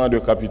blanchiment de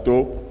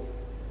capitaux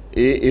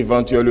et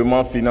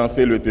éventuellement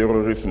financer le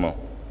terrorisme.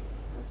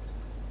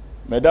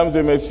 Mesdames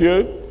et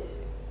messieurs,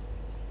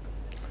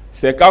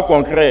 ces cas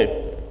concrets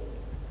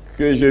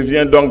que je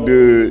viens donc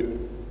de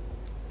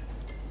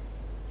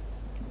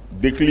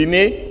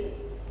décliner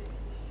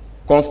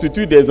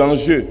constituent des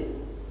enjeux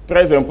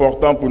très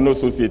importants pour nos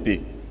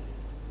sociétés.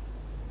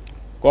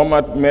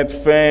 Comment mettre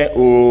fin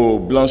au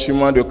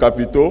blanchiment de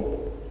capitaux?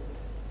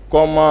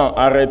 Comment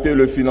arrêter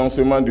le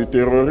financement du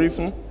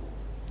terrorisme?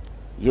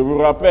 Je vous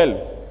rappelle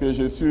que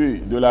je suis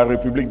de la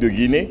République de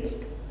Guinée.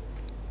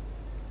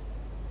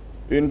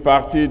 Une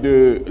partie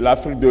de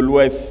l'Afrique de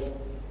l'Ouest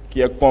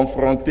qui est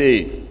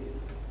confrontée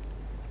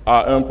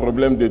à un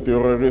problème de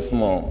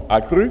terrorisme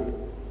accru.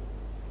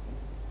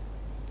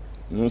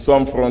 Nous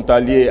sommes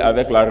frontaliers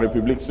avec la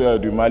République sœur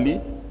du Mali.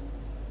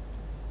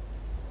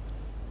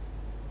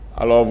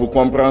 Alors vous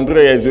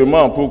comprendrez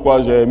aisément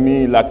pourquoi j'ai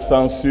mis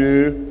l'accent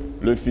sur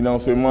le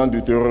financement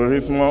du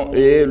terrorisme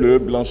et le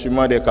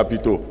blanchiment des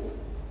capitaux.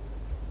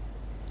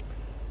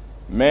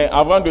 Mais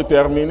avant de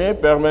terminer,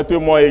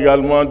 permettez-moi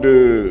également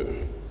de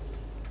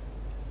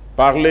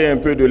parler un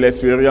peu de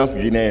l'expérience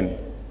guinéenne.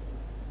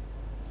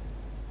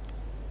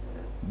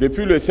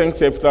 Depuis le 5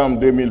 septembre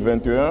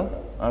 2021,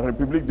 en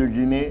République de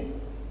Guinée,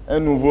 un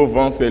nouveau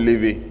vent s'est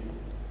levé.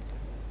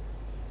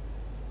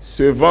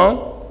 Ce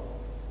vent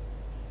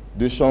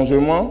de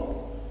changement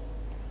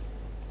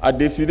a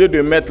décidé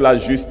de mettre la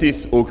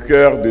justice au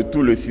cœur de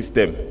tout le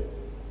système.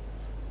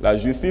 La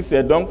justice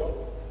est donc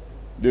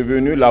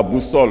devenue la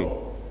boussole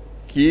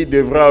qui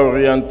devra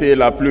orienter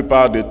la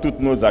plupart de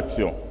toutes nos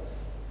actions.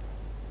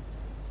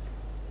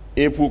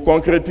 Et pour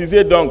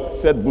concrétiser donc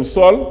cette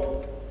boussole,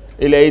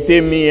 il a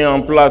été mis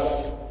en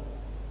place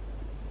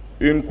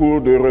une cour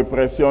de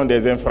répression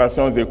des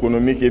infractions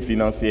économiques et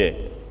financières.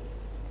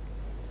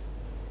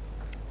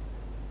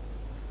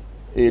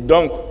 Et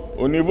donc,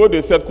 au niveau de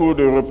cette cour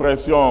de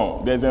répression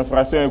des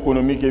infractions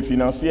économiques et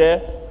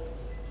financières,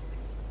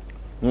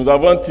 nous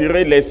avons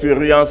tiré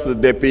l'expérience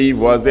des pays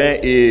voisins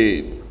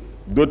et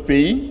d'autres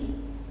pays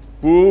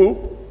pour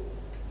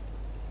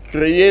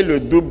créer le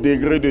double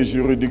degré de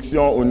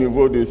juridiction au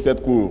niveau de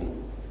cette cour.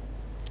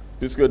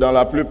 Puisque dans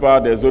la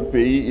plupart des autres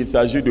pays, il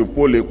s'agit de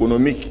pôles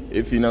économiques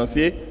et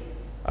financiers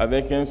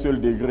avec un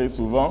seul degré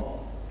souvent.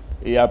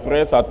 Et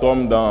après, ça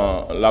tombe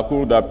dans la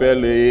cour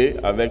d'appel et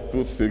avec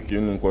tout ce que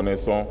nous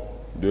connaissons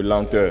de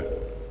lenteur.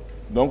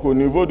 Donc au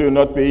niveau de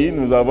notre pays,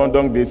 nous avons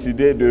donc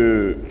décidé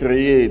de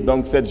créer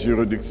donc cette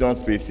juridiction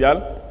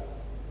spéciale.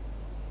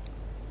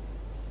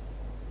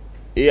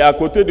 Et à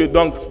côté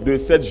de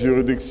cette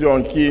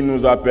juridiction qui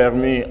nous a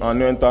permis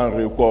en un temps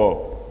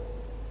record,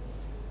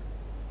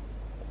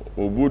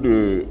 au bout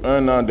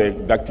d'1 an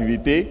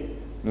d'activité,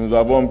 nous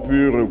avons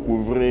pu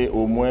recouvrer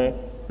au moins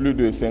plus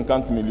de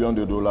 50 millions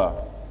de dollars.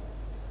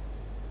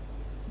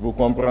 Vous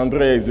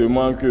comprendrez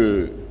aisément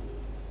que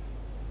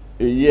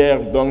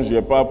hier, donc, je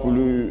n'ai pas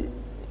voulu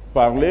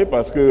parler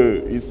parce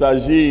qu'il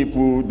s'agit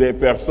pour des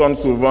personnes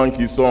souvent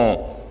qui sont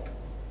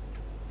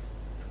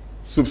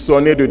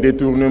soupçonnées de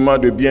détournement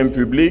de biens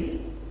publics,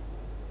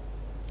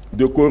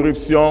 de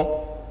corruption,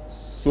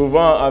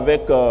 souvent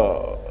avec...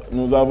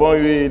 nous avons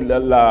eu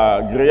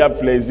l'agréable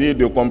plaisir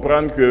de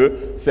comprendre que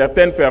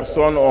certaines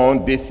personnes ont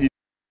décidé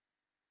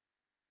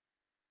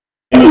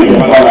even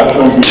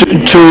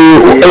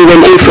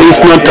if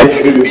it's not a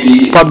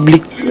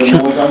public,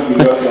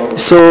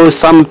 so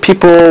some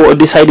people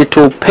decided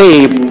to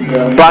pay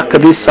back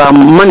this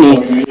money,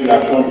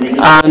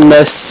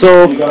 and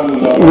so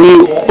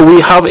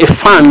we have a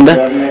fund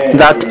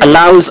that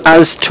allows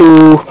us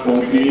to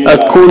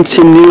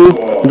continue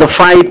the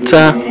fight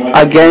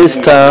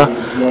against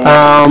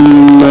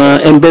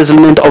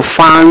embezzlement of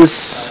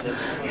funds,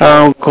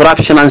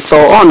 corruption, and so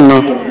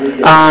on.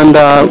 And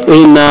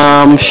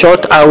in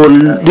short,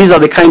 these are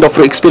the kind of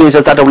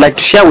experiences that I would like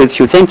to share with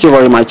you. Thank you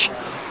very much.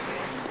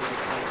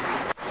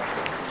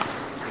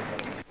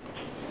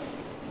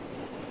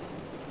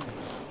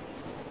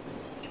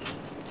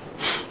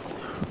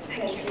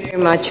 Thank you very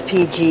much,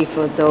 PG,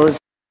 for those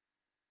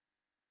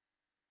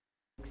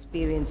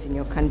experience in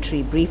your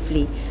country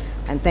briefly,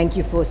 and thank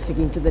you for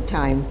sticking to the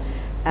time.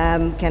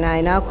 Can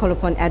I now call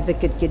upon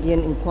Advocate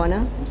Gideon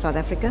Nkwana from South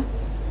Africa?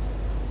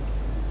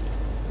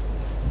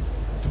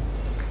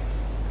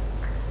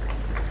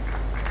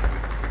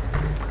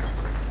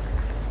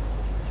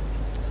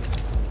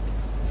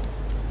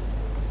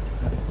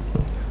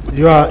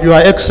 Your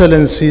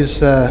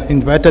Excellencies,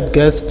 invited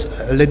guests,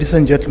 ladies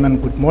and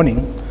gentlemen, good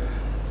morning.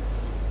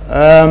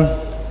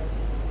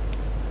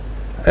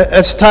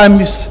 As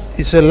time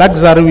is a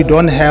luxury we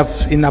don't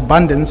have in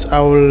abundance, I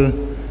will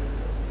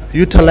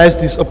utilize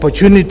this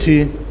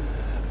opportunity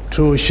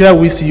to share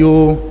with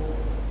you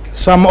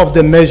some of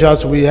the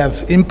measures we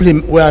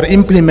are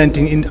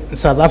implementing in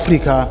South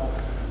Africa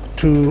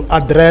to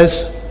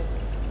address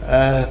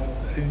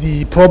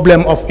the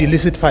problem of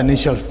illicit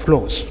financial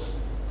flows.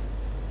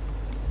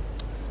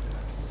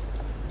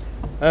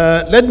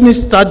 Let me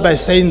start by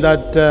saying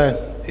that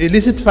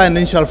illicit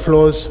financial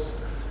flows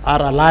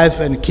are alive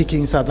and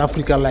kicking in South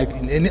Africa like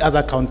in any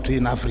other country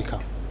in Africa.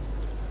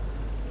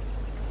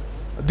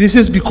 This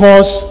is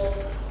because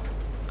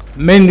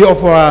mainly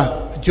of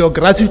our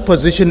geographic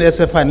position as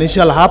a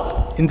financial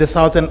hub in the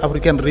Southern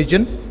African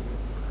region,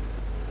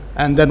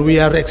 and then we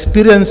are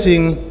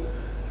experiencing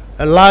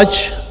a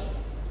large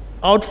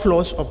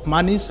outflows of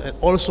monies and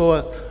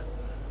also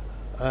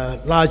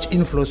large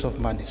inflows of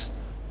monies.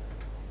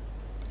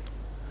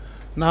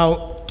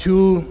 Now,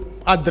 to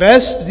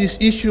address this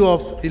issue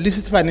of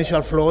illicit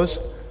financial flows,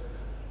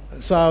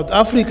 South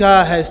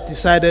Africa has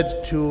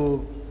decided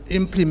to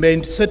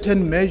implement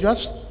certain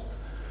measures,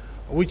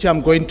 which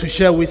I'm going to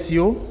share with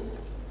you.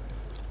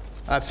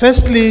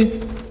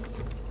 Firstly,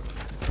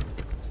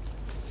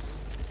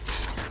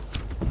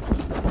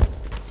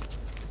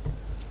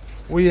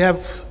 we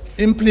have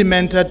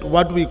implemented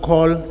what we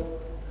call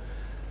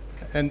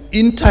an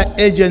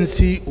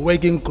interagency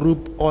working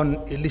group on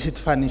illicit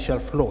financial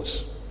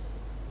flows.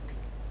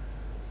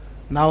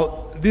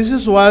 Now, this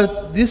is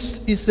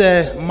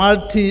a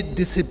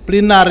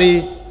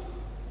multidisciplinary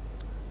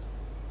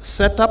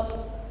setup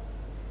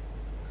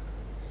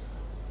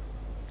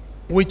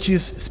which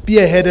is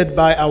spearheaded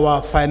by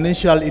our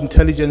financial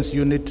intelligence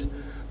unit,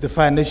 the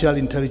Financial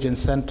Intelligence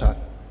Center.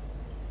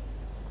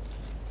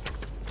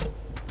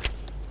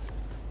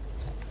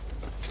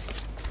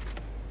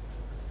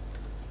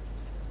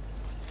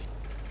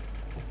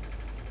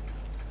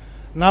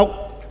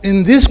 Now,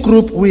 in this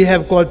group, we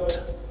have got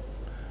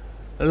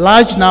a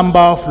large number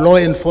of law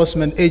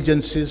enforcement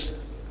agencies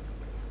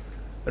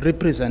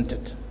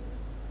represented.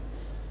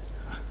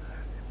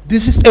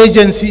 This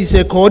agency is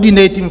a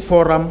coordinating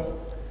forum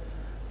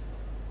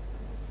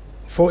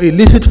for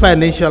illicit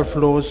financial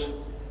flows.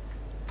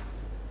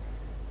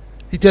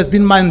 It has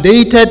been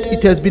mandated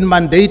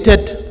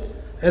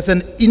as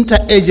an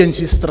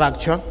interagency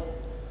structure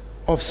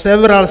of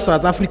several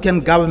South African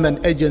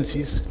government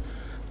agencies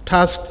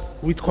tasked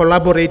with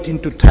collaborating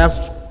to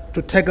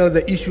tackle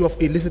the issue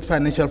of illicit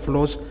financial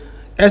flows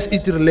as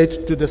it relates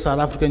to the South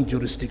African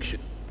jurisdiction.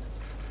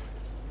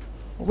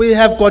 We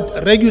have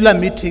got regular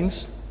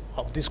meetings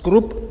of this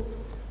group,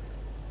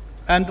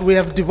 and we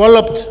have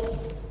developed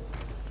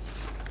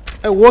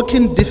a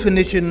working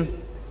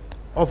definition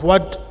of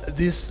what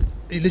these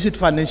illicit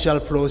financial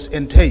flows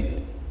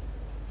entail.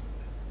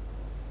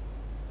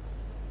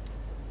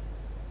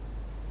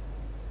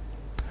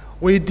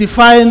 We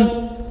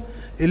define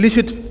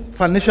illicit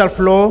financial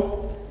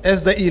flow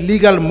as the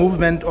illegal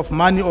movement of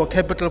money or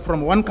capital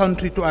from one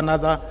country to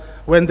another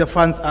when the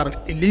funds are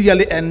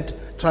illegally earned,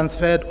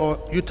 transferred, or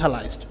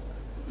utilized.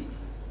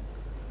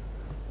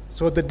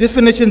 So the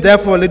definition,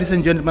 therefore, ladies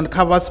and gentlemen,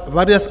 covers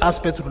various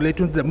aspects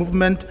relating to the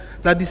movement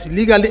that is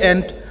legally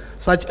earned,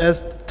 such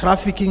as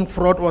trafficking,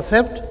 fraud, or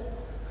theft,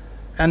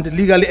 and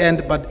legally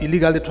earned but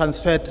illegally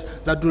transferred,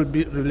 that will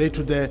be related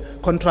to the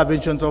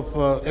contraventions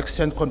of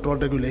exchange control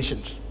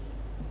regulations.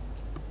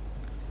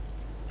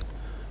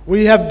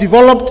 We have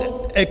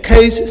developed a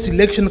case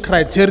selection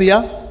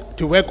criteria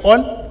to work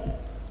on.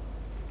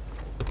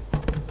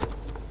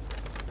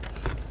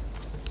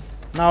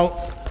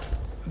 Now,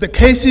 the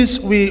cases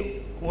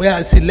we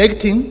are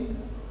selecting,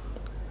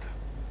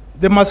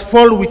 they must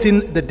fall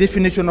within the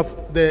definition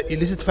of the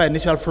illicit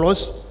financial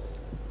flows.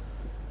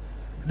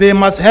 They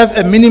must have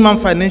a minimum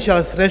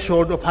financial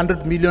threshold of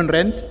 100 million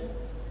rand,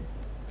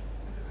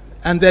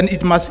 and then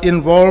it must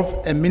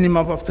involve a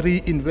minimum of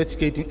 3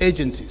 investigating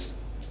agencies.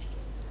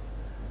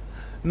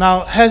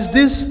 Now, has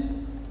this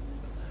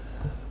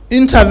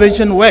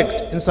intervention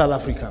worked in South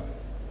Africa?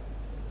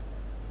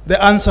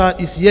 The answer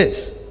is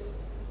yes.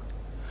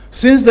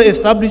 Since the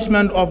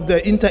establishment of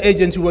the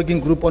Interagency Working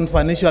Group on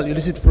Financial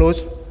Illicit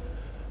Flows,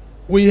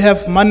 we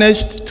have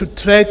managed to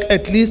track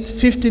at least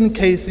 15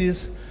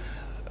 cases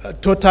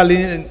totaling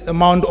an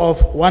amount of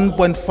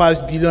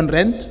 1.5 billion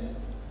rand.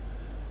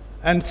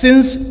 And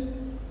since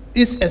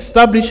its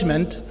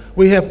establishment,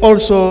 we have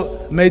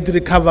also made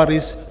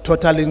recoveries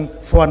totaling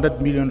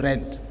 400 million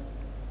rand.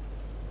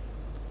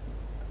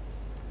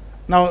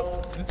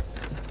 Now,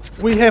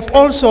 we have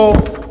also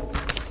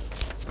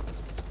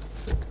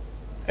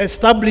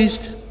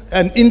established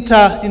an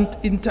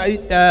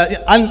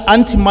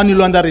anti-money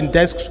laundering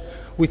desk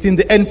within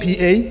the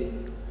NPA.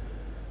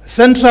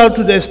 Central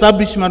to the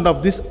establishment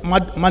of this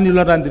money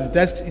laundering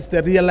desk is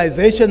the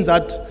realization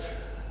that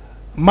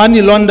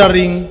money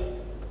laundering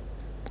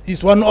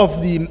is one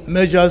of the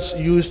measures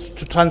used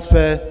to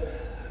transfer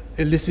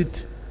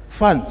illicit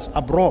funds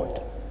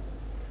abroad.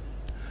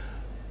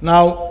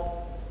 Now,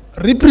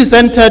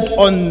 represented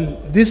on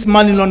this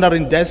money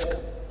laundering desk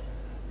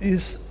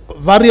is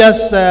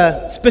various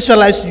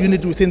specialized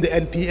units within the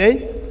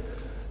NPA,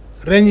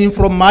 ranging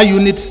from my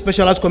unit,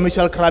 Specialized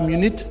Commercial Crime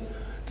Unit,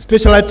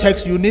 Specialized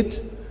Tax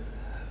Unit,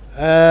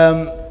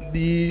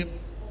 the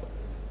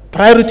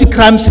Priority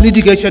Crimes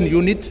Litigation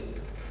Unit,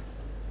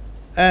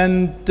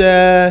 and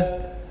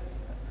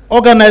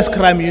Organized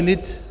Crime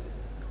Unit.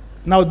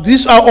 Now,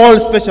 these are all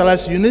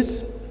specialized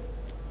units.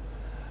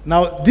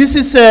 Now, this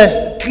is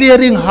a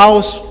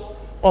clearinghouse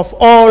of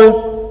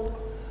all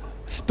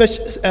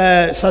suspicious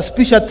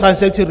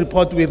transaction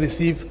report we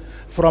receive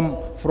from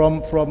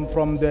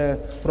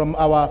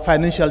our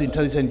financial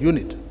intelligence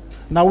unit.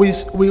 Now,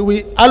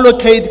 we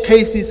allocate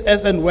cases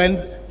as and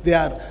when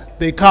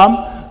they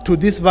come to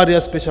this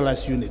various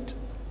specialized unit.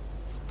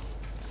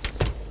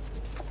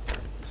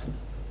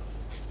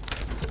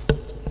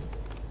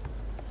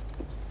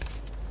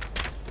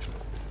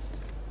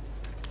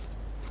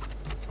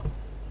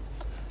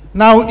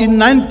 Now, in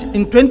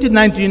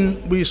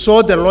 2019, we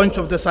saw the launch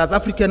of the South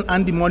African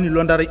Anti-Money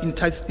Laundering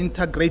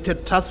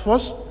Integrated Task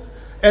Force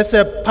as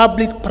a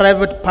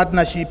public-private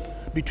partnership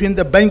between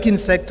the banking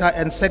sector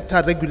and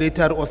sector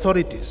regulatory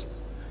authorities.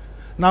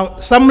 Now,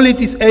 SUMLIT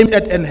is aimed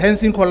at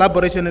enhancing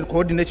collaboration and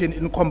coordination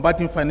in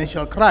combating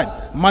financial crime,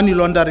 money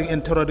laundering,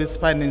 and terrorist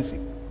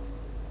financing.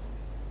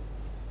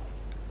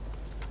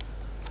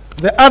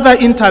 The other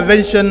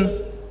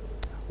intervention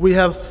we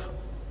have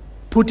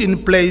put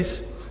in place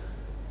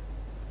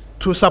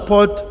to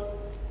support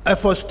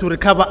efforts to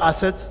recover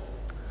assets.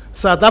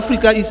 South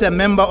Africa is a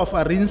member of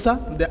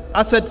ARINSA, the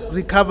Asset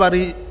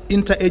Recovery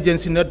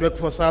Interagency Network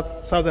for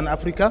Southern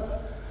Africa,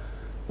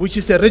 which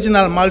is a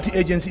regional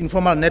multi-agency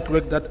informal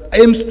network that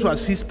aims to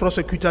assist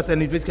prosecutors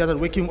and investigators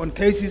working on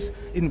cases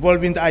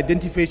involving the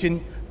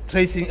identification,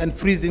 tracing, and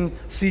freezing,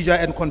 seizure,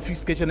 and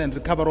confiscation and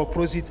recovery of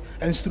proceeds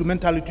and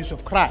instrumentalities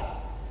of crime.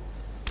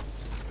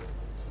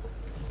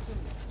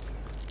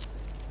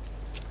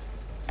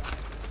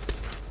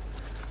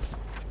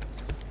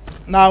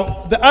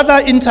 Now, the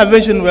other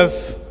intervention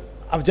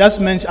I've just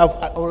mentioned, I've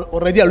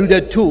already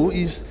alluded to,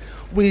 is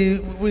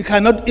we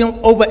cannot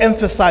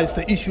overemphasize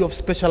the issue of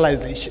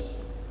specialization.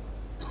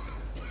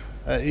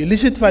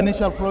 Illicit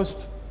financial flows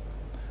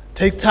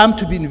take time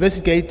to be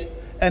investigated,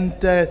 and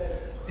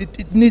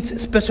it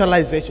needs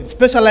specialization.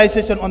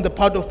 Specialization on the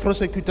part of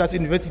prosecutors,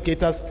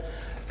 investigators,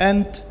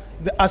 and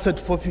the asset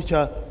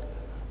forfeiture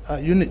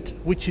unit,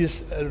 which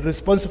is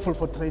responsible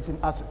for tracing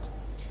assets.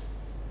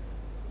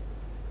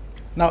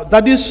 Now,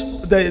 that is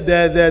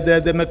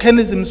the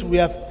mechanisms we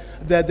have,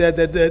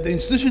 the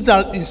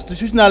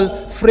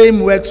institutional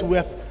frameworks we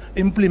have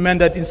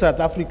implemented in South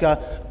Africa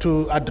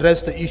to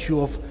address the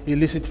issue of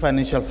illicit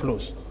financial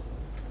flows.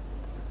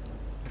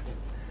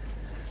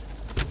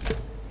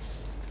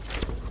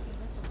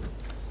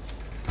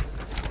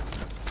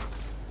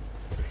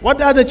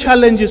 What are the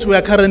challenges we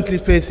are currently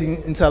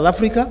facing in South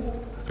Africa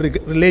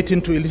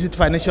relating to illicit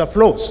financial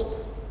flows?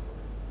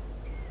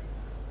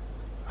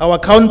 Our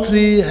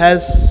country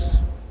has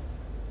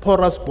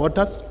porous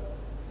borders,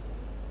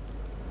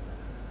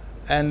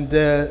 and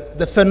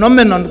the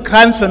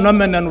crime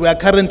phenomenon we are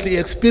currently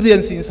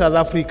experiencing in South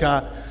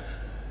Africa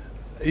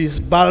is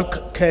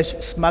bulk cash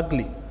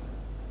smuggling.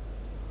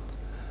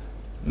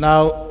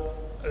 Now,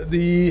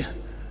 the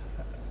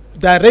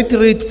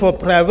Directorate for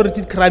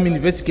Priority Crime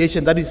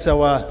Investigation, that is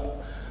our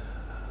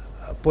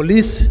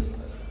police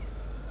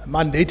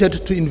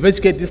mandated to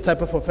investigate this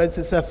type of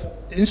offenses, have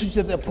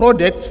instituted a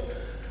project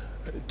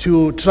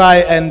to try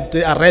and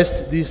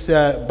arrest this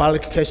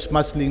bulk cash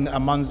smuggling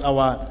amongst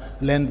our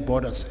land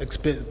borders,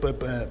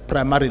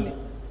 primarily.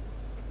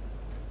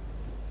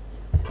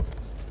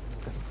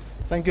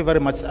 Thank you very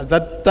much.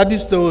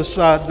 Those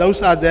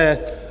are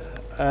the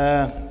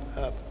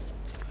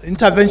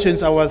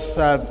interventions I was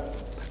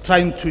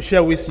trying to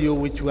share with you,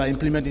 which we are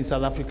implementing in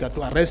South Africa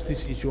to arrest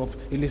this issue of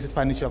illicit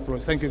financial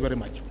flows. Thank you very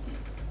much.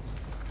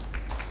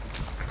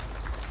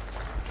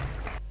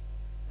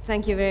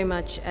 Thank you very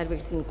much,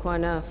 Advocate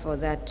Nkwana, for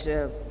that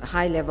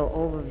high-level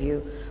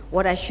overview.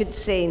 What I should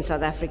say in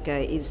South Africa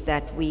is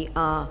that we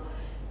are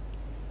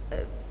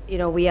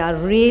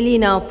really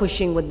now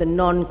pushing with the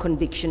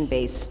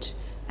non-conviction-based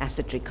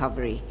asset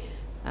recovery.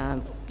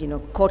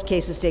 Court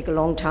cases take a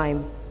long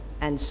time,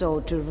 And so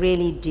to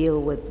really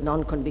deal with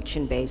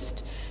non-conviction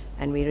based,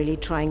 and we're really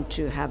trying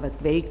to have a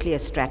very clear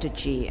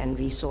strategy and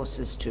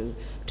resources to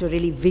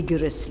really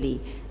vigorously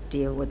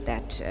deal with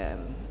that.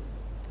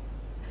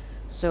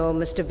 So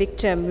Mr.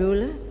 Victor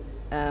Mueller,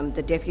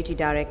 the Deputy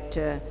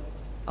Director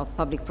of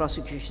Public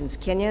Prosecutions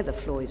Kenya, the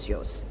floor is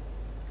yours.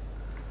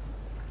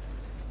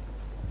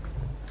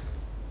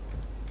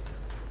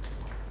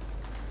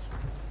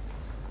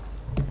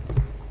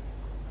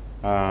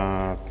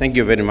 Thank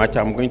you very much.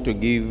 I'm going to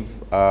give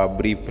a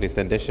brief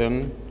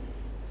presentation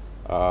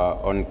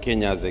on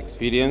Kenya's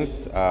experience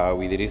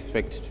with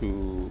respect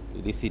to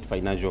illicit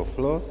financial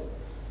flows.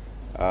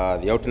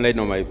 The outline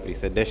of my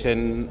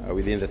presentation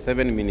within the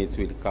 7 minutes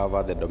will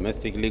cover the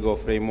domestic legal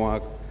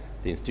framework,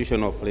 the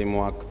institutional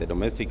framework, the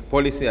domestic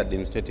policy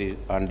administrative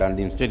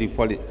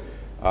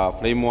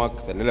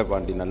framework, the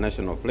relevant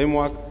international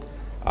framework,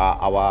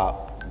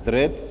 our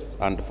threats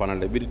and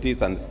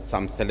vulnerabilities, and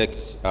some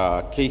select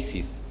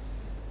cases.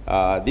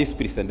 This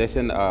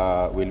presentation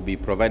will be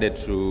provided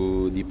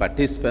to the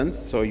participants,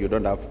 so you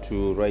don't have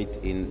to write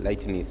in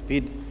lightning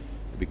speed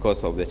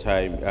because of the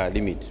time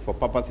limit. For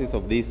purposes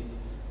of this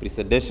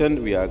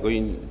presentation, we are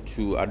going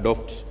to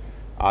adopt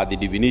the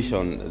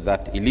definition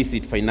that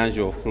illicit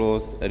financial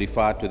flows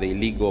refer to the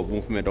illegal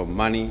movement of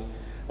money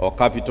or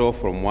capital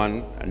from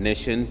one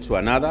nation to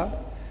another.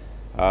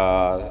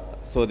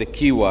 So the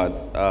keywords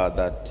are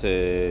that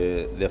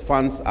the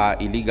funds are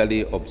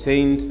illegally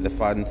obtained, the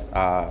funds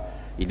are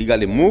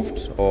illegally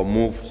moved or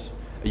moved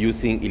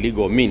using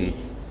illegal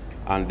means,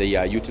 and they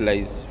are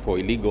utilized for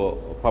illegal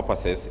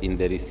purposes in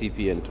the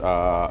recipient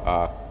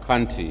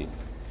country.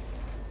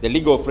 The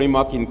legal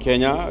framework in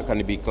Kenya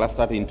can be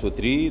clustered into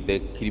three: the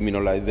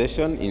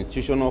criminalization,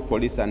 institutional,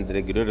 police, and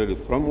regulatory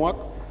framework.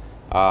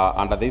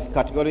 Under this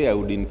category, I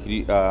would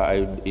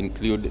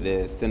include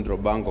the Central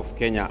Bank of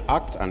Kenya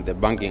Act and the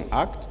Banking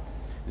Act,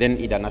 then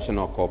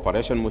international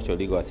cooperation, mutual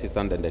legal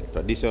assistance and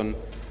extradition,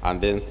 and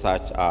then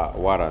search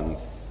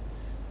warrants.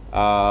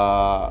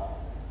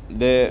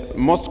 The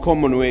most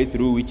common way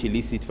through which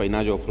illicit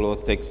financial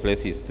flows takes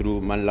place is through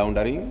money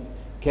laundering.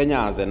 Kenya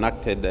has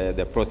enacted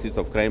the Process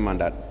of Crime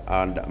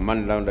and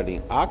Money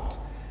Laundering Act,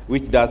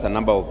 which does a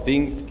number of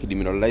things: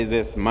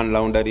 criminalizes money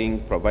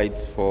laundering,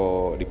 provides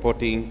for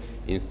reporting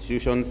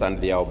institutions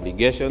and their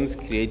obligations,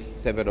 creates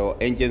several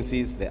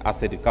agencies: the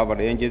Asset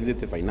Recovery Agency,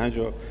 the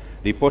Financial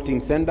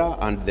Reporting Center,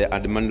 and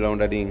the Money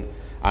Laundering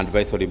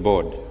Advisory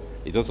Board.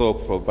 It also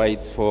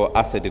provides for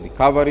asset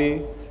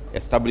recovery,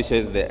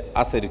 establishes the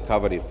Asset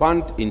Recovery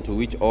Fund, into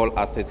which all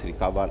assets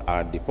recovered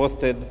are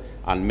deposited,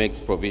 and makes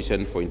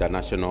provision for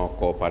international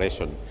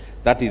cooperation.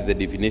 That is the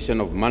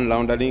definition of money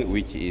laundering,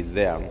 which is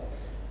there.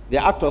 The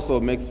Act also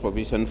makes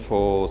provision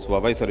for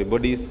supervisory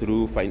bodies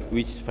through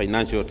which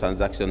financial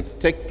transactions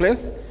take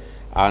place,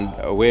 and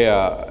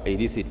where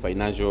illicit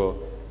financial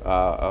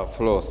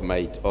flows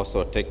might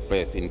also take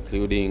place,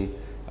 including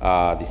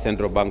the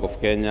Central Bank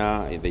of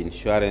Kenya, the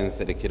Insurance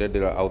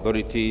Regulatory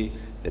Authority,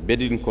 the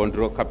Betting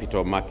Control,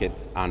 Capital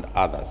Markets, and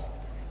others.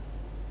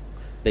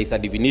 There is a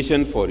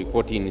definition for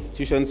reporting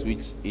institutions,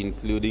 which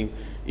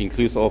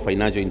includes all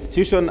financial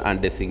institutions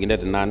and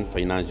designated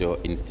non-financial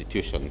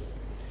institutions.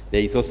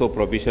 There is also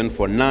provision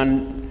for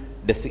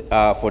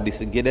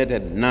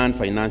designated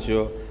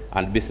non-financial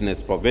and business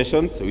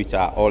professions, which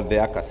are all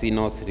there: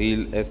 casinos,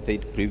 real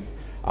estate,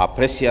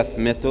 precious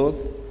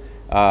metals,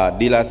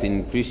 dealers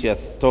in precious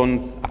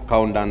stones,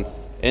 accountants,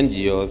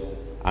 NGOs,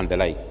 and the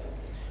like.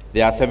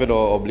 There are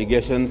several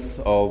obligations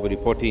of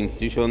reporting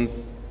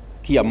institutions,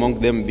 key among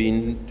them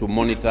being to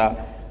monitor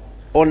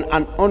on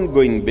an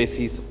ongoing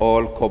basis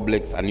all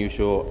complex,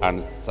 unusual,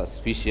 and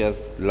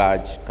suspicious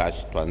large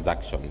cash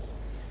transactions.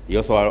 You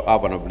also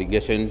have an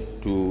obligation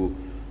to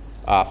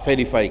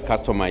verify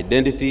customer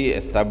identity,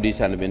 establish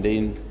and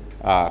maintain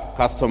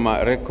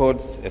customer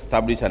records,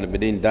 establish and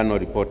maintain internal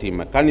reporting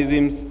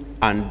mechanisms,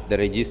 and the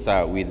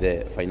register with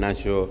the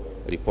Financial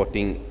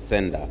Reporting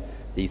Center.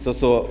 There is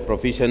also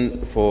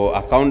provision for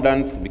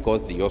accountants,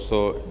 because they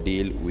also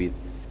deal with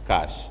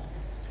cash.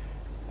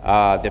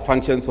 The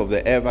functions of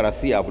the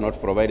FRC, I have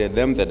not provided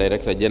them. The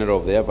Director General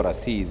of the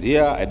FRC is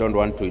here. I don't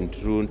want to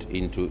intrude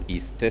into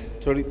his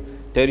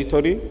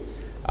territory.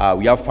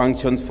 We have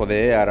functions for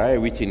the ARI,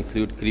 which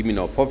include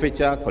criminal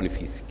forfeiture,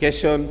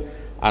 confiscation,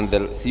 and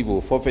the civil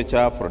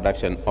forfeiture,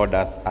 production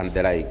orders, and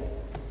the like.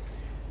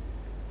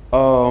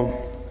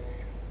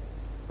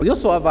 We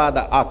also have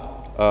other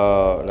acts,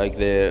 like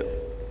the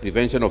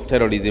Prevention of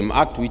Terrorism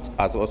Act, which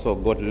has also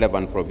got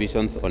relevant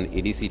provisions on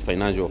illicit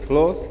financial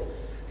flows.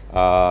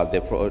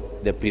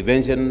 The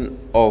Prevention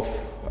of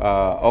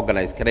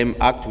Organized Crime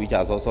Act, which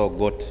has also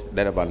got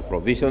relevant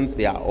provisions.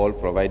 They are all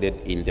provided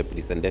in the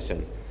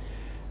presentation.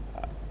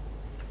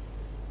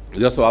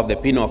 We also have the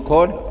Penal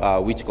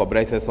Code, which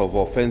comprises of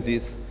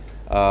offenses,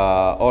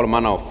 all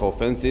manner of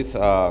offenses,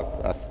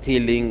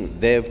 stealing,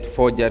 theft,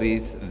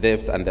 forgeries,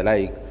 thefts, and the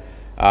like.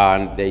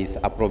 And there is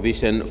a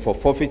provision for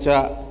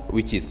forfeiture,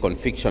 which is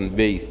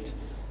conviction-based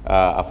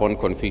upon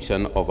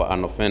conviction of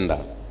an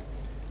offender.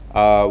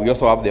 We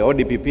also have the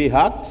ODPP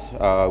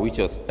Act, which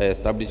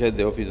establishes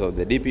the office of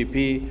the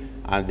DPP,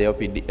 and the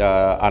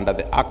under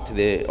the Act,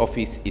 the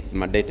office is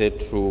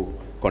mandated to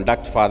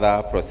conduct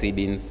further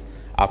proceedings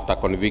after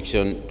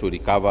conviction to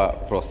recover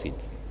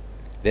proceeds.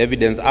 The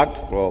Evidence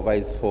Act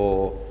provides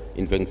for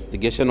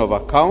investigation of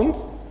accounts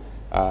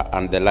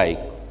and the like.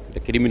 The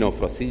Criminal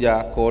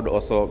Procedure Code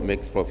also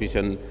makes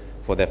provision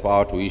for the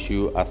power to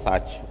issue a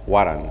search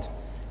warrant.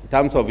 In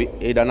terms of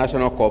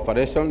international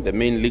cooperation, the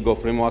main legal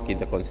framework is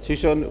the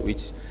Constitution,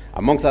 which,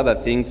 amongst other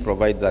things,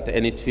 provides that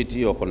any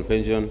treaty or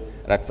convention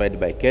ratified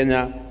by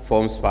Kenya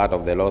forms part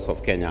of the laws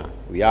of Kenya.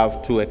 We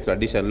have 2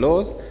 extradition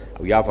laws.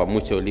 We have a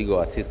Mutual Legal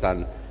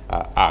Assistance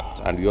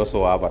Act, and we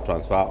also have a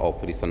Transfer of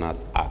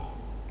Prisoners Act.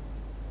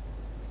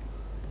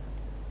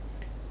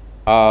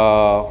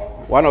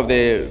 One of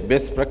the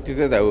best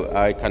practices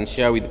I can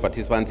share with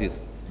participants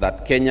is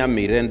that Kenya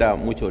may render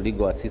mutual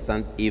legal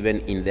assistance even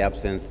in the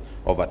absence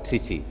of a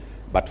treaty.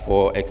 But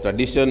for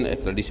extradition,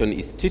 extradition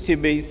is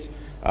treaty-based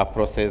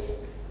process,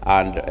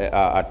 and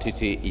a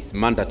treaty is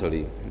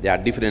mandatory. There are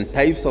different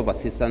types of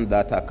assistance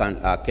that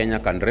Kenya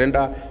can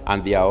render,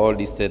 and they are all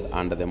listed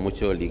under the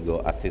Mutual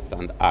Legal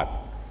Assistance Act.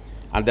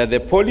 Under the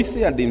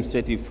policy and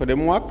administrative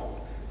framework,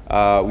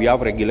 we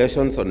have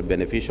regulations on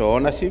beneficial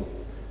ownership,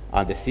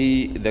 and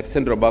the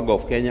Central Bank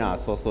of Kenya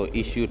has also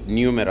issued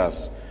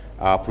numerous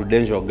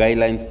prudential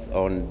guidelines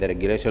on the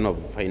regulation of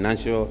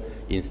financial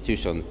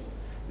institutions.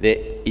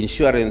 The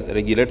Insurance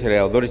Regulatory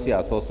Authority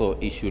has also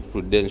issued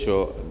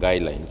prudential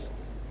guidelines.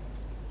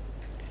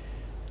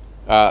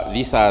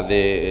 These are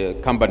the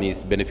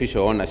company's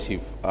beneficial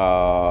ownership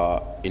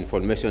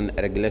information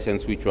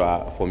regulations which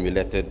were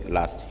formulated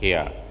last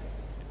year.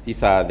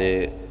 These are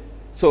the,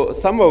 so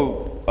some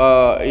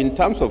of, in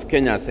terms of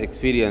Kenya's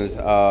experience,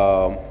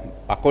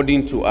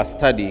 according to a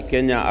study,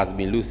 Kenya has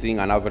been losing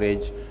an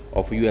average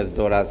of US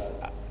dollars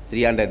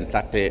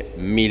 330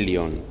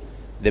 million.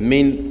 The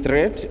main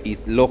threat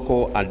is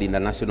local and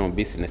international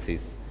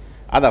businesses.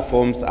 Other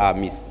forms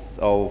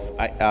of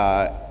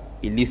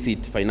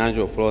illicit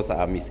financial flows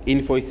are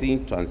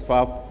misinvoicing,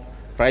 transfer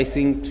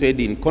pricing, trade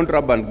in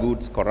contraband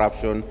goods,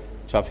 corruption,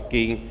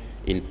 trafficking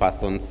in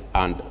persons,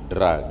 and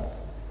drugs.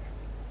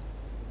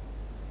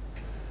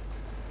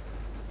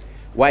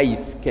 Why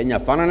is Kenya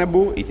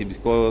vulnerable? It is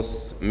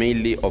because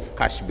mainly of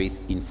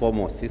cash-based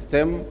informal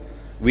system,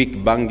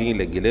 weak banking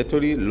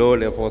regulatory, low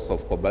levels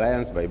of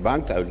compliance by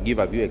banks. I will give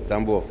a few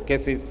examples of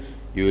cases.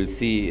 You will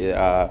see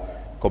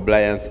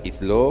compliance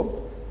is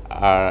low,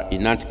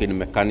 inadequate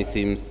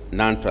mechanisms,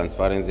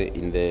 non-transparency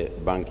in the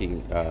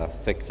banking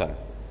sector.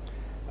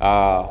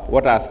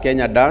 What has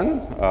Kenya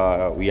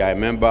done? We are a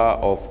member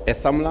of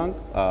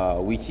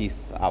ESAMLANG, which is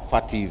a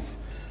FATF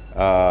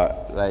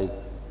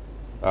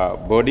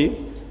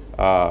body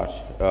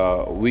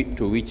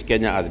to which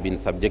Kenya has been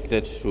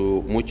subjected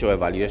to mutual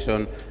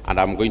evaluation, and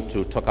I'm going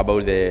to talk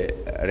about the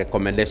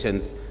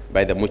recommendations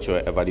by the mutual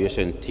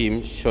evaluation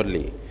team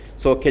shortly.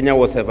 So Kenya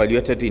was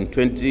evaluated in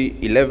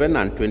 2011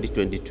 and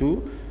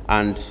 2022,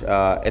 and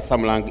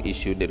ESAMLANG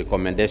issued the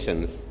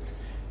recommendations.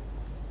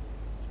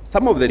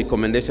 Some of the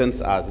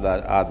recommendations are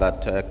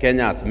that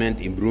Kenya has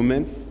made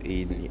improvements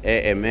in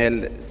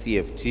AML,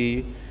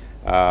 CFT.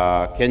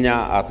 Kenya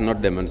has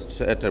not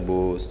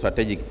demonstrable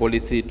strategic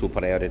policy to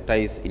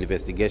prioritize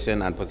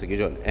investigation and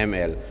prosecution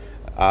ML.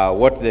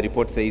 What the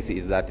report says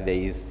is that there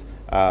is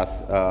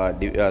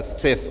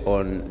stress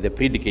on the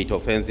predicate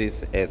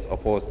offenses as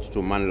opposed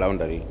to money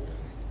laundering.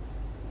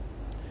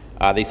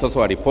 There is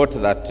also a report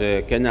that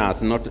Kenya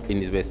has not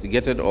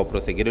investigated or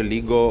prosecuted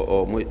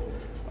legal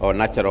or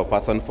natural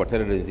person for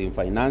terrorism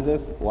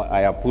finances. I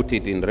have put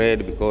it in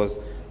red because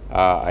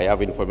I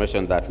have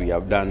information that we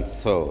have done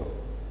so.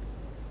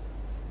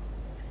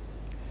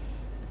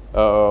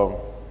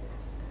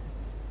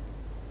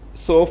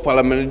 So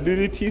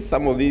vulnerability,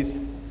 some of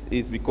this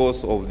is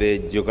because of the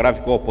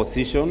geographical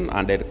position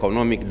and the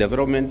economic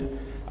development.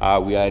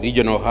 We are a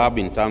regional hub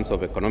in terms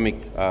of economic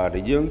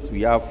regions.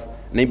 We have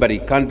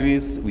neighboring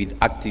countries with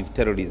active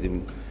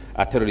terrorism,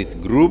 terrorist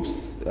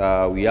groups.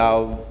 We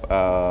have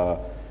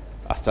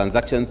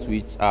transactions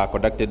which are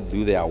conducted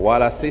through the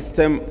Awala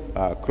system,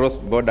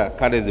 cross-border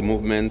currency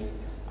movements,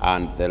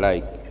 and the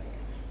like.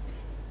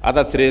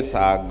 Other threats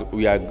are,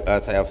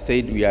 as I have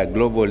said, we are a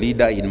global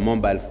leader in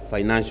mobile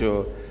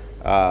financial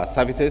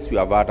services. We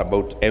have heard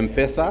about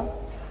M-Pesa.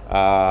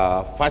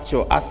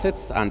 Virtual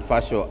assets and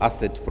virtual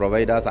asset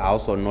providers are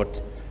also not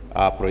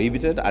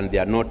prohibited, and they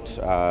are not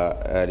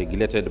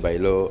regulated by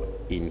law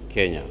in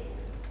Kenya.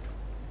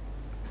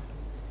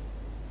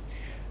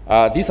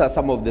 These are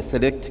some of the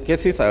select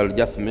cases. I will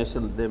just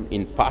mention them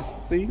in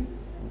passing.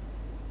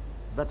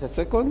 30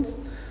 seconds.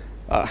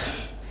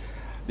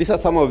 These are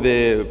some of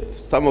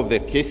the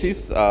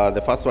cases.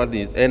 The first one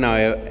is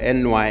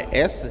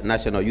NYS,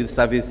 National Youth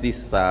Service.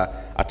 These are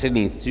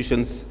training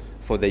institutions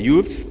for the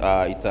youth.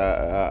 It's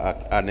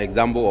an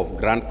example of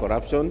grand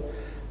corruption.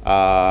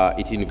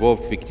 It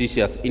involved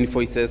fictitious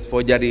invoices,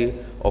 forgery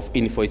of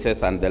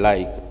invoices, and the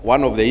like.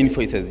 One of the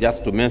invoices,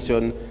 just to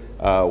mention,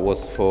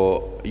 was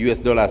for US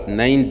dollars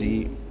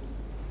 90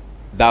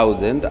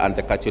 and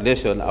the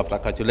calculation, after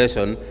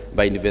calculation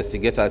by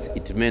investigators,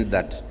 it meant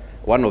that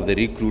one of the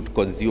recruits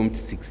consumed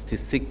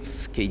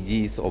 66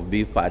 kgs of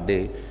beef per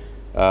day,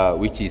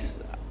 which is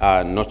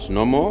not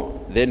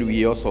normal. Then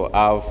we also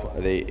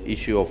have the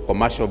issue of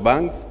commercial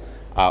banks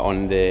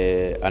on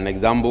an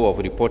example of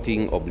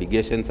reporting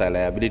obligations and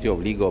liability of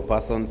legal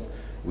persons.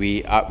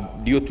 We,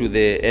 due to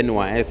the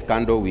NYS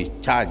scandal, we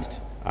charged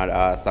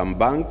some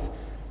banks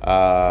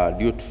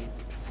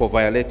for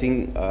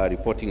violating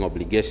reporting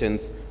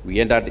obligations. We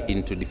entered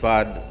into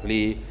deferred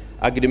plea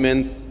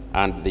agreements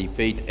and they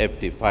paid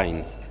hefty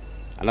fines.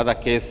 Another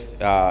case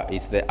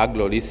is the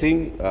agro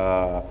leasing,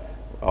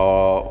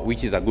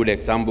 which is a good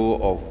example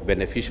of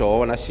beneficial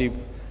ownership.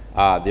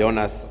 The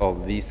owners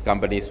of these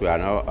companies were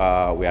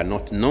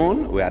not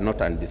known, were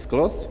not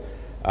undisclosed.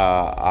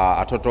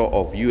 A total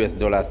of US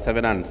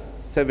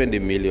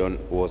 $770 million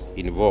was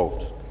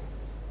involved.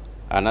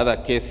 Another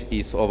case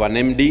is of an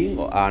MD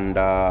and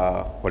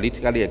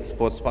politically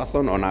exposed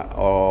person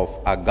of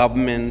a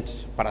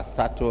government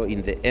parastatal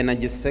in the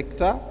energy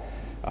sector.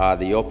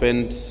 They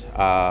opened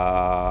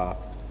a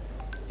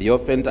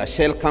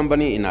shell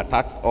company in a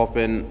tax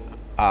open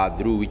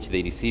through which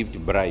they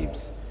received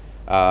bribes.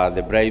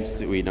 The bribes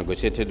we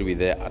negotiated with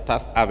the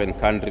tax haven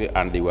country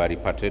and they were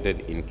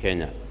repatriated in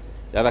Kenya.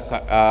 The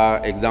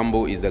other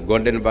example is the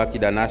Goldenberg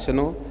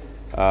International,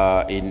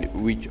 in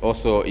which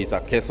also is a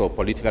case of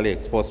politically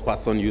exposed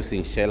person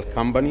using shell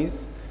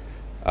companies.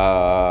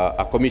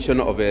 A commission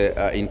of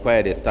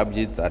inquiry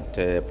established that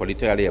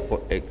politically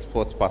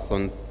exposed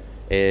persons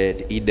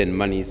had hidden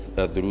monies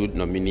through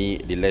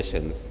nominee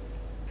relations.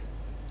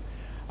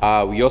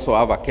 We also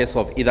have a case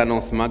of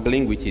ethanol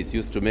smuggling, which is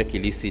used to make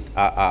illicit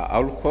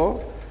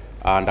alcohol,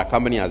 and a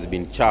company has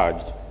been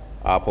charged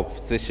for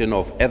possession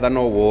of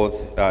ethanol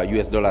worth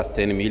US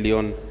 $10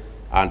 million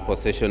and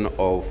possession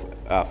of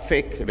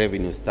fake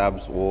revenue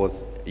stubs worth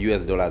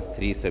US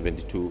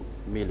 $372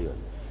 million.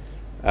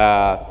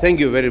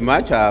 Thank you very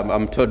much.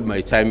 I'm told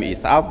my time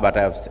is up, but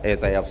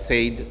as I have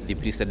said, the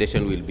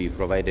presentation will be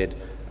provided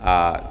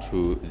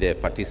to the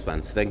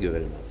participants. Thank you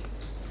very much.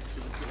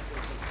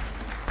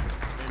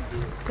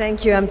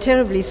 Thank you. I'm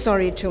terribly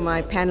sorry to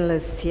my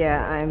panelists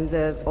here. I'm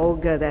the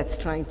ogre that's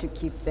trying to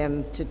keep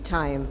them to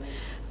time.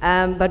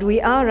 But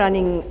we are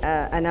running,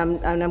 and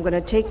I'm going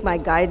to take my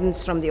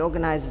guidance from the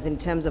organizers in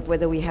terms of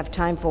whether we have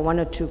time for 1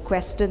 or 2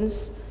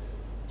 questions.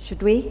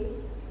 Should we?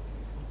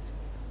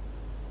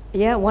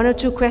 Yeah, 1 or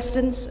 2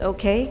 questions?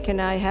 Okay. Can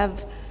I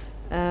have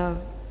a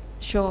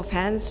show of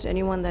hands to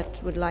anyone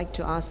that would like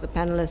to ask the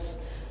panelists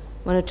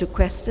 1 or 2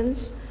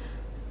 questions?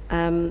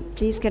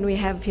 Please, can we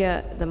have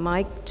here the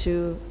mic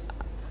to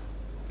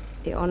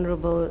the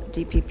Honorable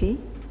DPP?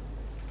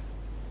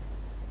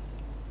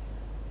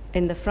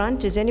 In the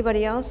front, is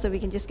anybody else? So we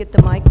can just get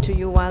the mic to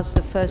you whilst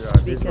the first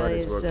speaker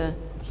is...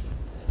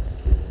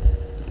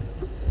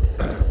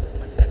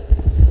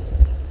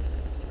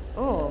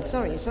 Oh,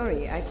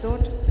 sorry. I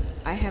thought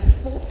I have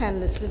 4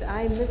 panelists. Did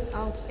I miss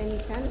out any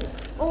panelists?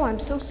 Oh, I'm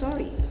so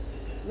sorry.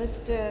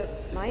 Mr.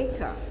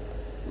 Maika,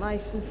 my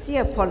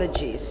sincere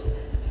apologies.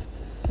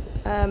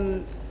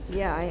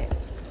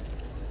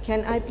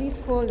 Can I please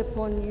call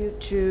upon you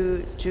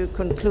to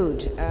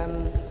conclude?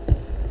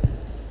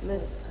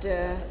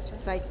 Mr.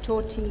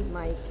 Saitoti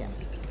Maika.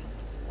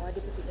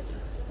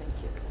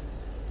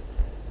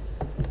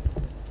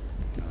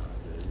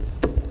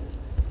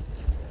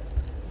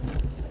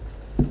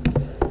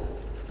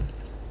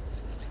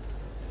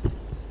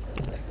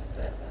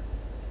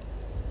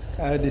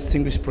 Thank you.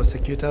 Distinguished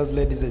prosecutors,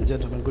 ladies and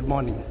gentlemen, good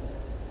morning.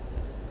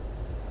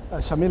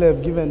 Shamila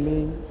have given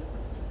me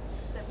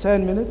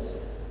 10 minutes?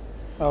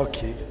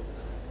 Okay.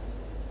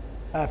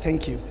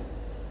 Thank you.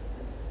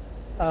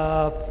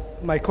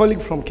 My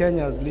colleague from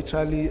Kenya has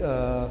literally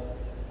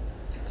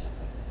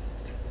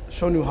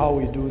shown you how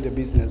we do the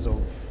business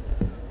of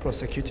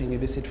prosecuting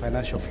illicit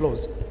financial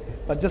flows.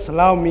 But just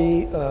allow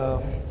me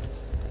to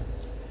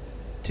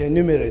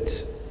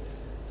enumerate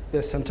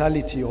the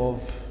centrality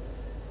of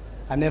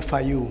an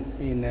FIU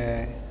in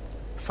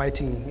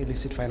fighting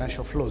illicit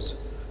financial flows.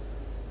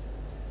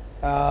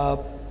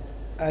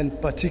 And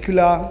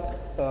particular,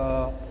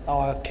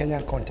 our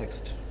Kenyan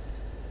context.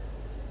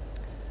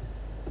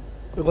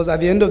 Because at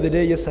the end of the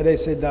day, yesterday I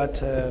said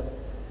that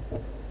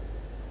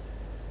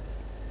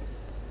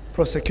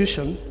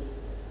prosecution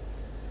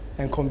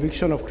and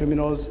conviction of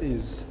criminals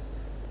is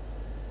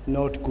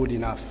not good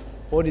enough.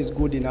 What is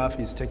good enough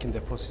is taking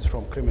the process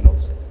from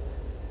criminals.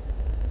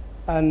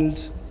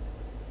 And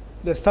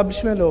the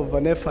establishment of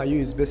an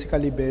FIU is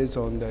basically based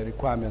on the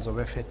requirements of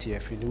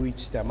FATF, in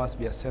which there must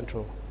be a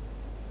central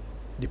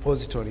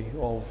depository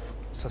of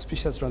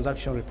suspicious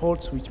transaction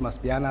reports, which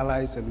must be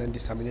analyzed and then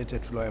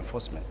disseminated to law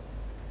enforcement.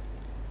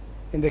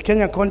 In the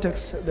Kenyan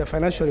context, the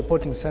Financial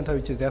Reporting Center,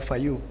 which is the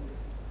FIU,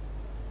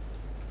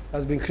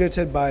 has been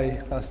created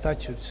by a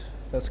statute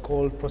that's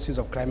called Proceeds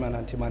of Crime and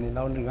Anti-Money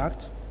Laundering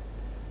Act,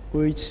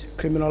 which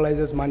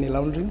criminalizes money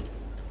laundering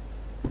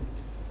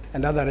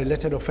and other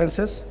related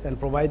offenses and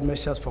provide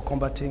measures for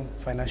combating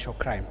financial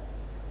crime.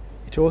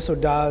 It also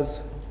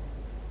does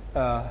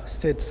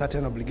state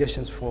certain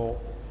obligations for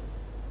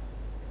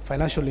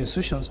financial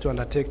institutions to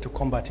undertake to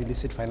combat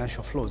illicit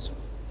financial flows.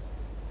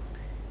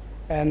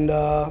 And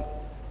the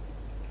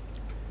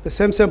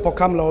same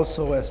POCAMLA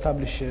also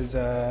establishes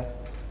an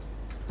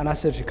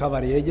asset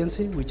recovery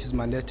agency, which is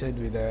mandated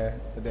with the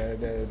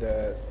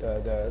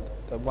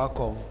work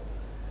of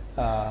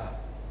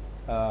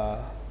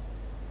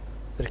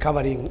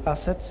recovering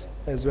assets,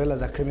 as well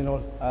as a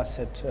criminal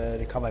asset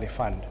recovery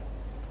fund.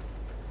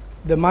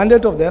 The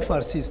mandate of the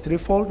FRC is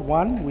threefold.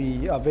 One,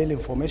 we avail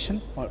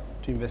information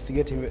to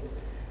investigative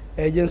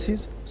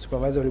agencies,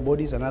 supervisory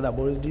bodies, and other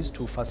bodies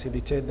to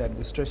facilitate the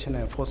administration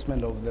and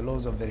enforcement of the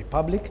laws of the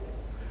Republic.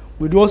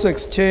 We do also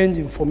exchange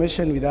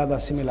information with other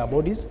similar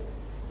bodies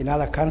in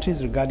other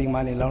countries regarding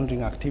money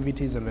laundering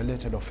activities and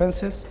related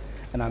offenses,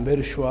 and I'm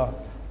very sure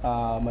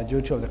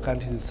majority of the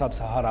countries in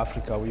sub-Saharan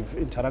Africa, we've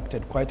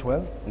interacted quite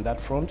well in that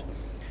front.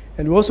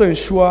 And we also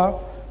ensure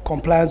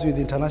compliance with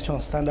international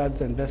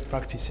standards and best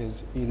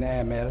practices in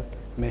AML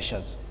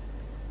measures.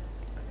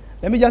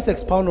 Let me just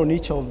expound on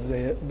each of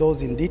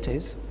those in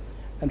details.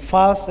 And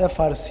first,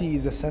 FRC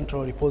is a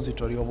central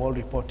repository of all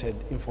reported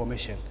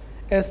information.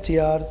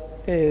 STRs,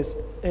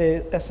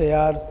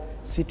 SARs,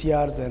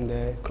 CTRs,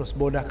 and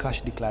cross-border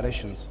cash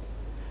declarations.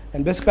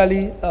 And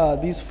basically,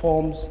 these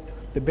forms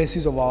the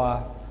basis of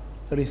our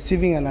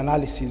receiving and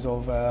analysis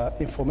of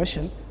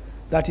information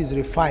that is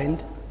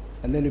refined,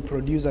 and then we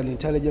produce an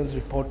intelligence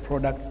report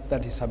product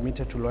that is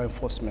submitted to law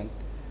enforcement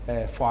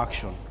for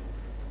action.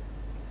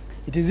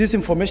 It is this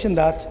information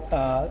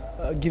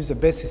that gives the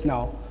basis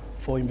now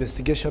for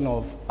investigation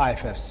of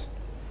IFFs.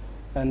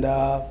 And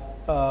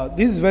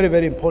this is very,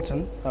 very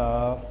important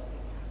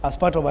as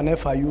part of an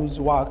FIU's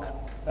work,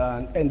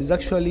 and is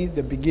actually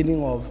the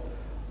beginning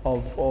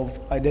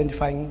of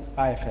identifying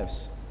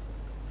IFFs.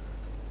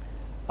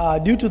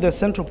 Due to the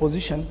central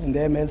position in the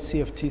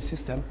ML-CFT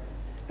system,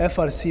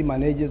 FRC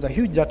manages a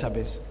huge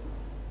database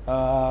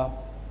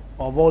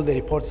of all the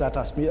reports that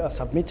are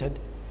submitted,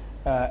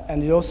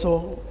 and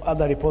also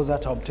other reports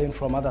that are obtained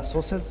from other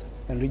sources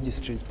and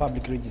registries,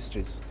 public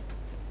registries.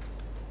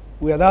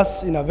 We are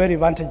thus in a very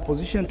advantageous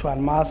position to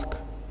unmask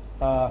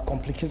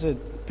complicated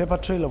paper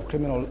trail of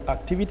criminal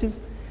activities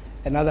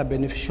and other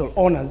beneficial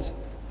owners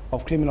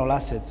of criminal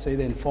assets,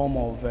 either in form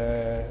of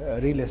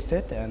real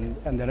estate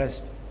and the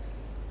rest.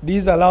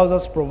 This allows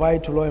us to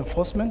provide to law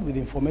enforcement with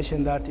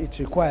information that it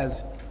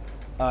requires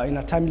in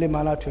a timely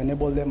manner to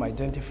enable them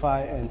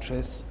identify and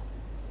trace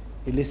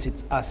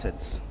illicit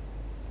assets.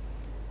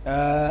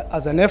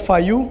 As an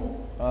FIU,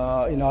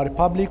 in our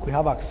republic, we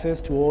have access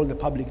to all the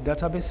public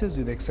databases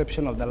with the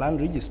exception of the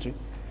land registry,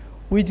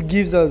 which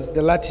gives us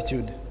the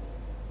latitude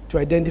to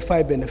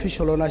identify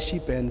beneficial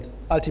ownership and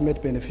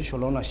ultimate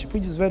beneficial ownership,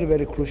 which is very,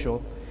 very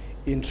crucial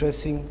in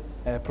tracing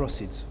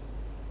proceeds.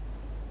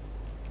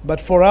 But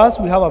for us,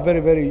 we have a very,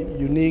 very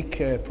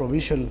unique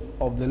provision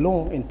of the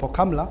law in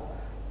POCAMLA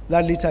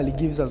that literally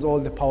gives us all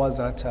the powers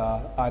that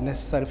are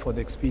necessary for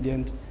the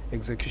expedient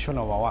execution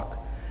of our work.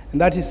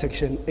 And that is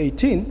Section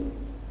 18,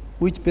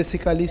 which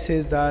basically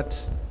says that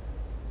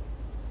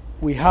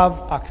we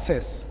have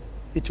access.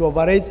 It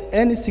overrides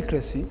any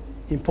secrecy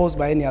imposed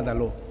by any other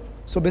law.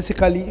 So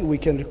basically, we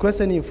can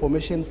request any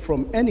information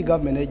from any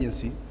government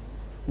agency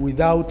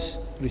without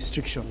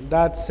restriction.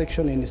 That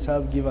section in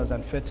itself gives us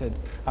unfettered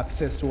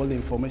access to all the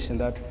information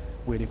that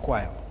we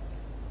require.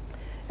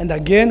 And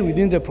again,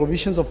 within the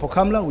provisions of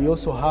POCAMLA, we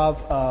also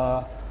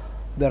have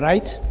the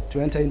right to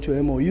enter into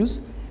MOUs,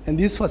 and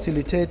these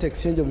facilitate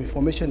exchange of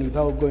information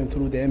without going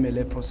through the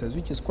MLA process,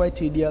 which is quite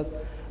tedious,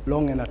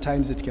 long, and at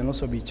times it can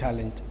also be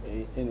challenged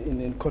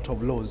in court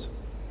of laws.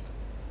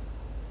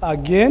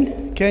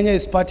 Again, Kenya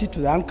is party to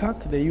the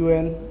UNCAC, the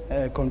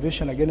UN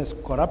Convention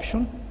Against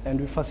Corruption,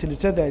 and we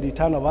facilitate the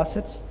return of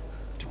assets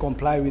to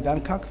comply with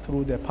UNCAC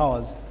through the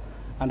powers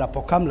under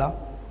POCAMLA,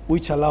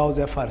 which allows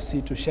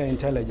FRC to share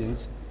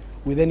intelligence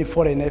with any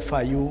foreign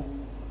FIU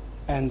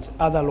and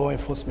other law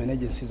enforcement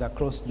agencies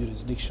across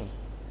jurisdiction.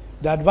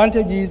 The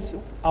advantage is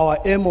our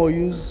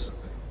MOUs,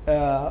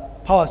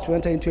 powers to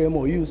enter into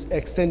MOUs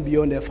extend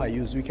beyond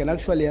FIUs. We can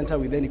actually enter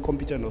with any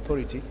competent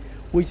authority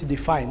which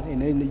defined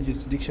in any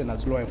jurisdiction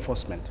as law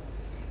enforcement.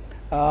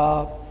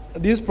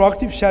 This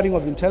proactive sharing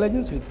of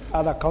intelligence with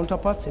other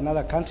counterparts in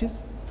other countries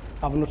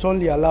have not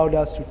only allowed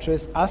us to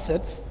trace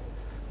assets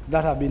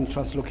that have been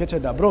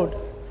translocated abroad,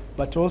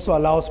 but also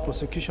allows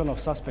prosecution of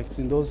suspects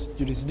in those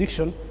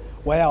jurisdictions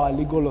where our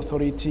legal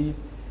authority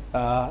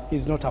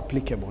is not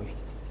applicable.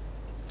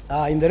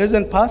 In the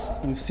recent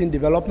past, we've seen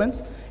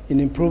developments in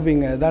improving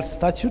that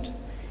statute,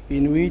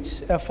 in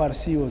which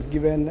FRC was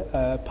given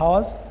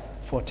powers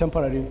for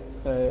temporary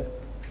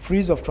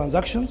freeze of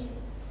transactions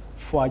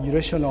for a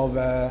duration of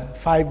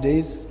 5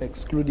 days,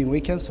 excluding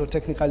weekends, so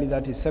technically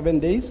that is 7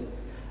 days.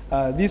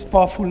 This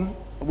powerful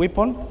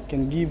weapon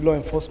can give law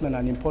enforcement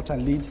an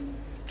important lead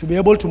to be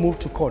able to move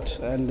to court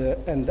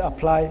and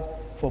apply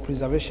for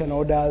preservation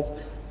orders,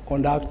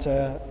 conduct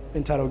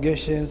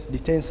interrogations,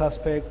 detain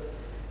suspects,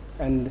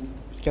 and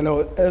can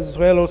as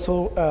well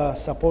also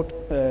support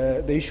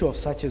the issue of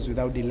searches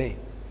without delay.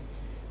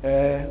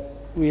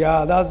 we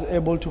are thus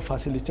able to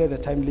facilitate the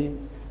timely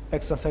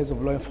exercise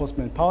of law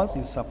enforcement powers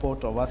in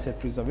support of asset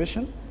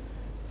preservation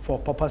for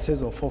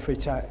purposes of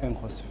forfeiture and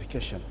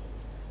classification.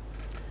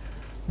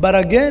 But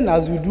again,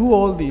 as we do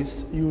all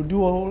this, you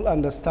do all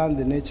understand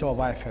the nature of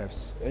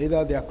IFFs.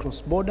 Either they are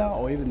cross-border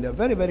or even they're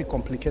very, very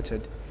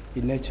complicated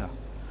in nature.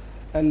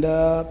 And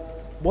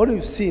what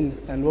we've seen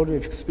and what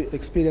we've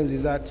experienced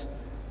is that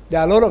there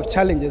are a lot of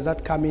challenges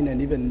that come in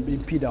and even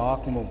impede our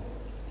work more.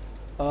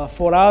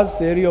 For us,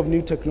 the area of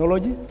new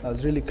technology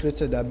has really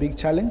created a big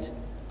challenge,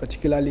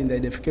 particularly in the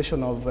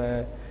identification of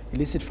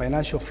illicit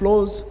financial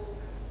flows,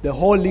 the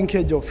whole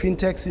linkage of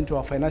fintechs into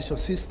our financial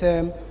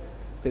system,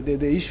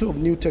 the issue of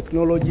new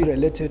technology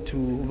related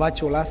to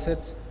virtual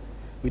assets.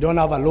 We don't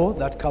have a law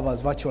that covers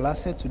virtual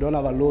assets. We don't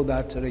have a law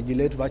that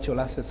regulates virtual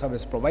asset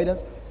service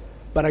providers.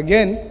 But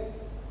again,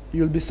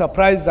 you'll be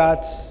surprised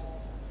that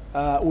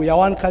we are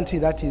one country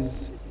that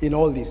is in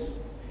all this.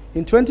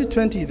 In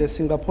 2020, the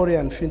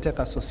Singaporean FinTech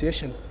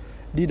Association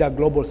did a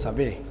global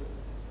survey.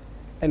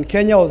 And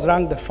Kenya was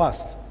ranked the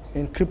first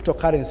in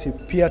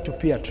cryptocurrency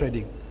peer-to-peer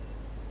trading.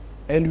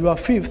 And we were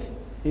fifth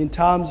in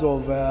terms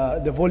of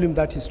the volume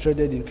that is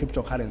traded in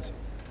cryptocurrency.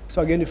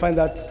 So again, you find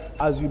that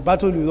as we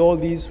battle with all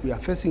these, we are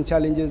facing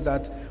challenges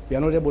that we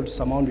are not able to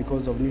surmount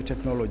because of new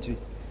technology.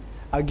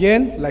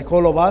 Again, like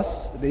all of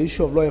us, the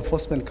issue of law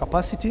enforcement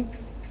capacity,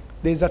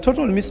 there's a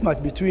total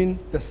mismatch between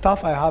the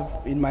staff I have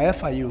in my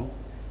FIU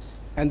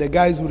and the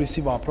guys who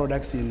receive our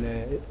products in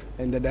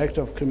the Director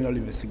of Criminal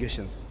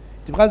Investigations.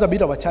 It becomes a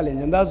bit of a challenge,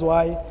 and that's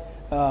why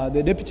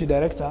the Deputy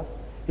Director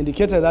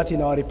indicated that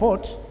in our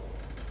report,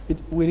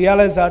 we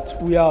realize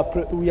that we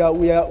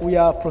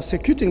are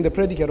prosecuting the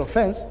predicate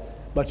offense,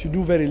 but you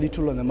do very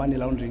little on the money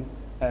laundering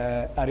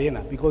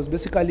arena, because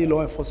basically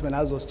law enforcement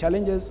has those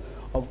challenges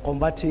of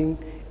converting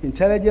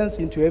intelligence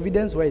into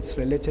evidence where it's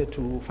related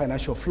to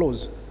financial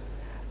flows.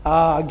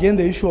 Again,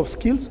 the issue of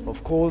skills,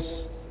 of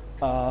course,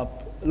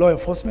 law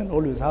enforcement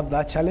always have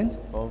that challenge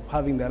of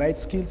having the right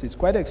skills. It's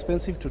quite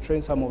expensive to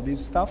train some of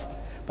this stuff,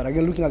 but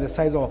again, looking at the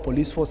size of our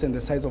police force and the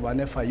size of an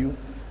FIU,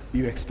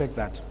 you expect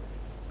that.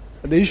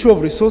 The issue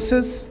of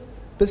resources,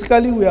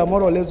 basically we are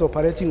more or less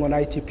operating on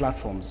IT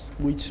platforms,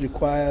 which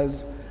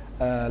requires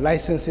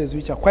licenses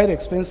which are quite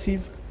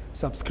expensive,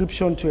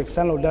 subscription to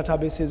external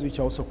databases which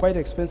are also quite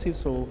expensive,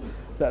 so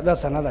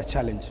that's another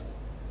challenge.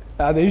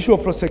 The issue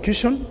of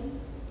prosecution,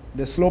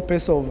 the slow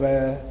pace of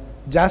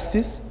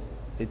justice,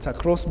 it's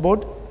across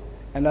board,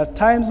 and at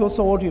times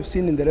also what we've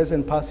seen in the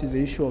recent past is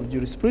the issue of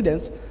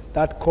jurisprudence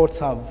that courts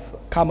have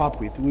come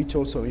up with, which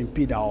also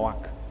impede our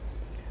work.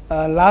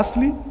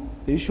 Lastly,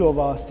 the issue of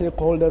our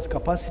stakeholders'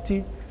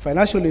 capacity,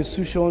 financial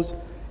institutions,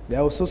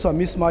 there was also a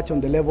mismatch on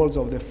the levels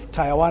of the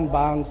Tier 1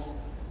 banks,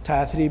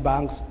 Tier 3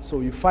 banks. So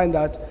you find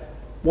that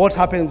what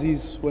happens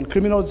is when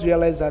criminals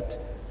realize that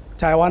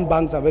Tier 1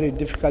 banks are very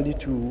difficult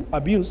to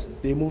abuse,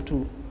 they move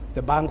to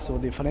the banks or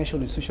the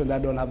financial institutions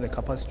that don't have the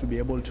capacity to be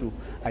able to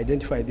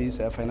identify these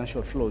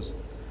financial flows.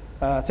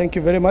 Thank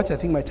you very much. I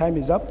think my time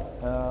is up,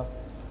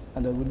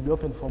 and I will be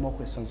open for more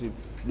questions if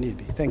need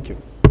be. Thank you.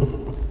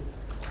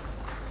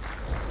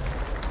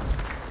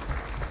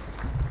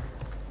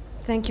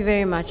 Thank you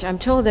very much. I'm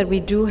told that we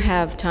do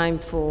have time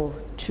for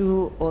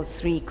 2 or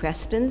 3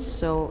 questions,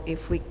 so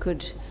if we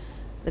could,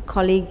 the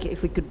colleague,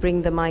 if we could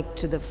bring the mic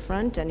to the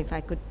front, and if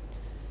I could,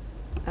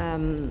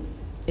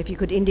 if you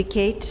could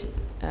indicate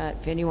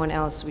if anyone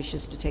else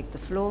wishes to take the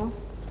floor.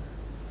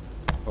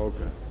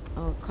 Okay.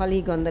 Our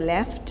colleague on the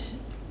left,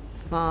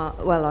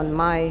 well, on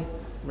my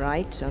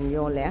right, on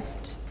your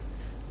left.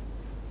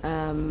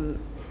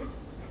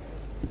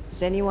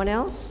 Is anyone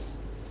else?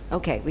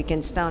 Okay, we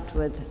can start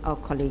with our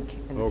colleague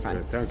in the front.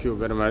 Okay, thank you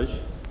very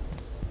much.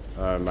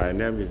 My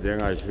name is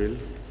Deng Ashwil,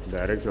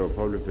 Director of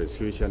Public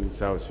Prosecution,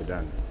 South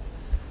Sudan.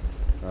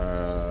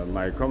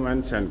 My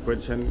comments and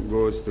question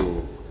goes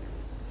to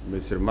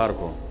Mr.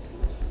 Marco,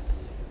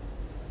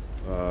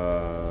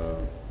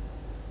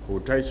 who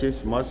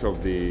touches most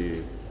of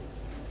the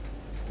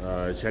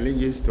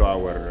challenges to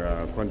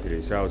our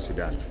country, South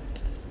Sudan,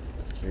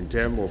 in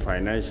terms of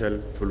financial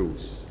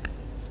flows.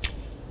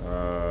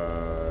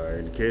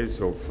 In case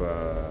of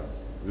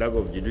lack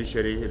of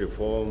judiciary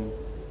reform,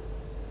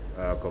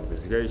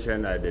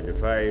 confiscation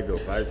identified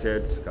of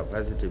assets,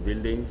 capacity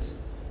buildings,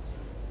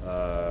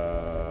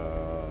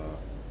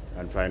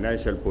 and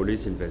financial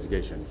police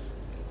investigations.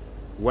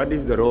 What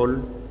is the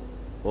role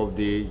of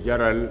the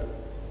General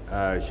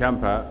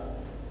Champa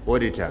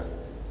auditor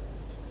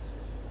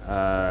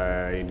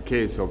in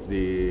case of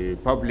the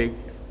public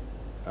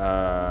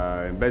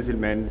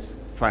embezzlement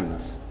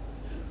funds?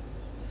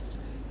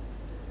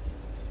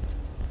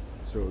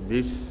 So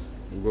this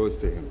goes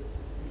to him.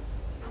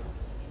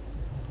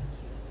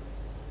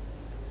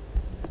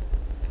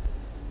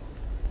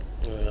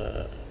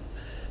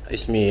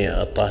 اسمي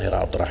الطاهر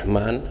عبد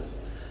الرحمن،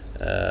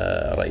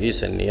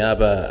 رئيس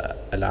النيابة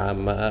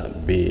العامة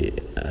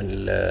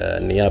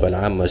بالنيابة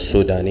العامة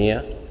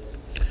السودانية.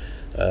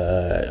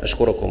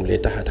 أشكركم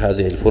لإتاحة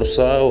هذه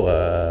الفرصة،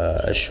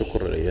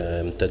 والشكر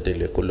يمتد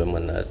لكل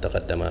من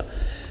تقدم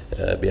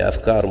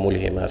بأفكار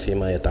ملهمة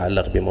فيما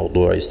يتعلق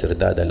بموضوع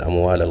استرداد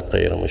الأموال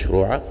الغير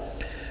مشروعة.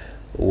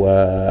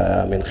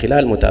 ومن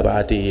خلال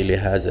متابعتي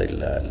لهذا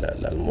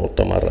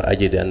المؤتمر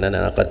أجد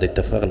أننا قد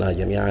اتفقنا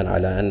جميعا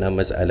على أن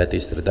مسألة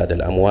استرداد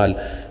الأموال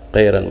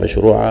غير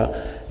المشروعة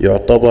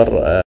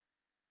يعتبر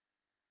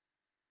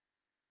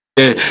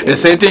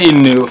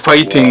in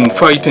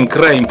fighting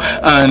crime,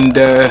 and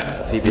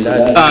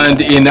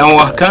in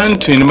our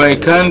country, in my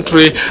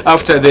country,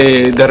 after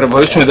the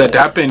revolution that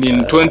happened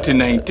in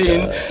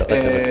 2019,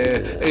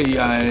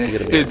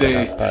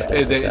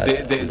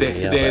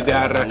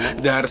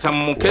 there are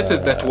some cases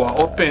that were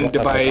opened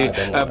by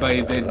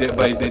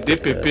the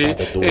DPP,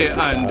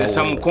 and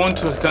some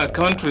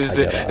countries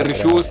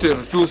refused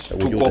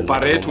to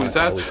cooperate with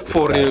us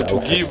to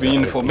give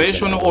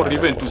information or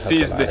even to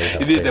seize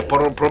the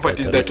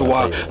properties that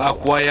were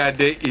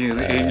acquired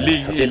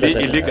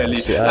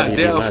illegally. And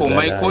therefore,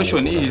 my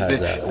question is,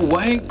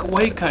 why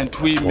can't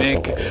we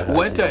make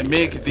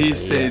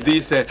this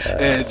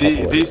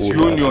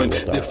union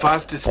the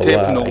first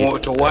step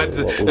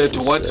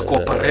towards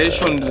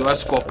cooperation,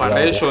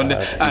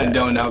 and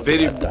on a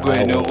very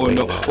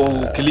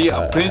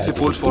clear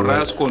principles for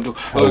us to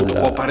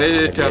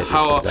cooperate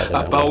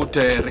about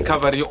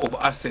recovery of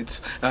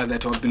assets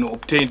that have been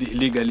obtained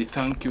illegally.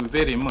 Thank you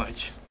very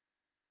much.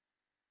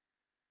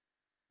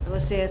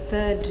 Was there a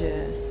third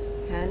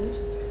hand?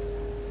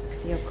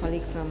 See your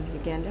colleague from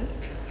Uganda?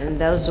 And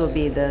those will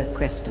be the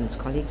questions,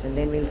 colleagues, and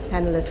then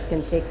panelists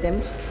can take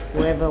them,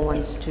 whoever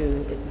wants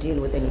to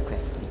deal with any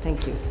question.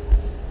 Thank you.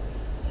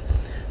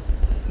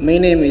 My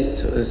name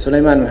is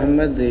Sulaiman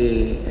Muhammad.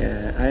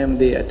 I am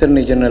the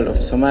Attorney General of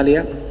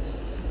Somalia.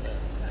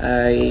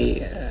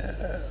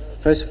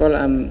 First of all,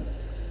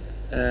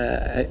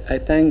 I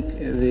thank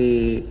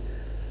the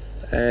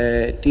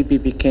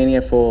TPP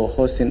Kenya for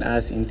hosting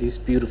us in this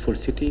beautiful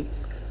city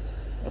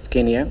of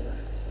Kenya.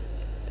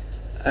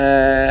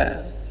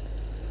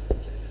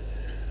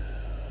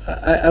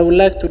 I would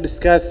like to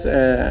discuss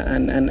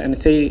and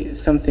say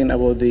something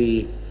about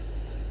the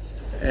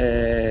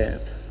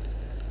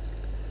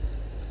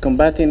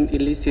combating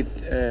illicit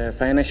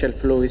financial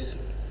flows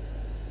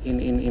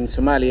in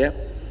Somalia.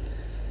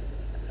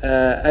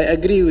 I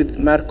agree with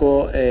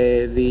Marco.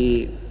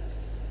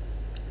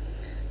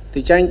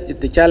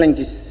 The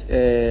challenges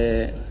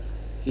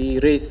he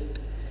raised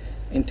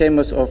in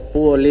terms of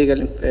poor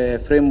legal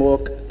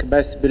framework,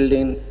 capacity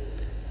building,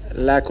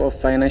 lack of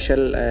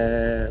financial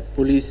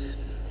police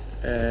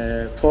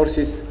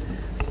forces,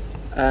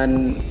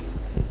 and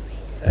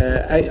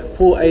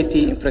poor IT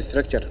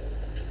infrastructure.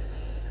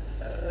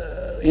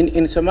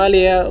 In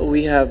Somalia,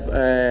 we have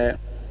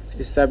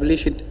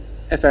established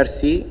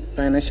FRC,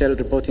 Financial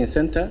Reporting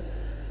Center,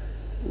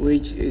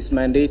 which is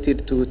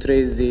mandated to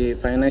trace the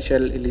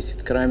financial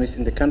illicit crimes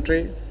in the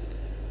country.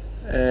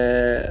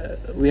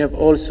 We have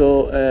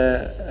also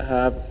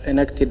have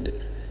enacted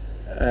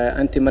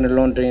anti-money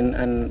laundering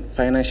and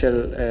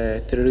financial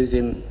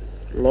terrorism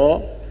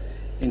law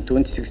in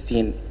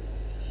 2016.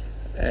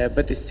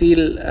 But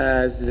still,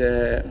 as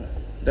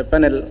the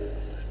panel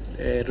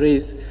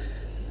raised,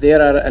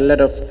 there are a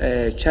lot of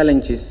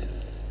challenges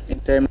in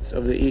terms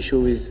of the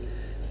issues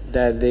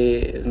that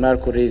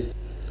Marco raised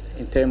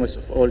in terms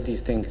of all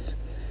these things.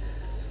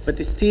 But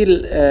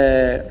still,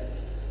 there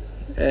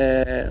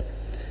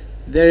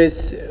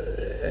is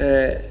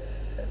a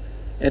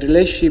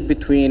relationship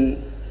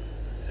between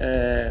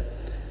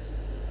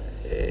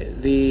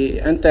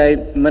the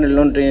anti-money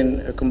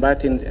laundering,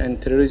 combating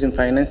and terrorism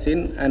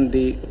financing, and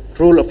the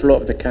rule of law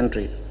of the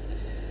country.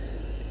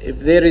 If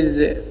there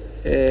is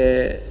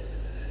a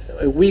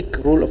weak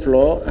rule of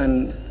law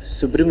and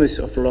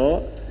supremacy of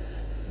law,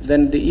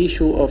 then the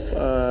issue of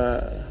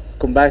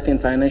combating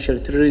financial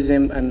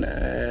terrorism and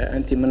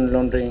anti-money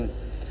laundering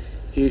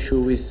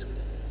issues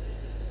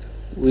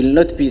will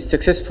not be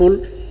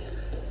successful,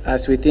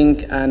 as we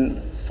think.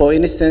 And for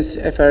instance,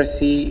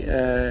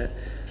 FRC,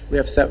 we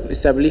have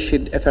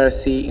established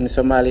FRC in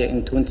Somalia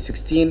in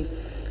 2016,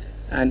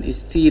 and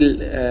still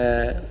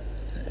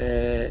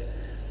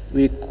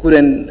we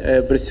couldn't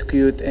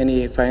prosecute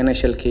any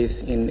financial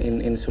case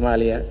in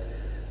Somalia,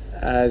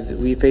 as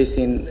we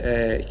facing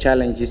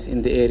challenges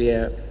in the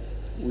area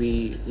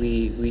we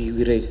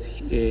raised,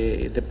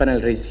 the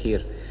panel raised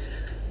here.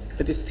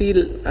 But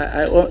still,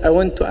 I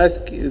want to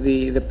ask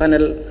the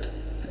panel,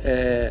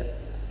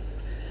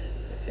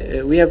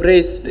 we have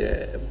raised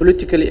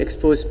politically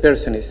exposed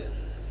persons,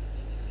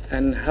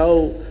 and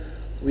how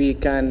we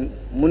can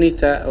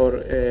monitor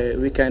or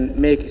we can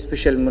make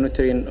special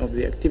monitoring of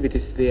the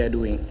activities they are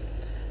doing.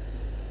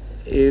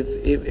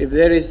 If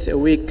there is a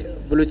weak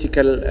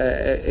political,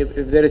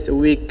 if there is a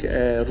weak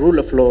rule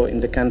of law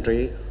in the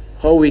country,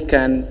 how we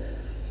can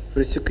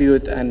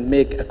prosecute and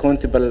make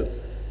accountable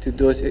to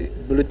those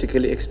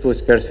politically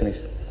exposed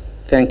persons.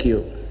 Thank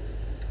you.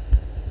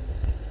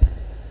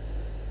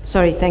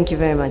 Sorry, thank you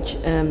very much.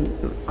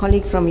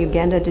 Colleague from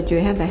Uganda, did you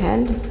have a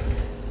hand?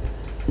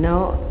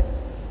 No?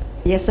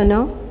 Yes or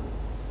no?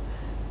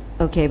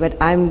 Okay, but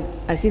I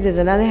see there's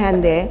another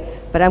hand there.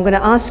 But I'm going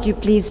to ask you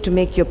please to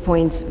make your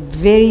points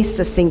very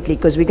succinctly,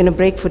 because we're going to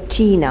break for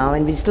tea now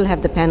and we still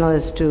have the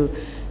panelists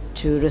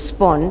to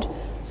respond.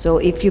 So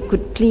if you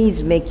could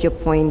please make your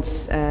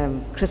points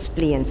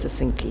crisply and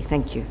succinctly.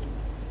 Thank you.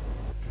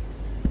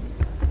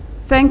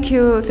 Thank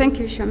you,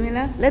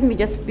 Shamila. Let me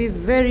just be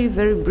very,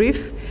 very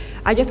brief.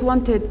 I just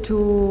wanted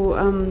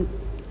to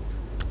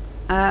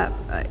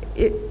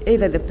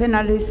either the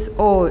panelists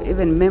or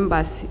even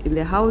members in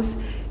the House,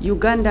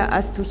 Uganda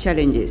has two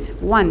challenges.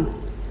 One,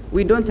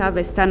 we don't have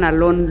a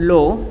standalone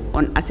law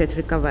on asset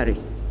recovery.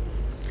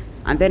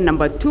 And then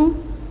number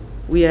two,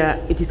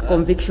 it is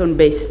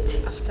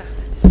conviction-based.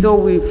 So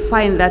we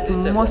find that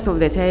most of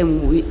the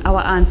time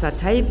our hands are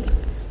tied.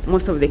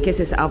 Most of the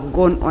cases have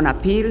gone on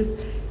appeal.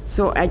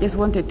 So I just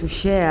wanted to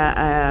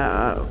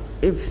share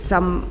if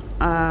some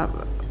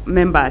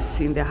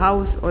members in the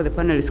House or the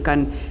panelists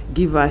can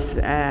give us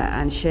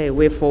and share a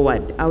way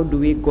forward. How do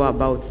we go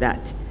about that?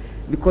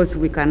 Because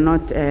we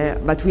cannot,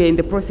 but we are in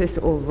the process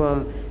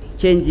of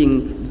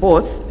changing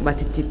both,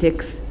 but it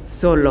takes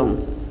so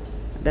long.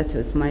 That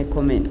was my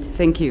comment.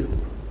 Thank you.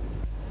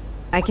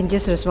 I can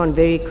just respond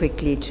very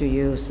quickly to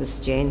you, Sis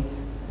Jane.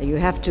 You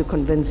have to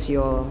convince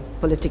your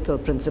political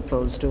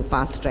principles to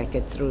fast track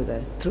it through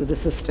the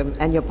system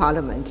and your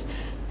parliament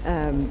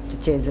to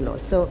change the law.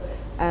 So,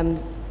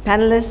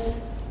 panelists,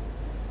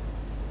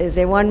 is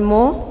there one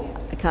more?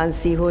 I can't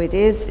see who it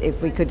is.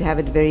 If we could have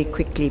it very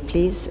quickly,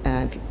 please.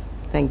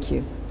 Thank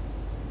you.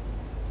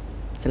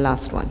 It's the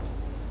last one.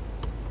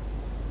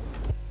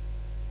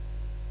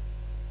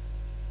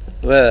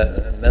 Ouais,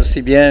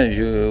 merci bien.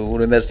 Je vous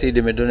remercie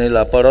de me donner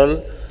la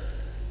parole.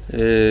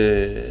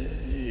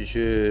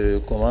 Je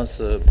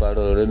commence par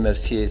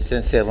remercier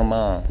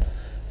sincèrement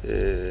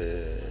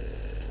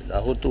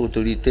la haute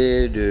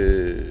autorité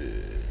de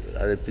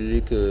la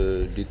République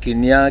du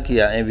Kenya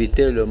qui a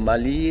invité le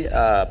Mali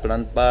à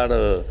prendre part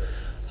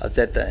à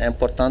cette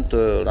importante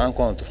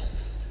rencontre.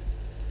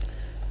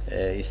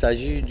 Il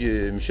s'agit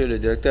de Monsieur le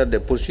directeur des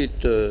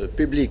poursuites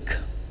publiques.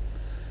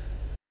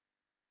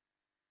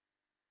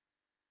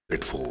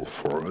 Grateful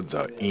for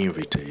the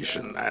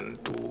invitation and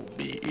to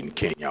be in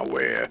Kenya,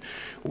 where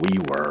we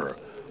were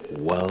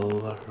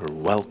well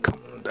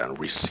welcomed and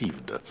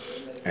received,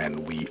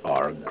 and we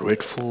are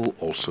grateful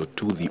also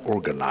to the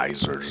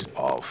organizers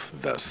of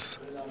this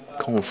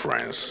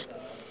conference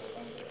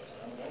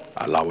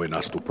allowing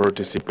us to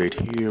participate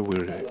here.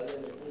 We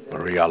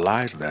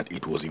realized that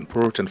it was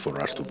important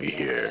for us to be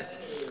here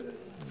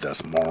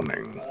this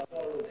morning.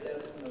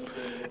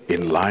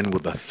 In line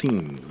with the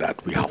theme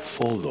that we have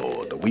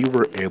followed, we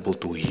were able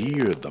to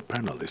hear the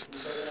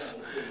panelists,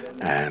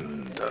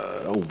 and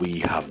we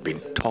have been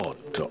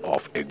taught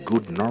of a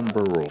good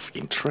number of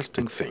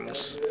interesting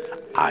things,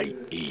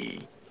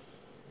 i.e.,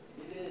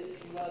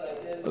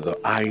 the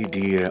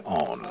idea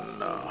on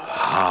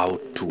how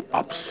to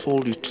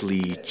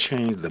absolutely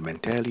change the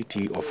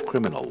mentality of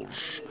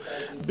criminals,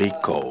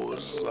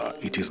 because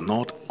it is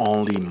not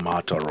only a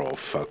matter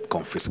of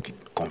confiscating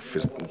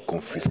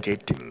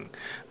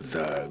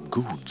the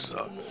goods,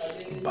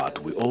 but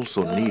we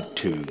also need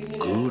to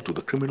go to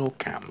the criminal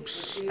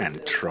camps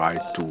and try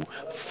to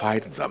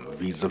fight them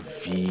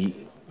vis-a-vis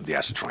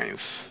their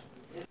strength.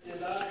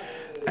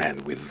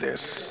 And with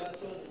this,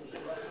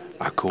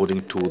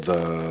 according to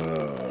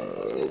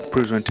the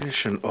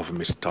presentation of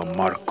Mr.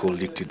 Marco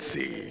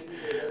Litizzi,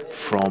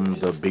 from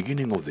the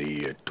beginning of the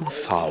year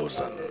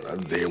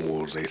 2000, there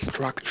was a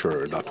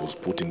structure that was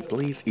put in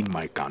place in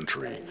my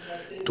country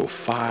to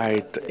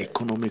fight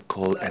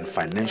economical and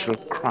financial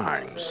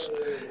crimes.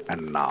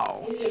 And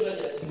now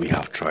we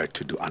have tried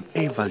to do an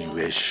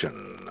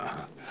evaluation,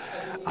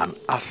 an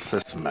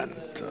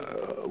assessment,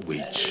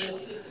 which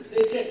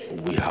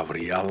we have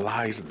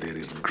realized there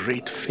is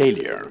great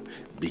failure,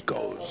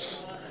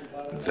 because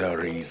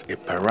there is a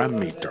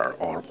parameter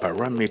or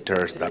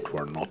parameters that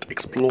were not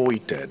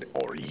exploited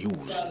or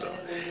used,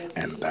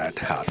 and that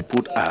has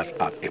put us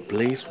at a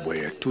place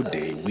where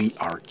today we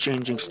are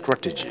changing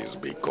strategies,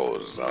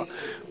 because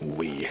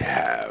we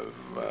have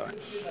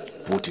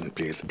put in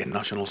place a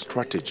national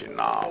strategy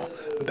now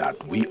that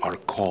we are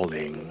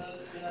calling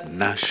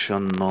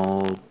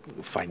National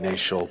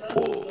Financial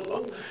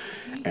Pool,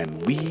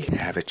 and we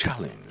have a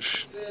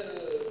challenge.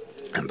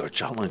 And the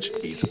challenge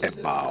is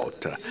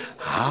about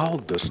how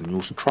this new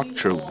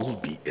structure will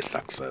be a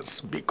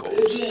success,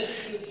 because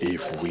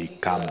if we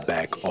come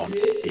back on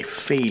a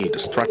failed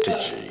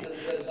strategy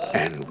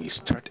and we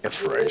start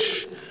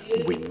afresh,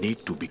 we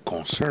need to be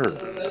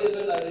concerned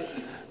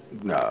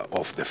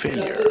of the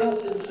failure.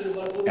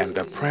 And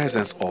the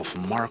presence of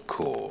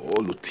Marco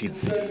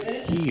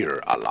Litizzi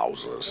here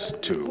allows us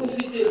to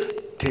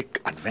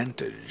take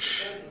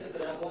advantage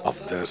of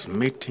this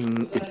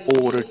meeting in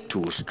order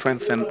to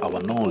strengthen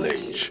our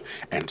knowledge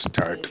and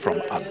start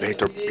from a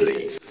better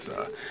place.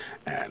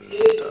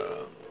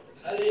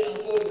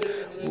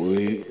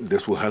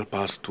 This will help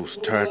us to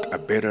start a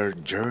better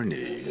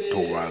journey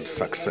towards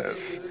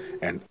success.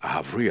 And I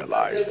have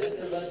realized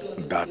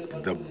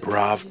that the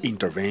brave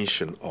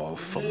intervention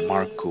of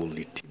Marco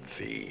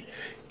Litizzi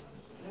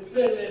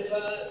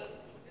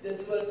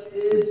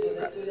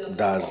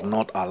does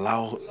not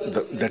allow,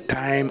 the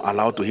time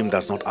allowed to him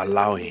does not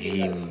allow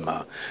him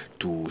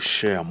to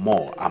share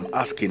more. I'm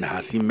asking,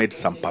 has he made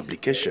some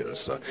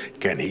publications?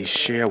 Can he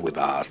share with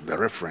us the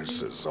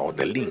references or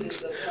the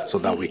links so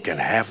that we can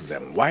have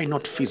them? Why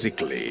not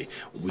physically?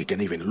 We can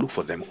even look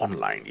for them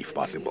online if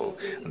possible.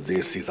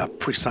 This is a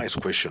precise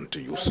question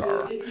to you,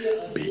 sir,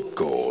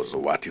 because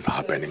what is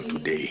happening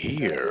today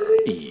here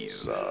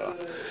is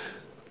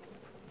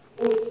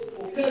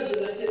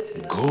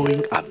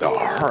going at the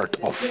heart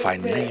of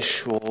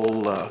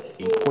financial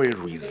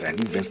inquiries and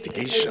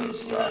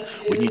investigations.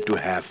 We need to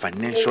have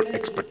financial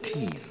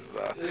expertise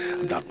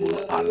that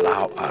will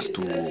allow us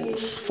to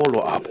follow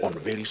up on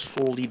very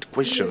solid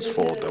questions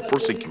for the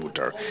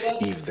prosecutor.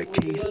 If the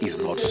case is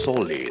not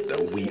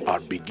solid, we are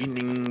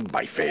beginning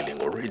by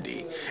failing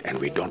already, and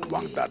we don't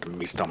want that.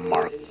 Mr.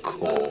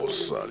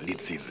 Marcos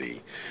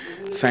Litsizi,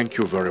 thank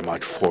you very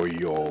much for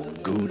your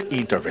good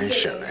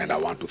intervention, and I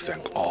want to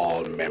thank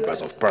all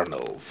members of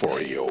panel for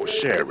your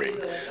sharing,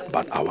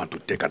 but I want to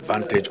take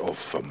advantage of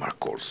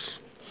Marcos.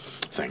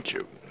 Thank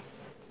you.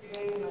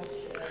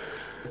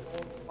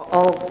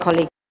 All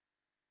colleagues,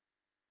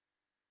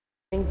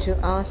 I'm going to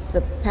ask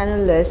the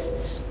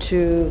panelists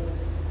to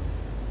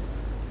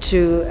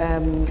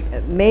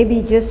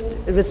maybe just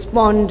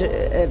respond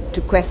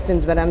to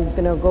questions, but I'm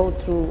going to go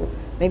through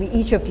maybe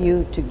each of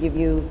you to give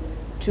you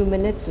 2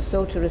 minutes or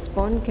so to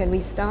respond. Can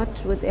we start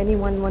with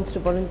anyone who wants to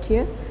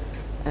volunteer?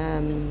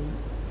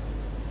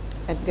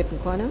 Advocate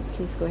Mkwana,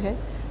 please go ahead.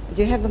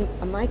 Do you have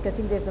a mic? I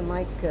think there's a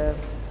mic here,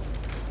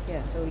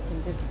 so we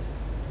can just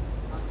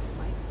ask the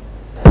mic.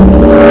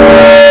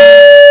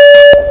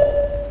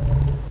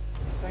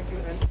 Thank you.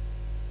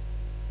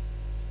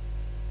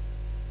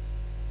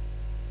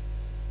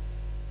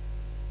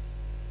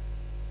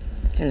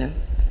 Hello.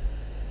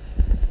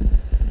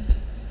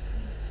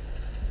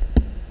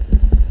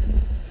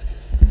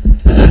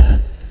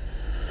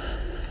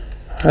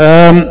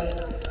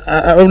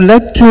 I would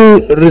like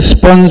to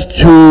respond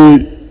to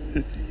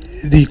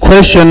the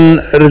question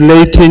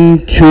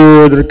relating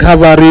to the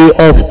recovery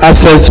of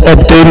assets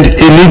obtained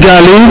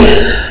illegally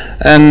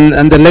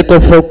and the lack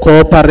of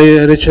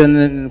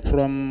cooperation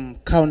from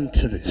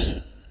countries.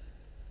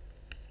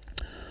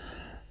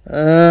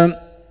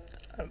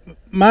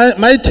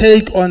 My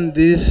take on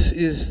this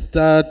is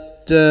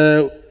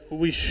that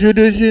we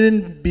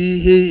shouldn't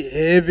be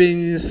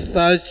having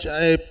such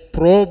a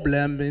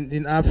problem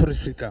in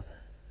Africa.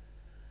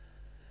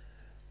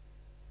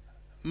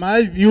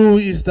 My view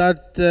is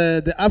that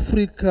the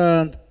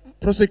African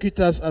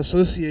Prosecutors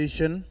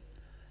Association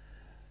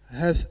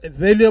has a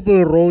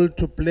valuable role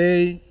to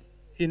play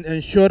in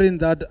ensuring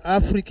that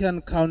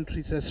African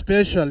countries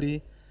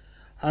especially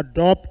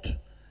adopt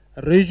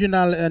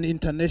regional and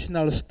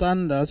international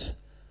standards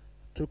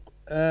to,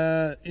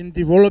 in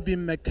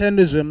developing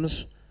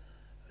mechanisms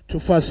to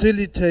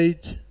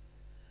facilitate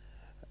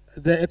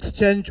the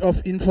exchange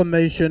of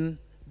information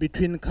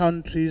between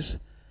countries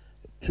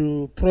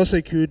to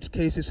prosecute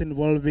cases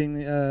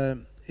involving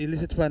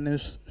illicit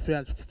finance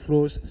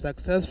flows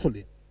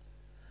successfully.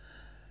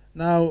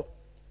 Now,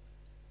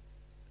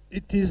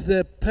 it is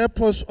the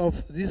purpose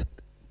of these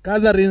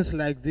gatherings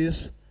like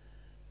this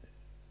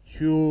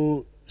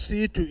to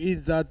see to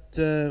it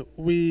that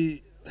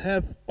we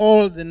have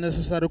all the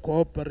necessary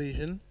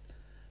cooperation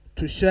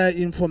to share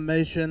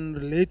information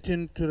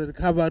relating to the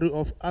recovery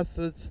of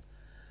assets,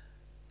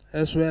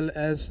 as well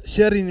as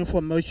sharing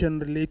information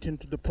relating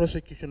to the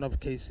prosecution of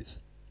cases.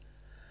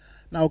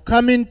 Now,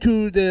 coming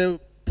to the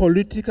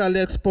politically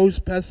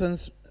exposed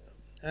persons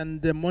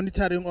and the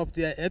monitoring of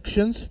their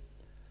actions,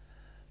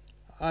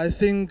 I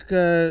think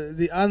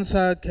the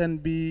answer can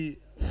be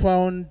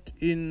found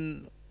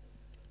in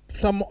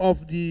some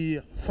of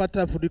the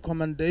FATF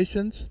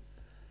recommendations.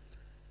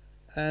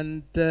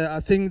 And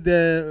I think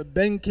the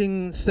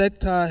banking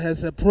sector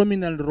has a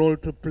prominent role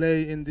to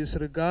play in this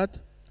regard,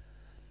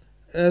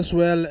 as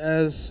well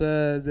as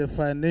the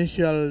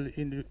financial,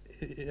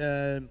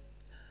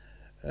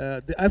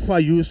 the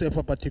FIUs of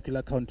a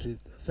particular country.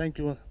 Thank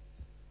you. Thank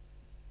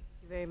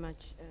you very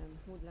much.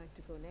 Who would like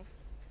to go next?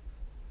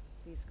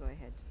 Please go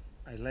ahead.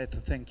 I'd like to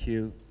thank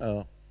you,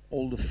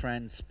 all the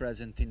friends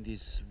present in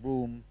this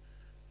room,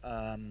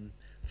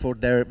 for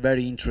their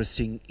very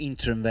interesting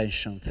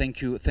intervention.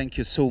 Thank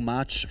you so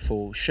much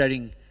for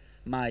sharing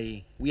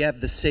we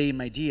have the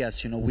same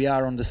ideas, you know, we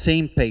are on the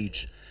same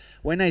page.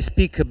 When I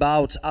speak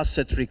about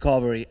asset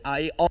recovery,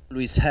 I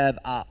always have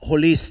a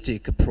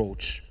holistic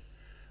approach.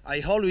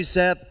 I always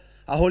have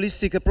a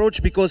holistic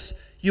approach because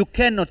you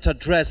cannot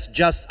address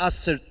just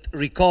asset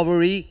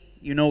recovery,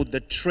 you know, the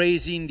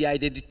tracing, the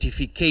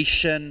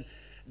identification,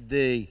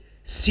 the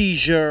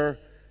seizure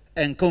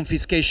and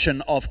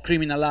confiscation of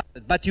criminal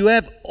assets. But you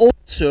have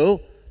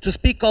also to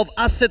speak of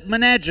asset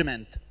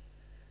management,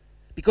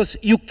 because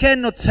you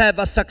cannot have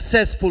a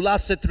successful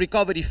asset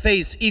recovery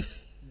phase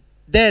if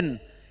then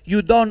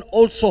you don't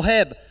also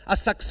have a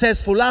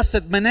successful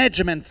asset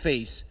management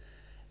phase,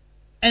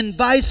 and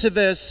vice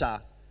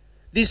versa.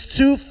 These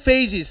two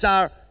phases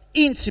are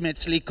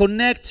intimately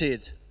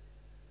connected.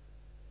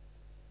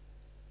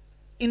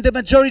 in the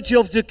majority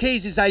of the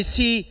cases, I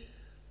see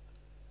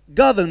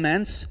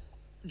governments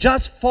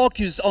just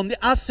focus on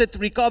the asset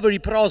recovery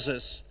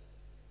process.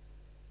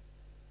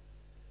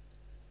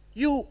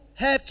 You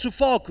have to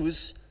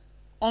focus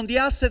on the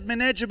asset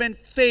management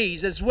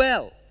phase as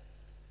well,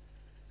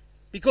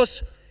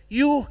 because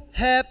you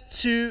have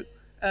to,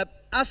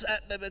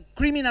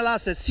 criminal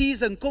assets,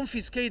 seize and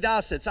confiscate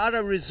assets are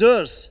a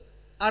resource,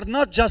 are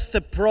not just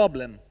a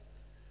problem.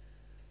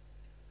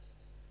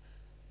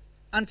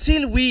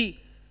 Until we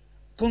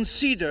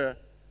consider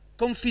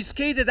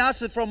confiscated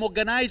assets from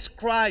organized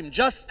crime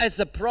just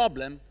as a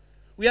problem,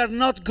 we are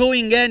not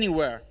going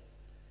anywhere.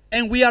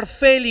 And we are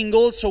failing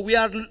also,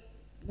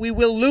 we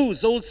will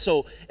lose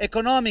also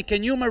economic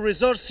and human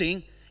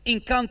resourcing in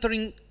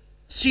countering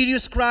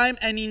serious crime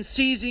and in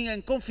seizing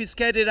and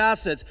confiscated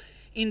assets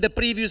in the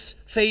previous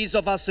phase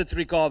of asset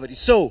recovery.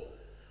 So,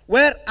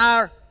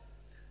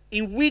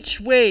 in which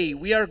way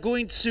we are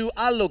going to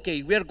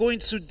allocate, we are going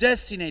to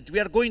destinate, we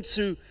are going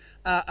to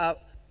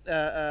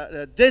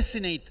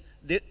destinate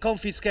the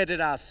confiscated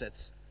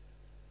assets.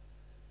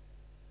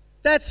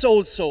 That's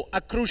also a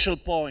crucial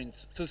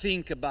point to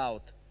think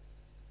about.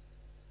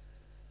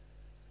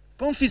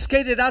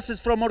 Confiscated assets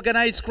from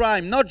organized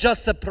crime, not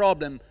just a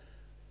problem,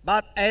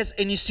 but as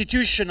an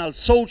institutional,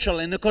 social,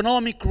 and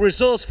economic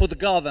resource for the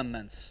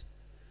governments.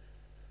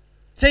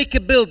 Take a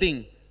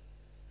building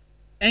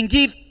and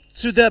give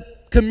to the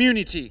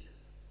community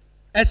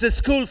as a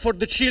school for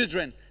the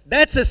children.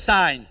 That's a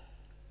sign.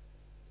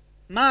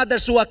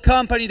 Mothers who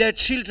accompany their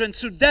children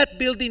to that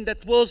building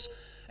that was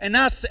an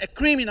asset, a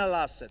criminal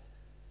asset,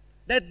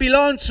 that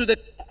belonged to the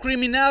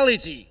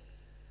criminality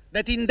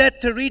that in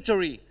that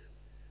territory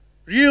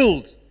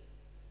ruled.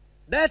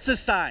 That's a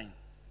sign.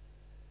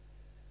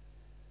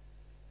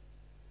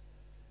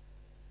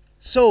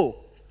 So,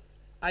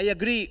 I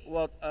agree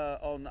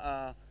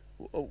on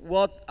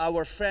what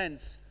our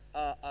friends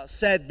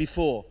said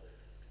before.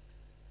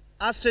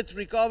 Asset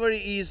recovery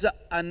is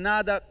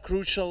another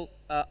crucial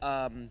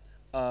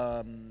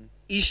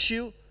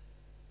issue,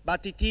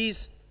 but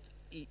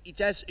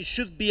it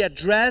should be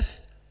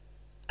addressed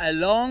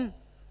along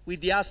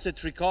with the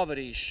asset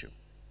recovery issue.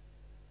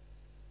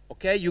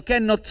 Okay, you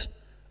cannot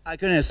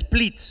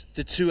split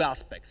the two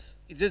aspects.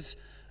 It is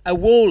a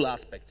whole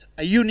aspect,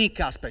 a unique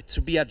aspect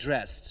to be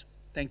addressed.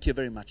 Thank you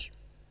very much.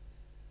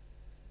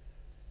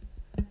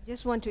 I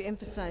just want to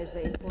emphasize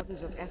the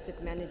importance of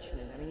asset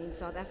management. I mean, in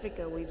South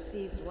Africa, we've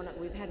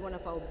had one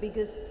of our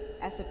biggest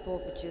asset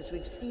forfeitures.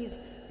 We've seized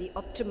the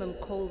Optimum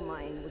coal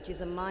mine, which is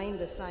a mine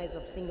the size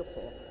of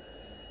Singapore.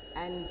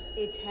 And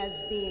it has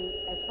been,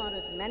 as far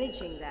as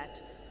managing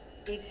that,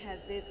 it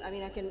has this, I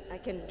mean, I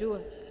can do a,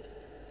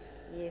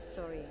 yes,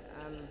 sorry,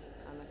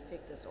 I must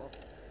take this off.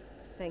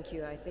 Thank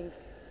you, I think,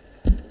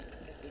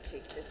 let me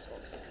take this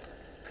off.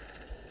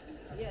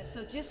 Yeah,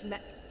 so just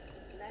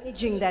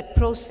managing that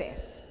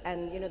process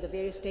and, you know, the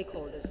various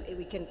stakeholders,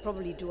 we can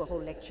probably do a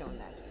whole lecture on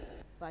that.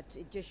 But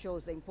it just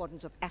shows the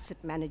importance of asset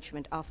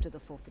management after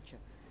the forfeiture.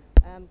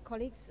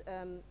 Colleagues,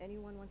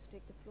 anyone wants to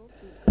take the floor,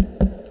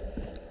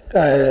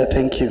 please?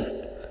 Thank you.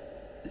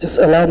 Just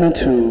allow me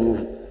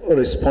to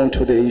respond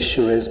to the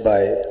issue raised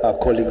by our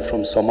colleague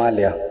from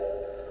Somalia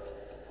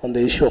on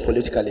the issue of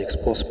politically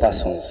exposed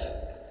persons.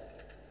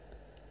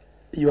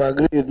 You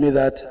agree with me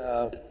that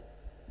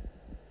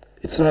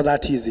it's not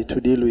that easy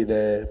to deal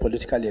with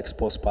politically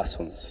exposed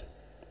persons.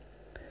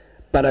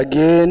 But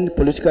again,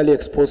 politically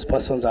exposed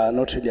persons are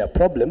not really a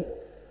problem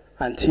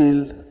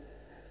until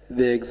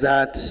they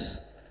exert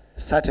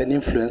certain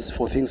influence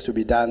for things to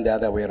be done the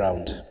other way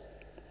around.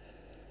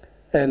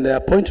 And a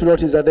point to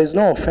note is that there's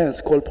no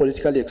offense called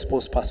politically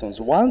exposed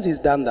persons. Once he's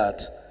done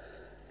that,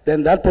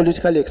 then that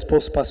politically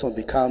exposed person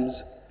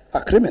becomes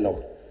a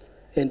criminal.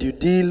 And you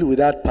deal with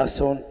that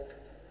person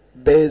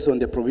based on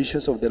the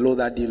provisions of the law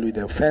that deal with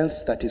the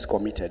offense that is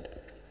committed.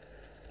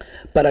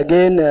 But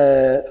again,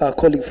 our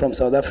colleague from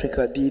South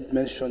Africa did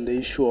mention the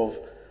issue of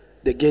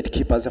the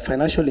gatekeepers, the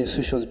financial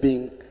institutions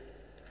being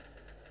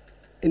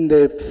in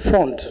the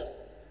front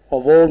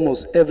of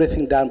almost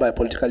everything done by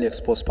politically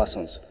exposed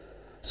persons.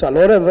 So a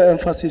lot of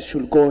emphasis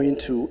should go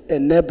into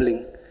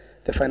enabling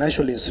the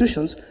financial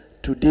institutions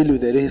to deal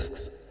with the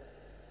risks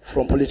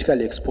from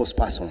politically exposed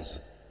persons.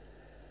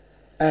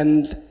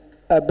 And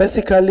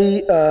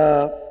basically,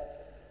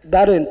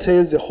 that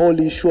entails the whole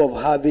issue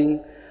of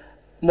having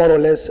more or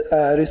less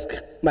risk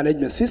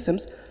management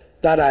systems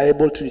that are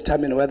able to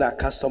determine whether a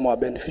customer or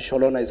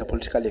beneficial owner is a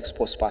politically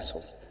exposed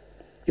person.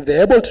 If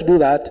they're able to do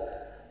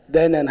that,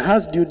 then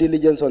enhanced due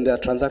diligence on their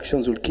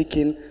transactions will kick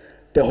in.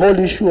 The whole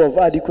issue of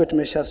adequate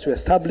measures to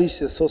establish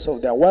the source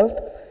of their wealth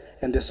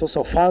and the source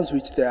of funds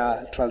which they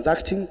are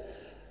transacting.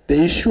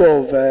 The issue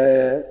of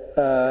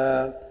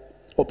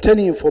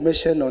obtaining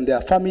information on their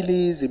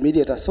families,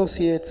 immediate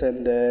associates,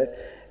 and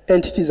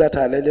entities that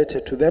are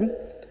related to them.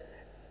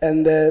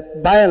 And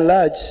by and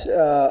large,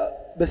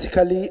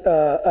 basically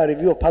a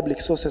review of public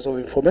sources of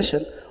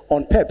information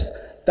on PEPs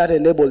that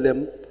enable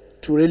them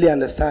to really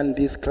understand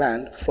this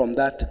client from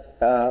that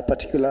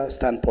particular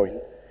standpoint.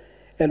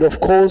 And of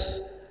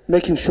course,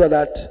 making sure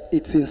that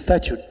it's in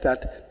statute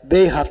that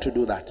they have to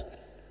do that.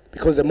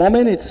 Because the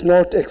moment it's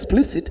not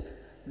explicit,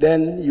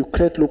 then you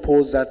create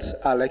loopholes that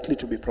are likely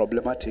to be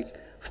problematic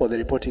for the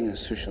reporting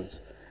institutions.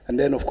 And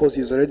then, of course,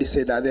 he's already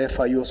said that the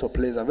FIU also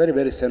plays a very,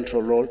 very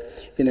central role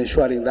in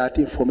ensuring that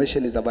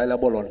information is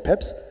available on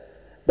PEPs.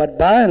 But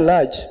by and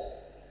large,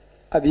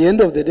 at the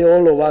end of the day,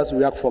 all of us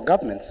work for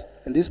governments.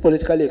 And these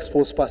politically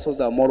exposed persons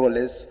are more or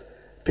less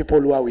people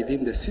who are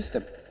within the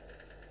system.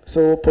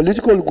 So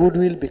political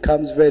goodwill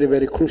becomes very,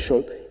 very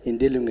crucial in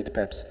dealing with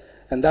PEPs.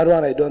 And that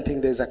one, I don't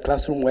think there's a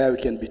classroom where we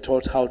can be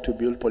taught how to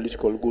build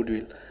political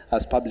goodwill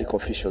as public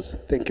officials.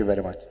 Thank you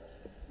very much.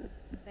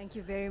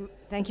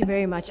 Thank you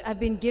very much. I've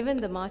been given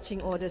the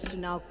marching orders to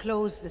now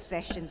close the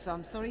session, so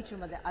I'm sorry to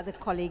my other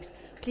colleagues.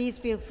 Please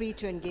feel free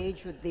to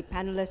engage with the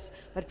panelists,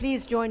 but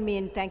please join me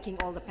in thanking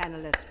all the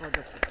panelists for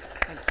this.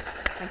 Thank you.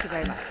 Thank you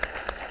very much.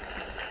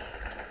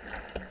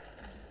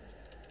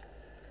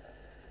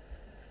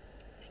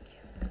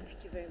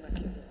 Thank you very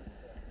much.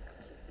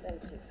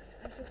 Thank you.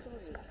 I'm so sorry.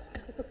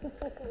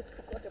 I almost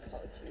forgot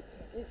about you.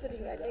 You're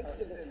sitting right next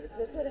to me.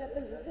 That's what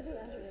happens. You're sitting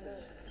out,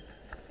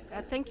 you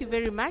know. Thank you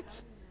very much.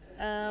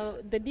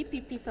 The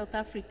DPP South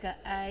Africa,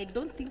 I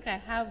don't think I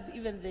have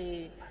even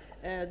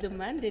the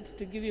mandate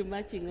to give you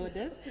marching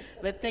orders,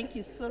 but thank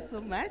you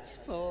so much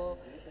for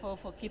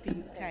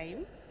keeping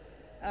time.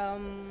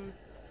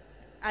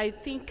 I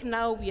think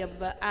now we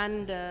have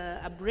earned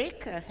a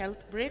break, a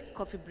health break,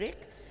 coffee break,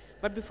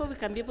 but before we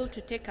can be able to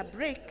take a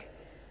break,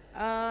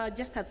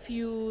 just a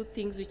few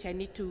things which I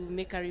need to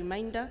make a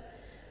reminder.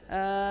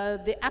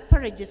 The upper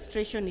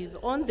registration is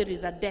on. There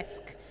is a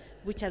desk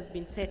which has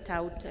been set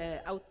out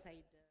outside.